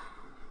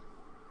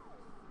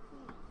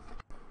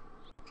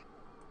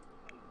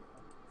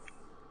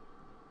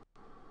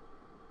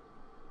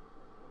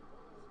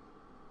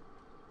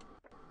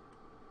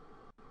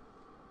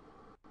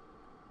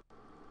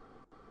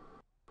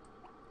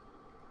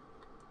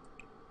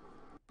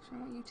 So I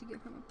want you to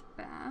give him a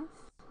bath.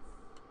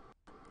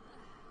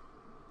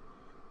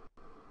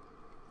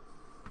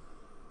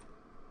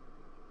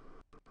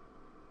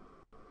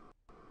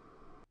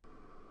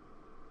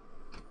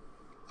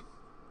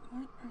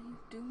 What are you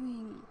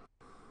doing?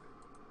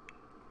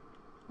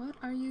 What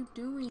are you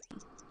doing?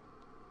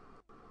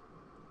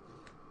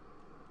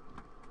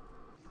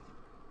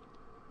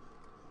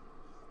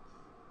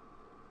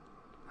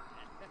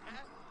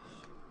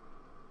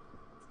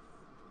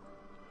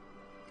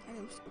 I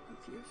am so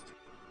confused.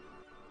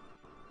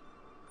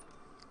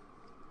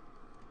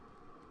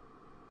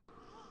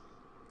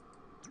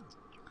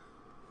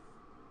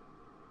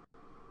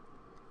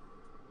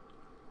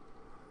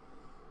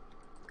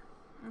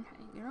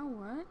 Okay, you know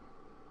what?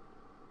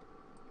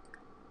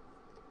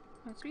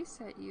 Let's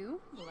reset you.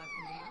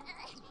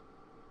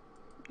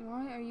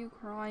 Why are you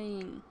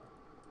crying?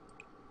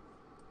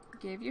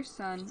 Give your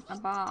son a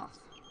bath.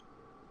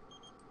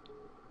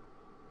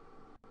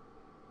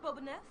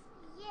 Bobanef?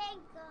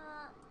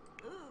 Jaeger.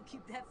 Ooh,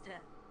 keep that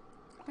stuff.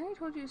 I already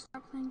told you to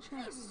stop playing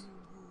chess.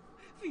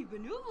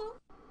 Fibanuvu.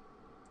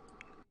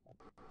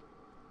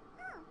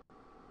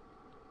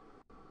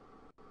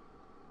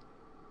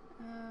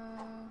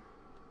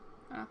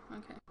 Oh,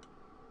 okay.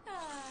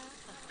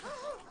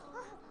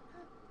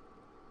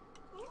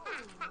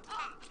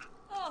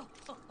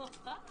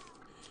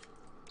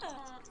 Oh.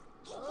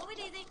 Move it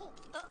easy.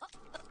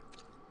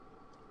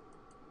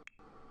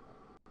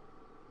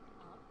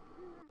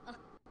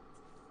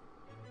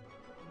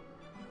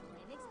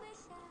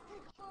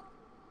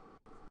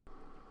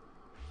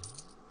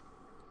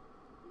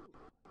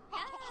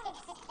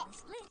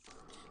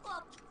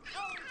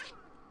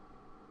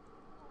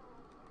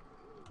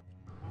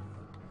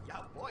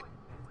 Yeah, boy.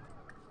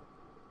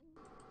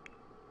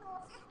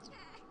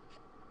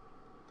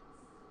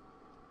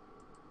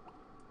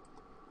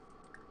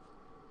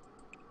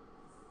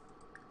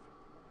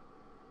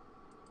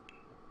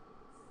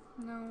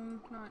 No,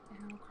 not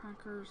animal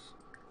crackers.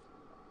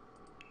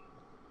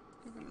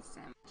 Give them a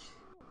sandwich.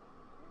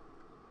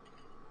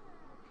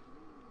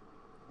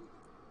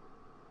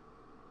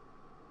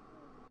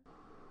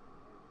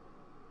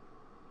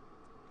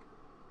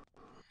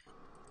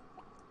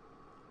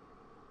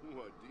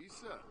 What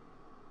Disa?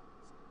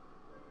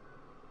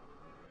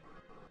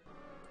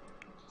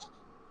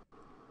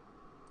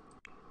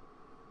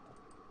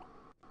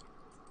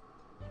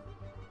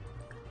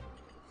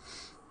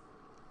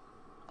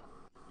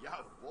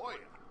 Yeah, boy.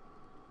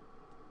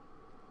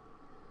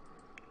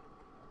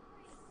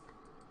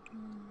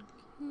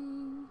 Okay.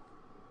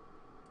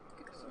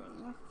 Get some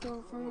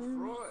leftovers.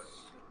 Freud.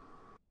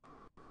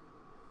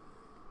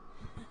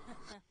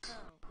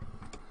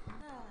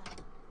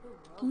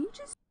 Can you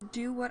just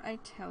do what I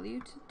tell you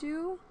to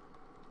do?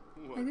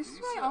 What Like, this is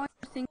why Disa? all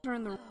your things are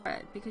in the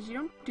red, because you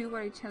don't do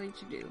what I tell you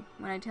to do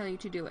when I tell you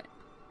to do it.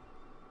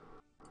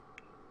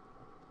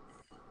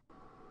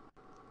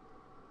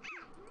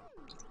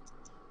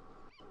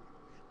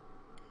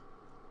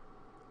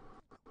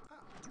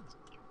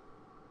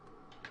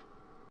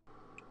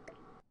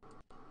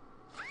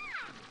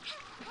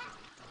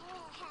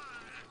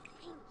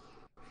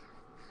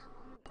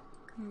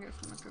 You get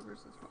some leftovers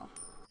as well.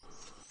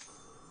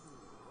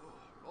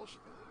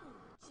 Roshka.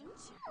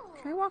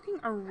 Try walking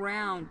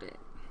around it.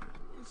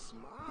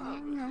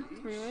 Smile. No,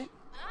 through it.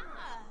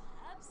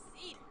 I've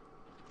seen it.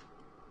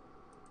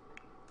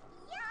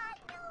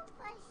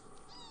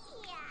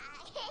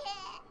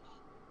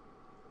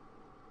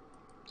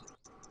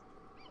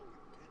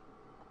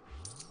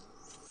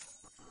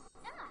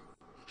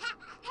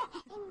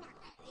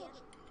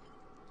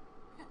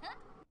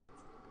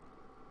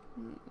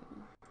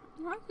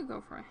 Well, I could go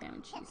for a ham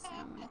and cheese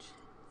sandwich.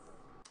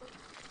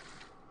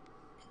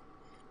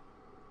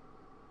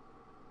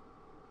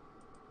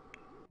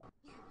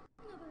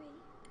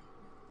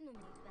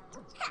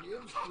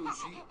 Yes,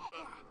 Lucy.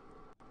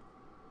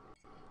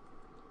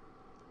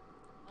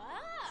 Wow,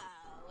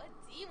 what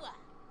diva.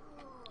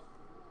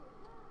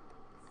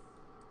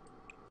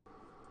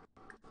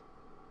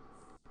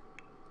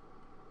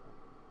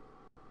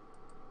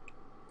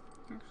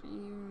 Actually, you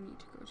need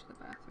to go to the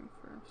bathroom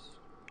first.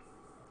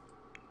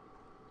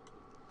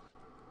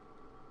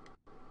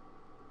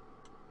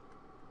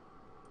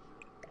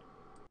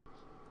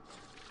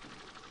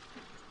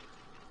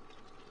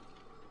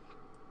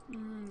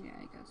 Yeah,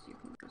 I guess you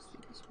can go to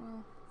sleep as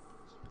well.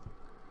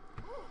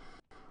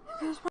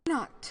 Because why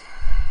not?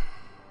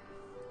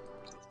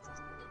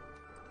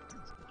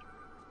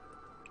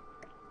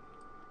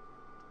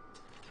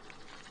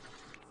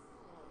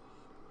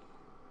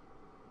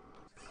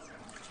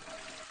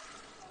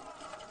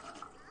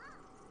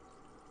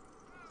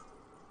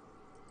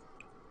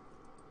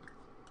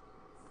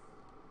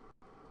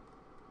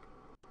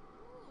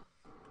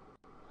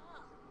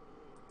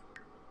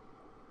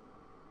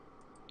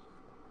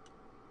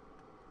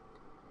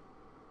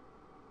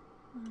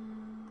 Okay.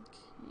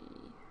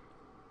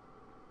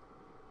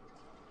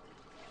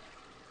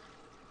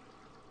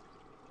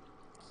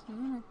 So,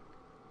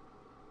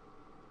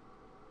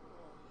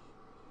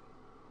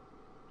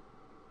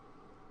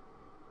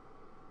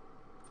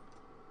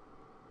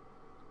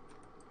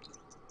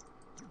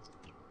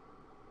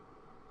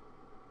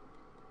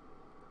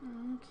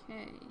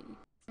 okay.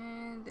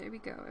 And there we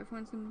go.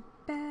 Everyone's in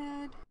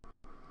bed.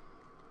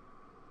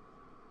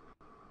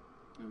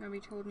 I'm gonna be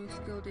told new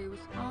skill day was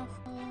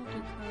awful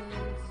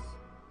because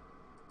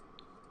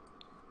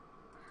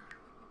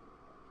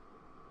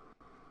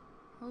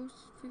host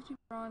 50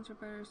 bronze or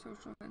better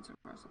social events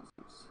across all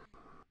systems.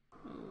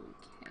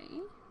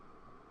 Okay.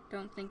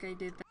 Don't think I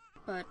did that,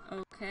 but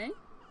okay.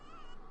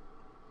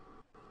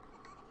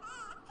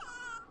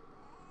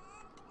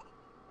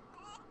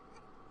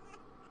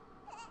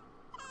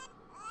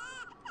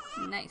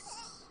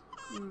 Nice.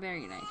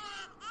 Very nice.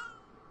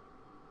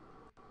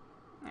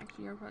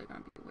 Actually, you're probably gonna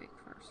be awake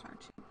first,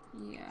 aren't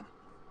you? Yeah.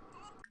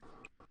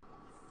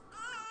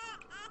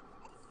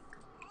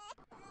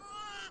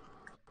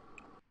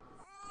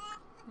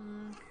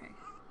 Okay.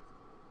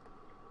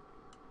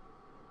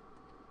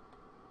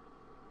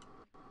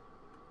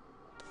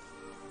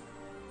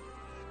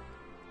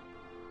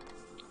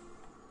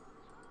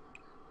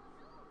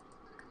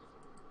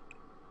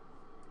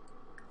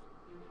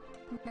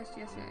 Yes,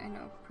 yes, I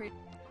know. Pretty.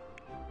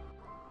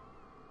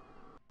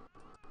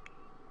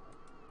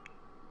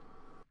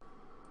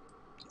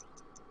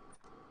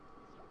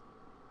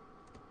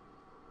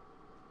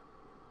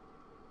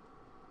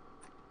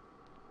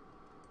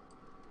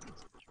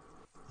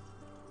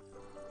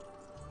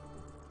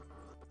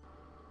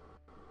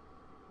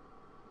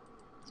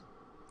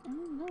 Oh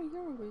no,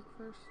 you're awake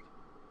first.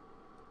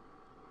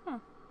 Huh.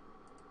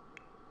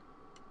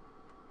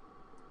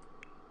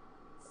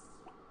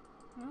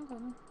 Well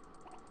then.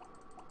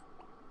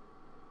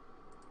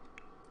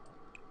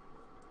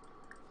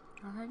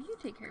 I'll have you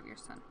take care of your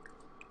son.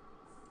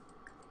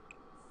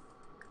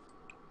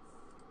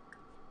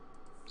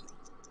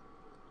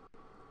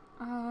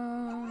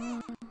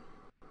 SarahMNorris.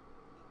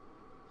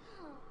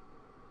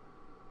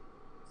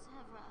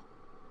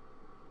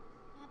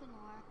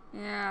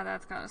 Yeah,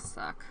 that's gotta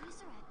suck.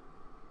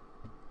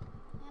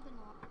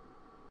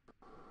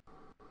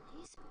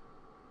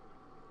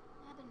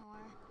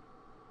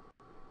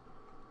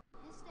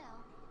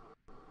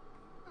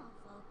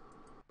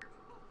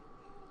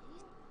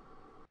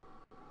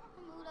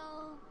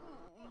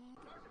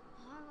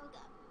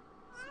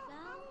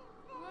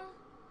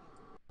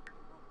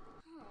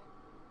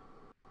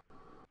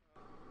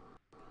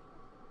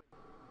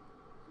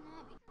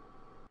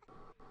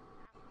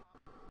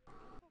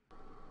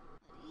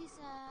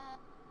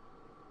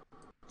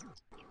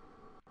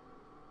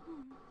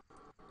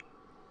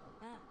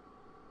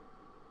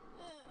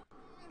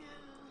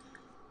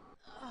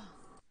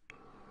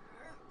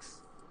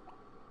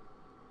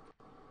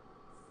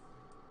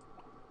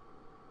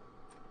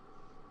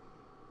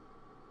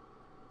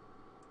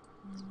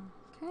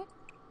 Okay,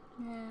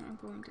 and I'm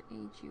going to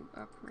age you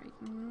up right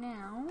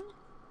now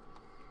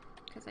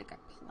because I got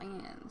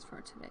plans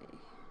for today.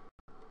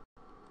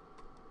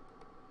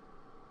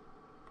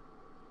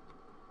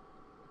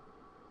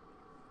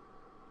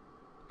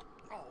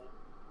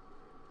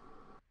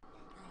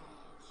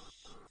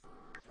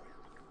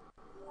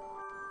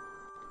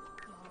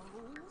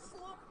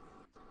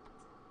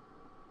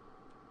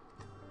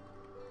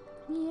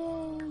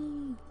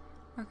 Yay!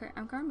 Okay,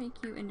 I'm gonna make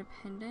you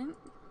independent.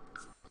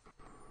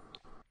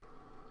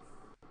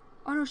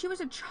 Oh no, she was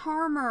a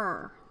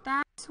charmer.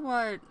 That's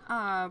what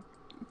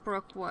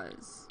Brooke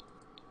was.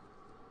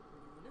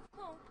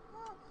 Oh,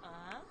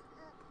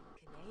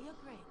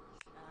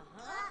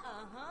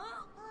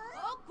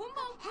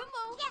 Kumbo,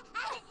 Kumbo. Get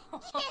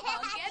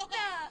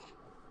that.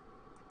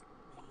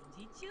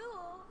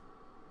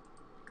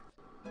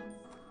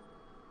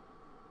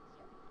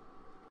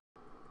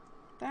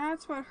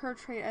 That's what her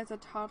trait as a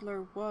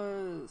toddler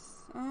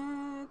was.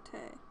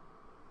 Okay.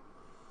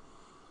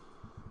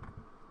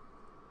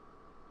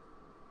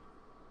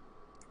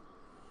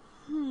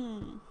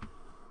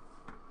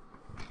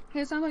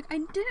 Because I'm like, I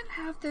didn't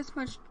have this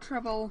much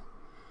trouble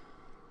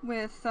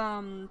with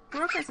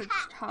Brooke as a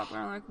toddler.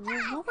 I'm like,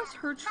 well, what was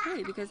her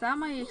trait? Because that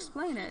might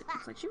explain it.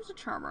 It's like she was a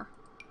charmer.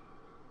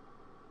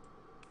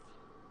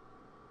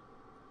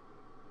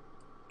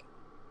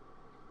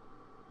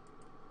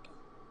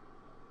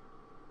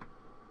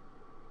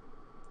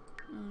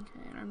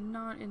 Okay, and I'm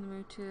not in the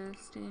mood to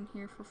stay in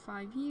here for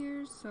 5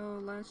 years,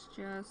 so let's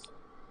just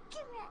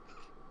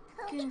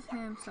give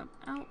him some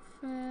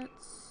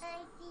outfits.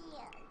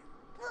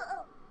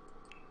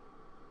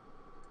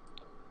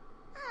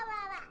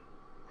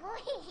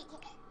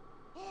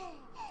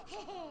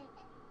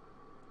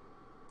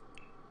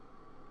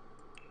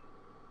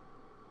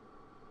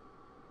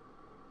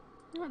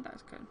 Oh,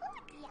 that's good.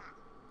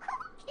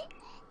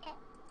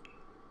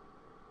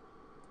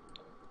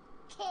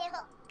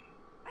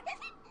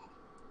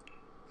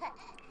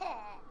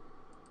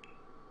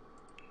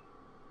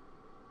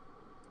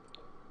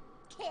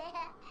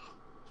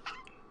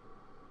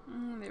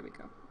 There we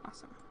go.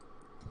 Awesome.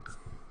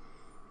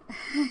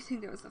 I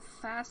think that was the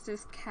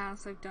fastest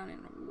cast I've done in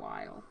a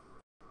while.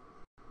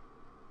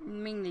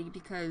 Mainly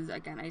because,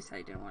 again, I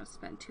decided I didn't want to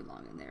spend too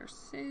long in there,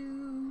 so...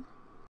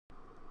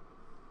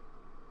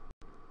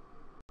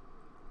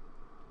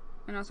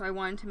 And also I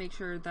wanted to make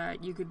sure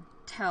that you could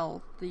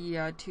tell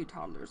the two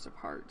toddlers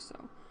apart,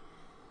 so...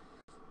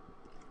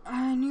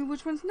 I knew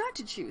which ones not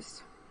to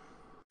choose.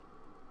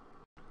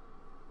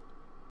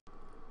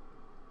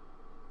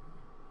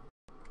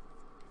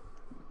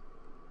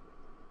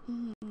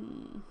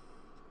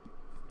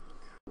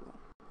 Cool.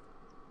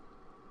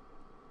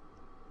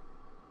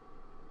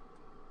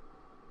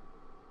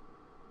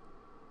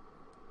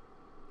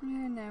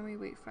 And now we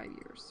wait 5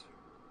 years.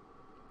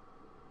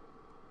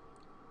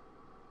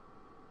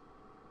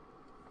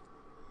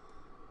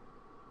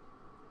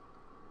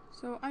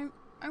 So I'm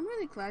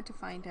really glad to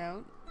find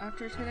out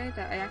after today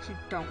that I actually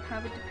don't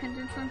have a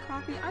dependence on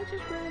coffee. I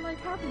just really like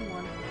having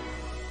one.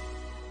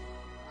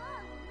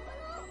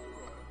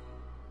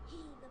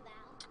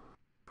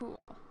 Cool.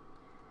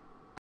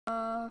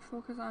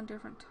 Focus on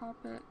different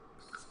topics.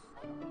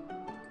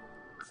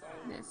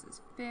 This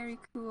is very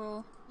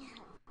cool.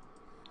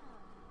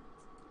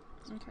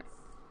 Okay.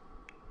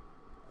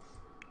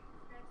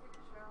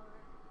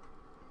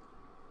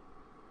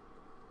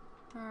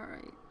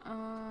 Alright,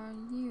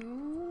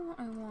 you,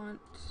 I want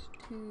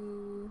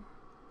to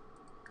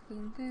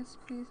clean this,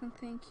 please and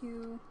thank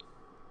you.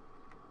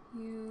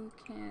 You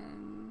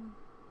can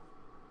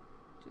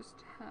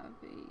just have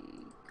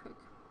a quick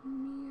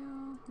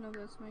meal. No,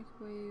 that's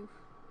microwave.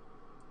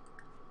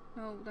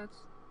 No, that's...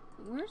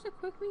 Where's the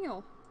quick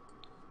meal?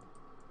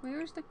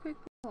 Where's the quick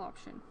meal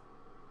option?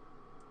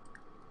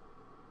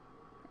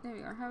 There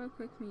we are. Have a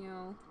quick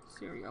meal.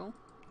 Cereal.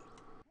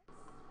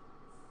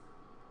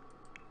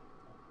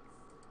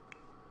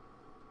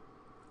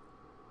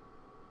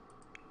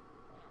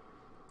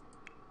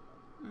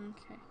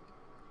 Okay.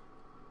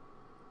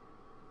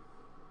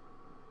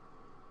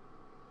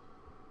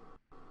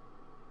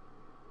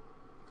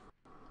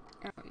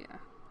 Oh yeah.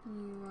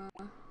 You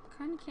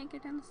kinda can't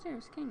get down the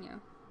stairs, can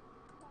you?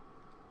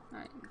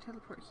 Alright,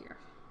 teleport here.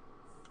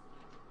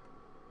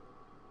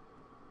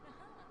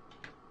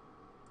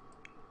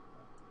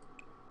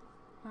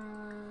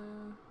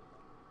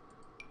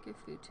 Give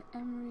food to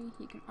Emery.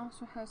 He can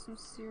also have some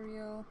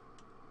cereal.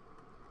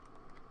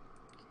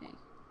 Okay,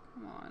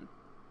 come on.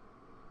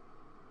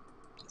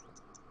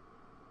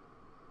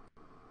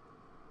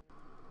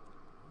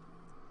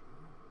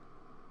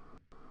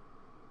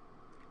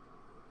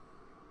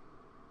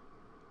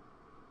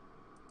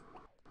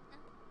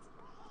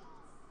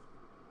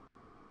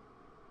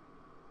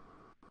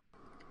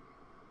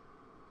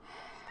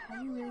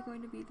 Are you really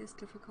going to be this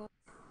difficult?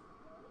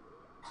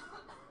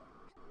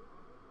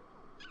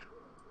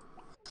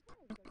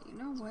 You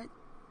know what?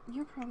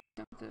 You're probably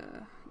done the...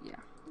 Yeah,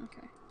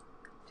 okay.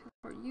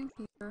 Teleport you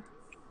here.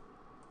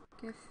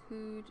 Give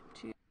food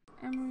to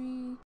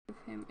Emery. Give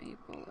him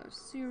a bowl of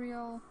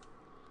cereal.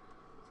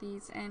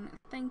 Please and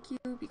thank you,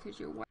 because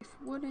your wife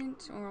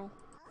wouldn't. Or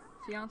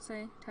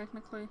fiance,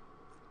 technically.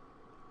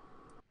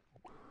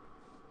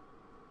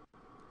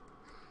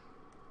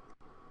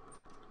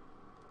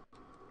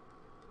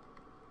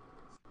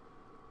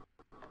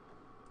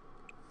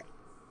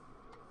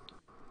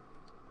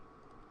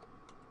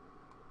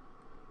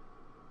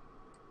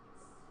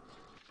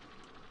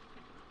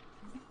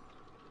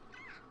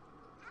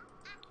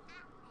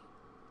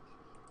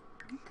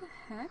 What the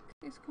heck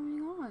is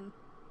going on?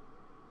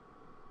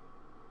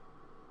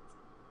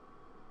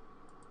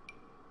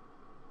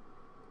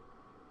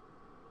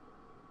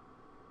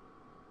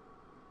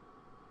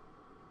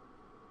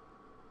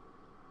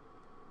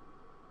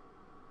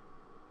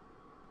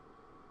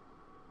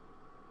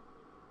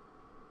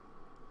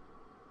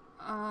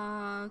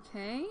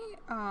 Okay,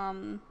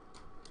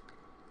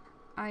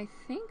 I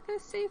think the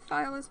save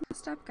file is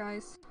messed up,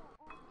 guys.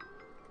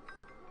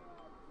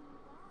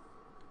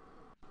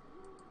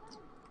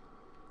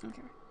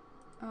 Okay.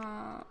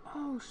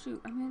 Oh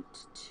shoot, I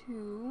meant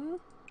to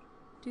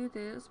do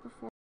this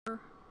before,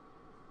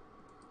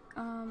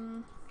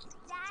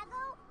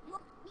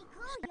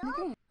 the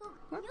game.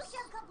 Whoops.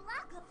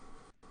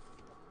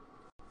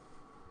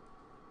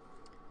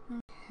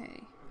 Okay.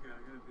 Okay, I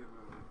gotta be on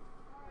my way.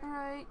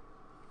 Alright.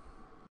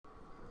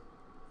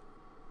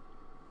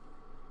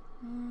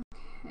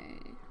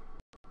 Okay.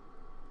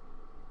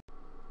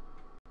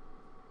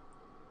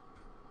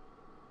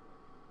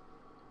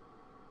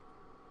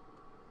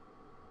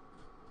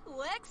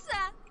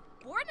 Lexa,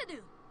 Bornadu.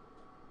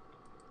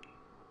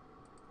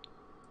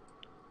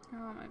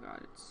 Oh my god,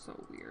 it's so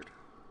weird.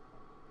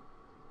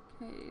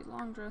 Okay,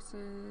 long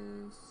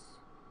dresses.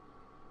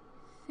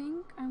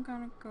 Think I'm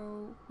gonna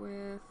go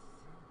with...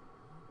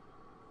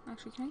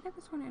 Actually, can I get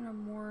this one in a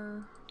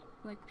more,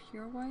 like,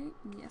 pure white?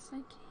 Yes,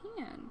 I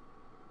can.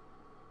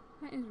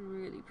 That is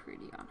really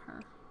pretty on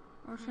her.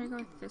 Or should I go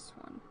with this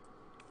one?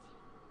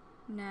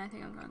 Nah, I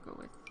think I'm gonna go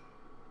with...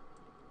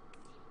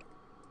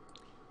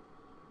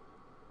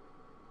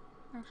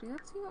 Actually,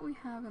 let's see what we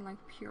have in, like,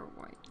 pure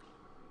white.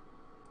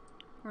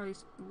 Or at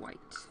least white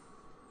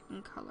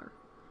in color.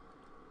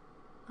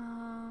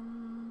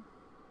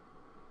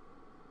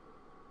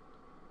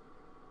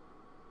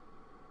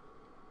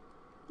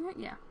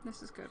 Yeah,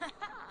 this is good.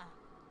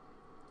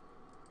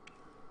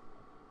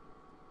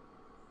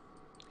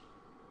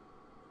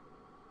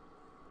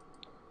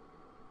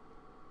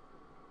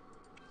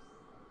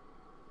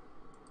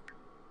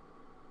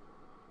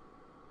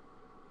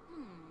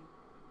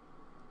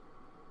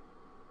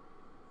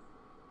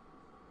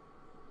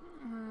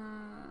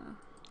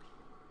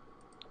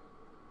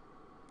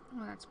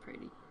 Oh, that's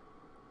pretty.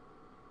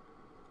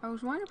 I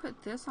was wanting to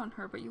put this on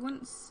her, but you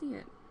wouldn't see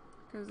it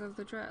because of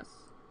the dress,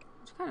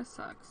 which kind of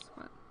sucks,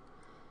 but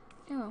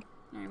ew.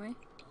 Anyway,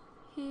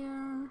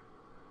 here.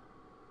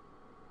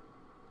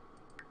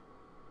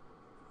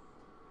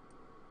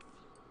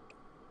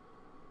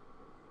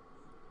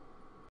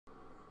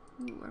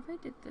 Ooh, what if I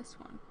did this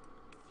one?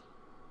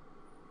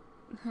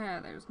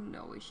 There's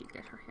no way she'd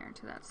get her hair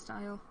into that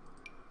style.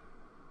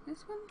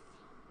 This one?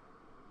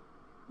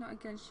 No,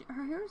 again,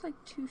 her hair is like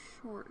too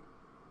short.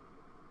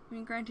 I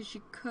mean, granted,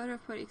 she could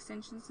have put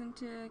extensions in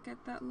to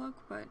get that look,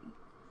 but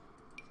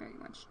very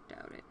much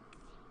doubt it.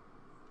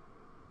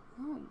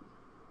 Oh,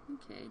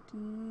 okay.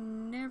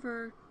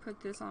 Never put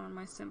this on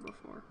my sim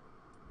before.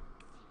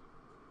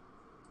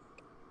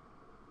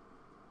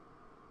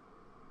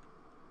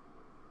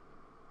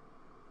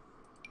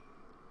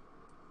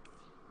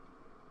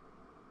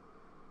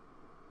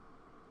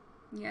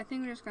 Yeah, I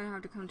think we're just gonna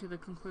have to come to the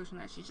conclusion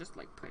that she just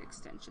like put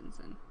extensions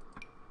in.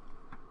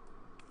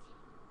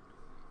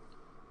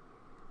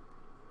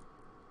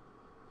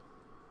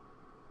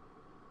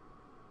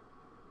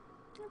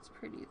 That's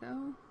pretty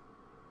though.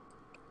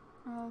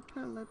 I'll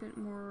put a little bit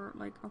more,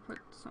 like, I'll put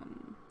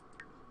some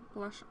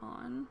blush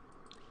on.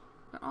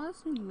 But all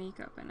this new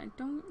makeup, and I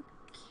don't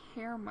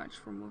care much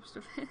for most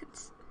of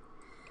it.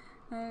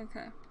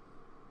 Okay.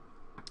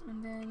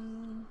 And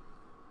then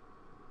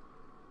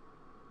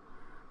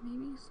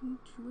maybe some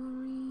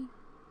jewelry.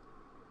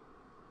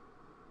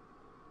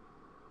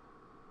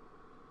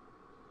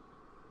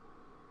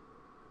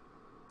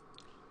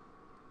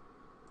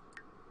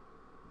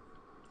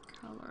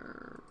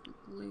 Color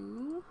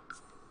blue.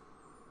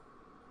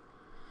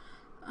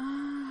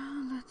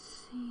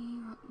 Let's see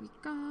what we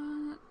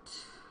got.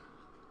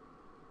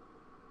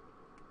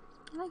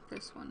 I like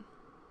this one.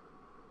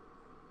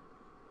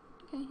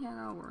 Okay, yeah,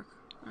 that'll work.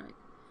 Alright.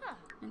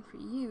 And for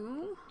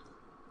you,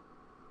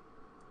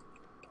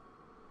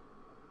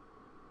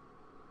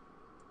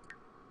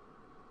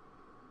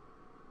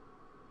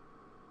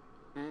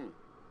 there we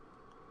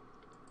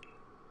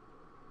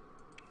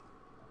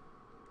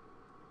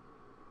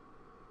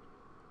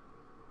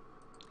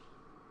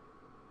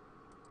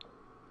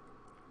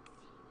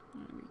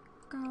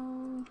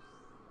go.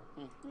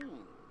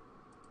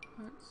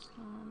 Put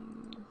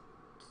some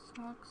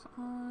socks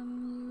on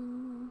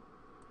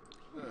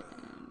you,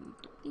 and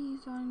put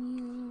these on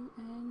you,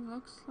 and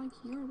looks like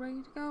you're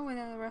ready to go, and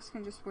then the rest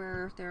can just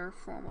wear their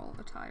formal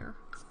attire.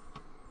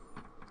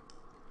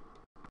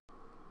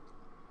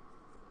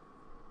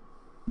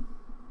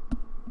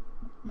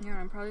 Yeah,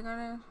 I'm probably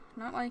gonna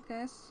not like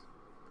this,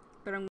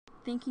 but I'm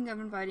thinking of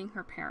inviting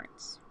her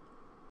parents.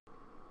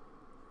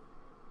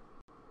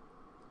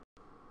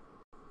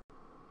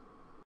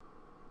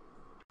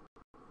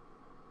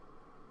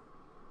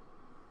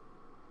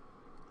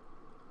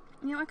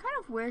 You know, I kind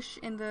of wish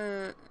in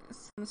the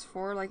Sims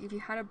 4, like, if you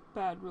had a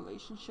bad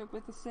relationship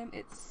with a Sim,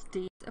 it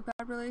stayed a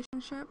bad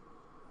relationship.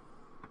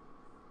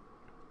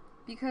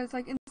 Because,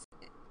 like, in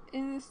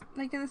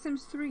the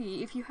Sims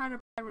 3, if you had a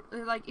bad,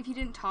 like, if you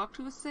didn't talk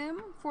to a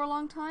Sim for a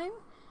long time,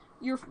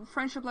 your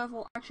friendship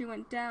level actually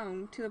went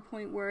down to the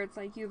point where it's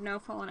like you've now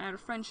fallen out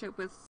of friendship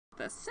with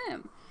the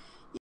Sim.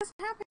 It doesn't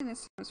happen in the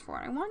Sims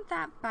 4, and I want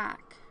that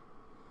back.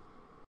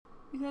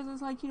 Because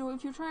it's like, you know,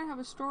 if you're trying to have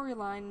a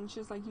storyline and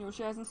she's like, you know,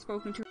 she hasn't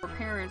spoken to her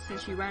parents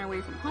since she ran away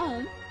from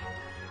home,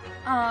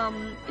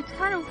 it's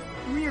kind of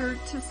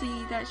weird to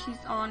see that she's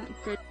on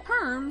good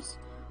terms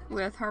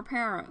with her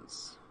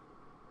parents.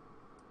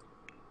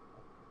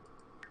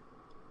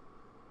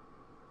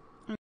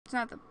 It's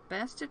not the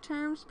best of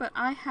terms, but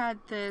I had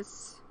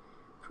this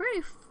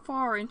pretty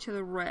far into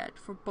the red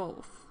for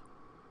both.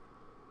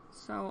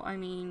 So, I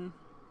mean,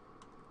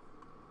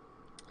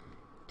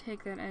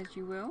 take that as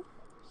you will.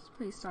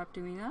 Please stop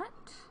doing that.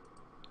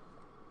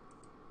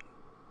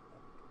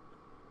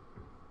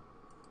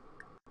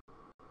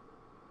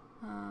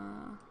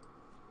 I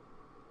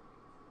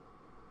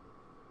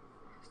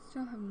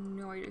still have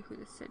no idea who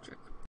the Cedric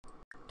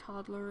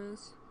toddler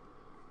is.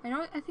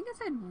 I think I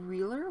said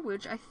Wheeler,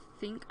 which I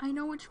think I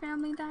know which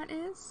family that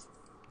is.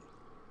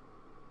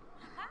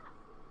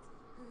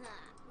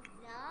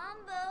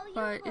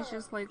 But it's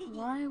just like,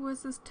 why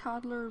was this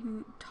toddler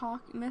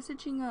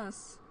messaging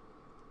us?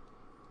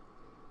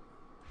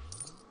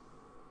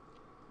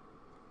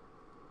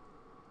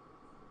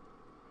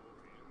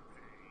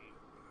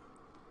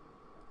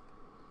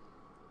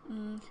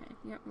 Okay,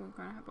 yep, we're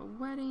gonna have a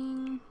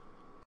wedding.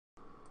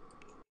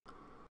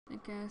 I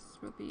guess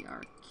will be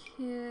our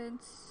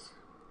kids.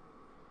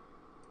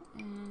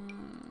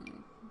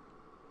 And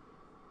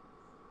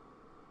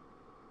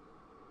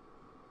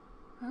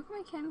how come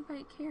I can't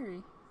invite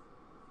Carrie?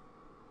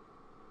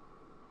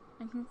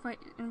 I can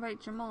invite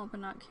Jamal,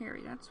 but not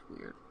Carrie. That's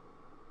weird.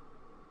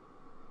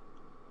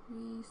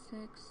 3,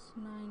 6,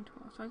 9,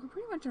 12. So I can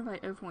pretty much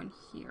invite everyone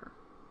here.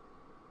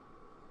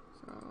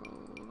 So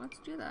let's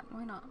do that.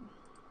 Why not?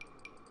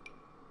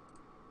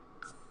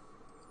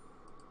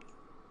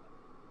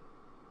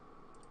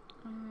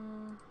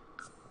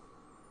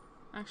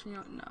 Actually,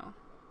 no.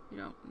 You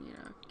don't need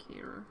a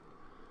caterer.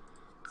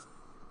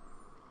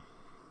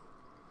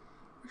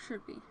 Or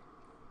should be.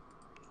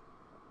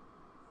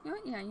 You know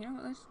what? Yeah, you know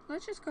what?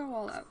 Let's just go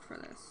all out for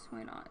this.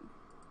 Why not?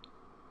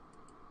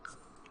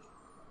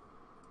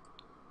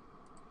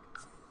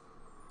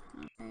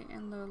 Okay,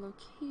 and the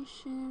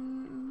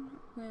location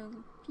will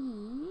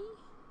be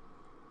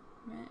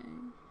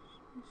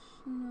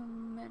Machino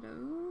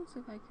Meadows,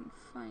 if I can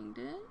find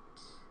it.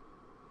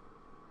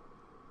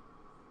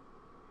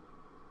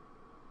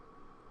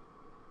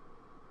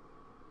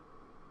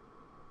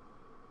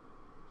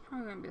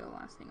 Probably gonna be the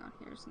last thing on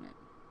here, isn't it?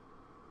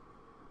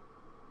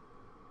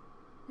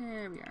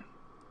 There we are.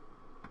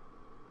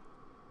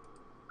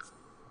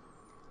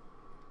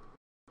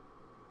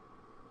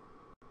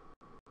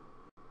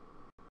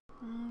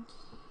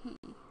 Okay.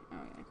 Oh yeah,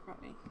 I could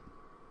probably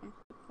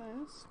unput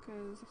this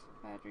because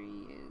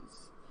battery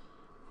is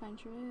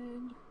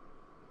 100.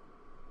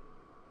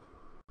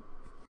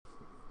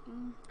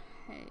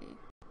 Okay.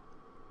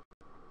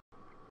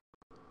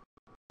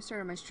 I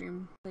started my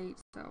stream late,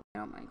 so I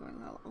don't mind going a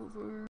little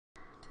over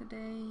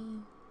today.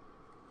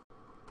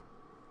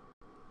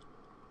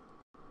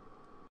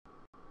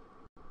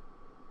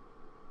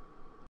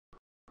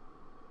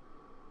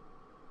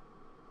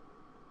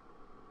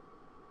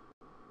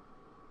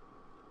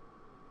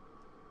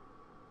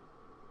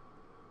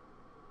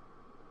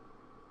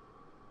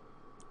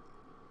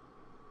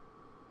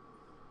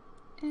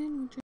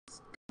 And we're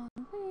just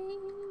gonna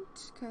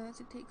wait, cause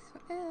it takes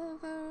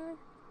forever.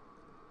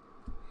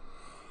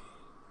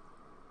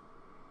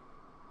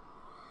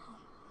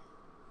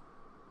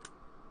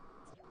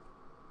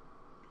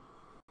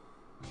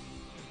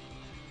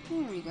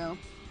 There we go.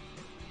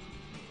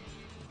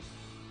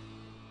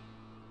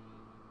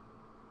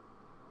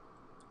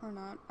 Or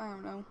not, I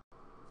don't know.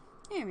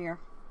 Here we are.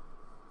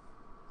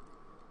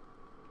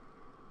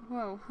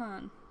 Whoa,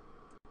 hon.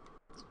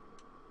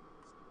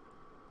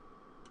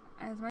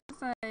 As much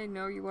as I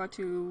know you want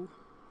to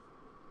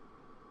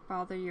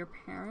bother your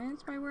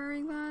parents by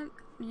wearing that,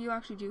 you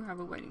actually do have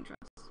a wedding dress.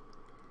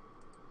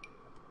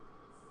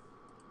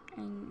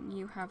 And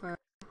you have a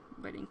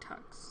wedding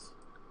tux.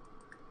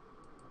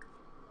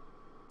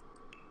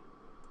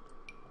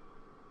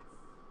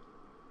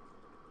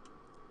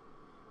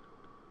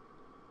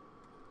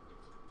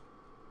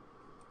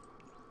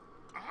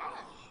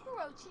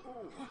 Oh,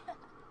 oh,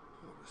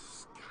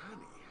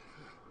 Scotty.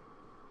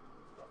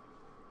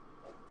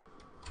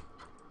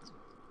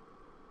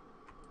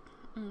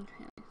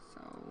 Okay,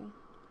 so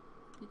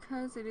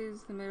because it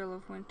is the middle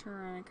of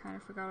winter and I kind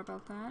of forgot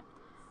about that,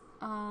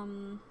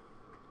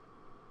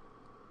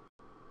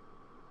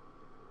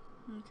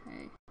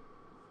 okay.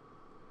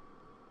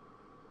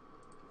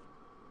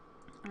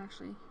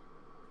 Actually,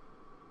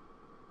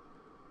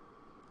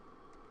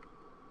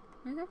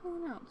 where's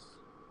everyone else?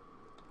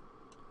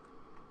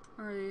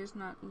 Or are they just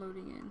not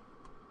loading in?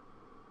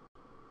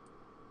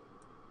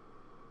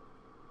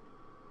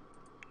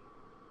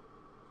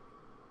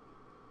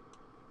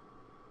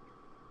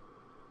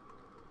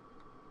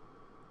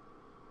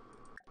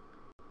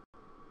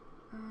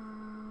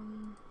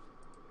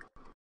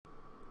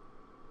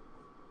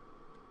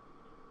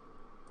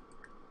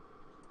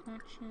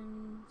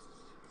 Actions,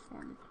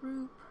 form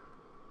group.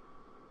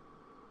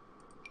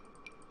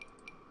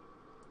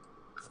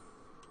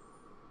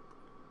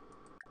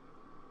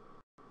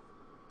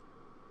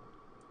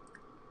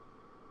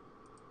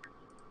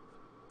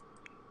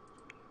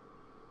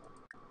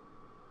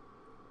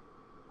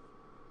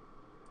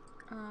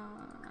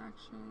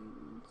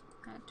 Actions,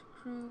 add to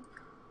group.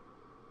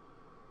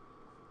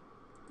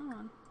 Hold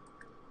on.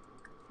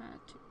 Add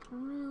to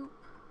group.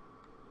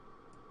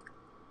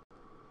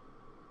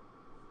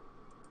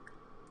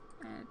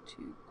 Add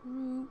to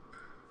group.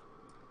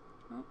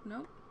 Oh,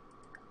 nope.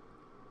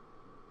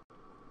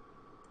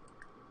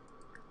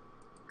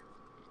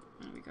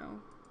 There we go.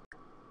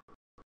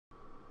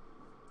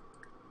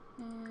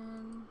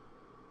 And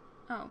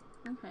oh,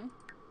 okay.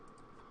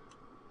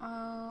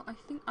 I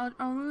think I'll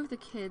remove the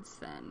kids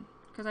then,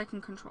 because I can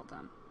control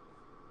them.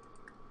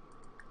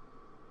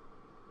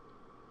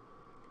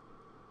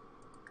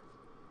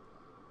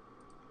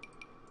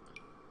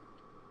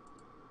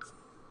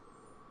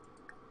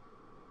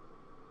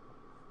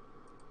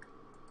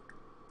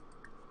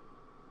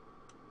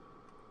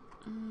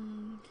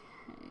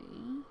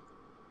 Okay.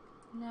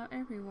 Now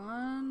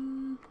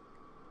everyone,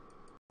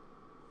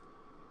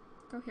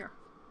 go here.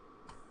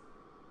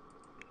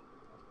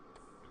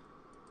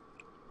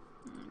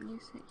 You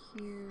sit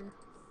here.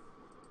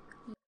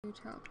 You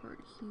teleport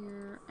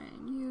here,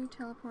 and you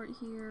teleport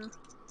here.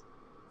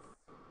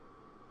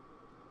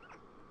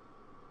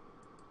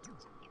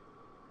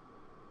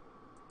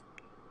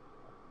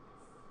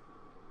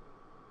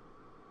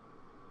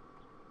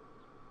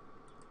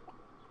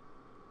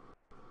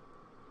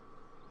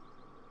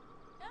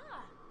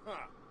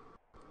 Huh.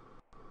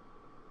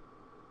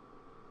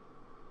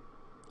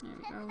 There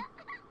we go.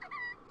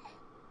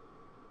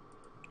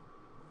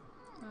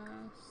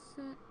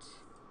 Sit.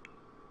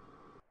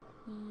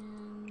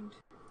 And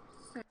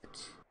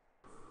sit.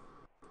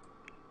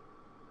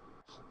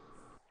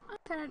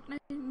 Okay, I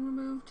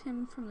removed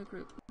him from the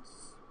group.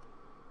 That's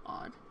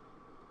odd.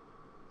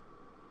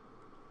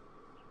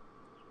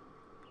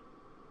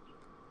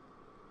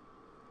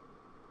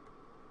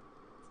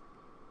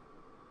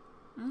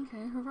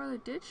 Okay, her brother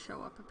did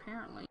show up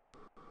apparently.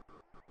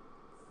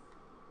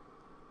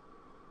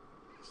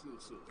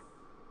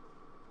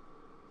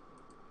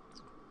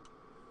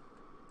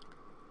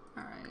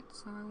 Alright,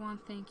 so I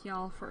want to thank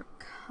y'all for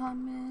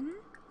coming.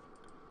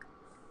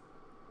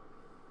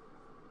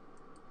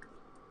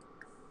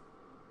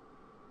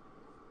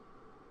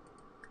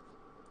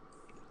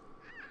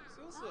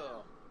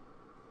 So.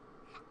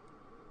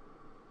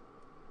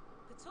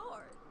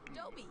 Couture,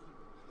 Dobie.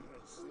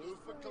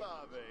 Super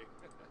clave.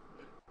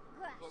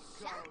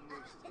 Roots,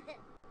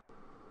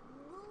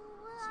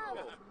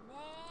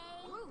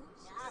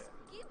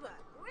 Skiba,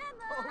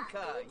 Grandma.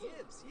 Oka,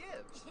 yibs,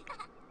 yibs.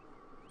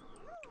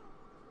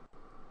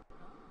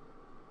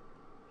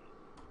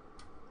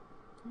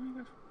 Oh my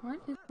gosh, what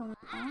is going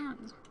on?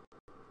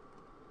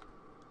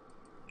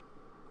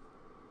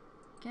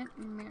 Get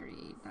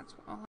married. That's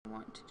all I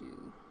want to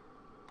do.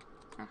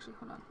 Actually,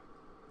 hold on.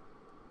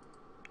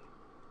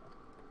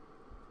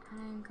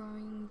 I'm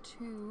going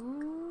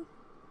to...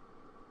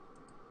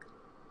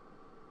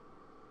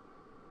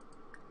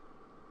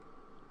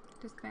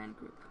 disband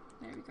group.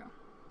 There we go.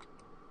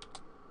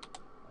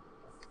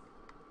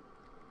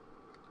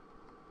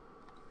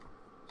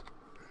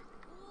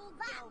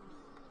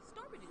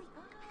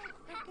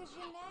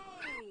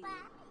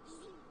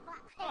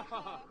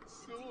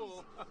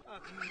 Cool.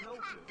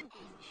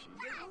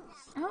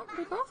 Oh,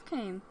 they both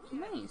came.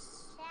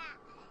 Nice.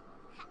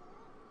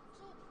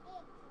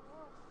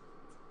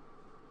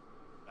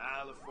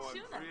 Alifon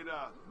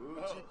Frida,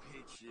 Mucha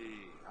Pichi.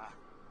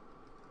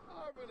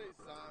 Arbane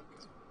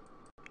Sanka.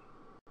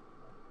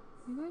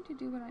 I'm going to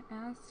do what I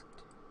asked.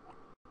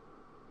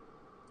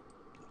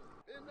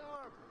 In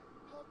Arbor,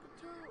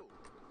 Halkatu.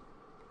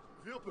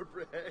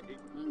 Vilperbre. Thank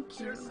you.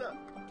 Sirsa,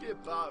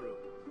 Kiparu.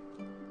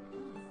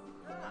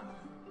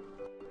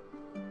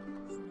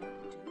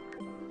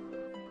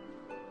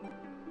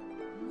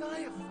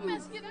 Nayafu.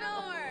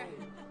 Escanor!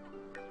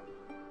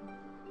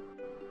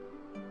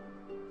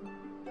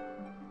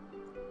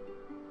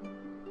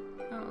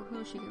 Oh, who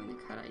is she giving the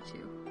cut eye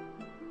to?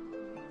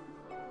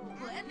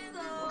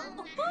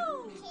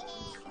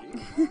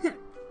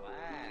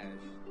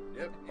 Flash.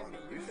 Yep, on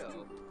Lusto.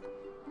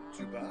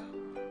 Chuba.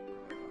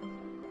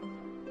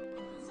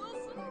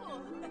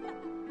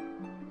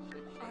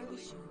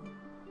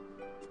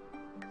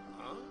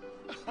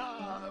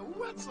 Huh?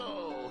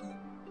 Wetzel!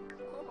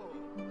 Oh,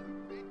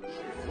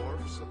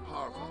 Forf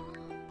Saparva.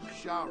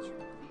 Sharu.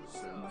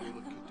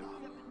 Samula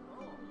Kitana.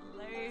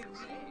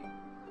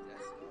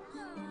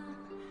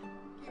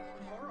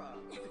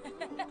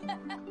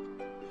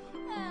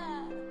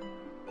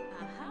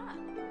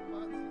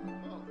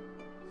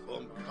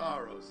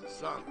 Omkaro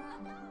Zazan.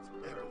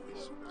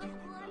 Egois.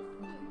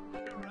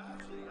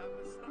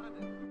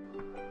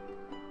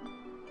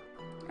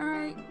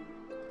 Alright.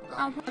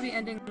 I'll probably be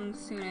ending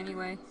soon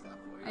anyway.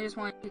 I just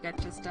wanted to get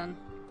this done.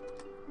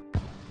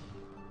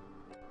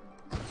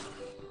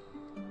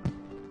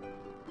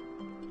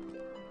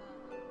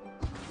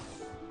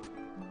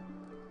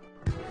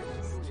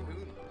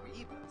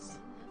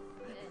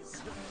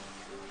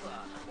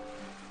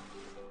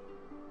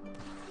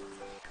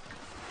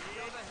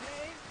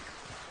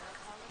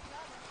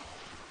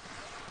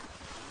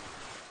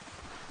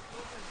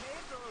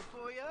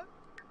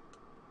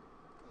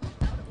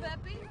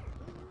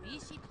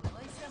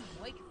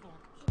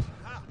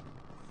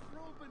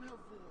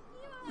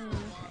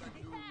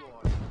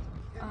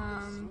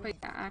 But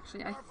yeah,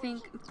 actually, I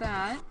think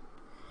that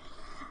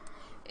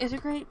is a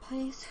great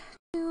place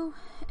to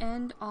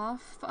end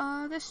off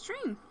the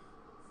stream.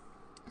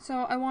 So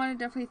I want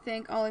to definitely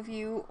thank all of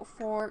you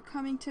for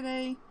coming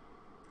today.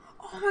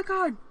 Oh my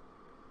god!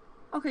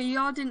 Okay,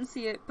 y'all didn't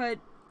see it, but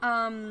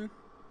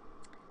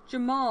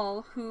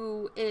Jamal,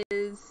 who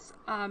is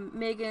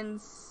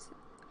Megan's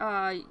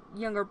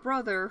younger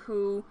brother,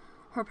 who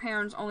her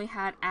parents only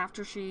had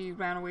after she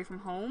ran away from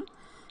home,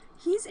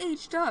 he's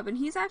aged up, and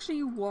he's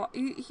actually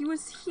he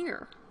was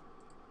here.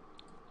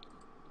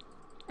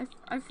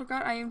 I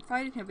forgot I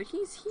invited him, but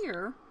he's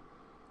here.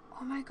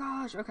 Oh my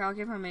gosh. Okay, I'll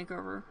give him a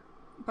makeover.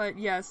 But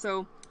yeah,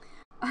 so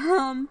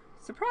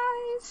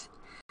surprise.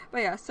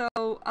 But yeah, so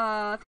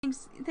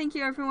thank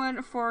you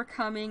everyone for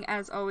coming.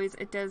 As always,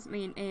 it does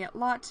mean a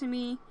lot to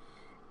me.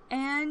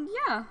 And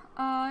yeah,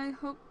 I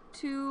hope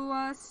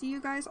to see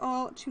you guys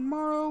all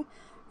tomorrow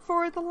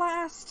for the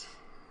last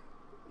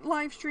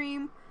live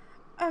stream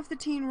of the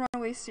Teen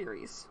Runaway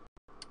series.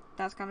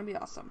 That's gonna be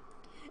awesome.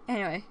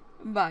 Anyway,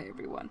 bye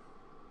everyone.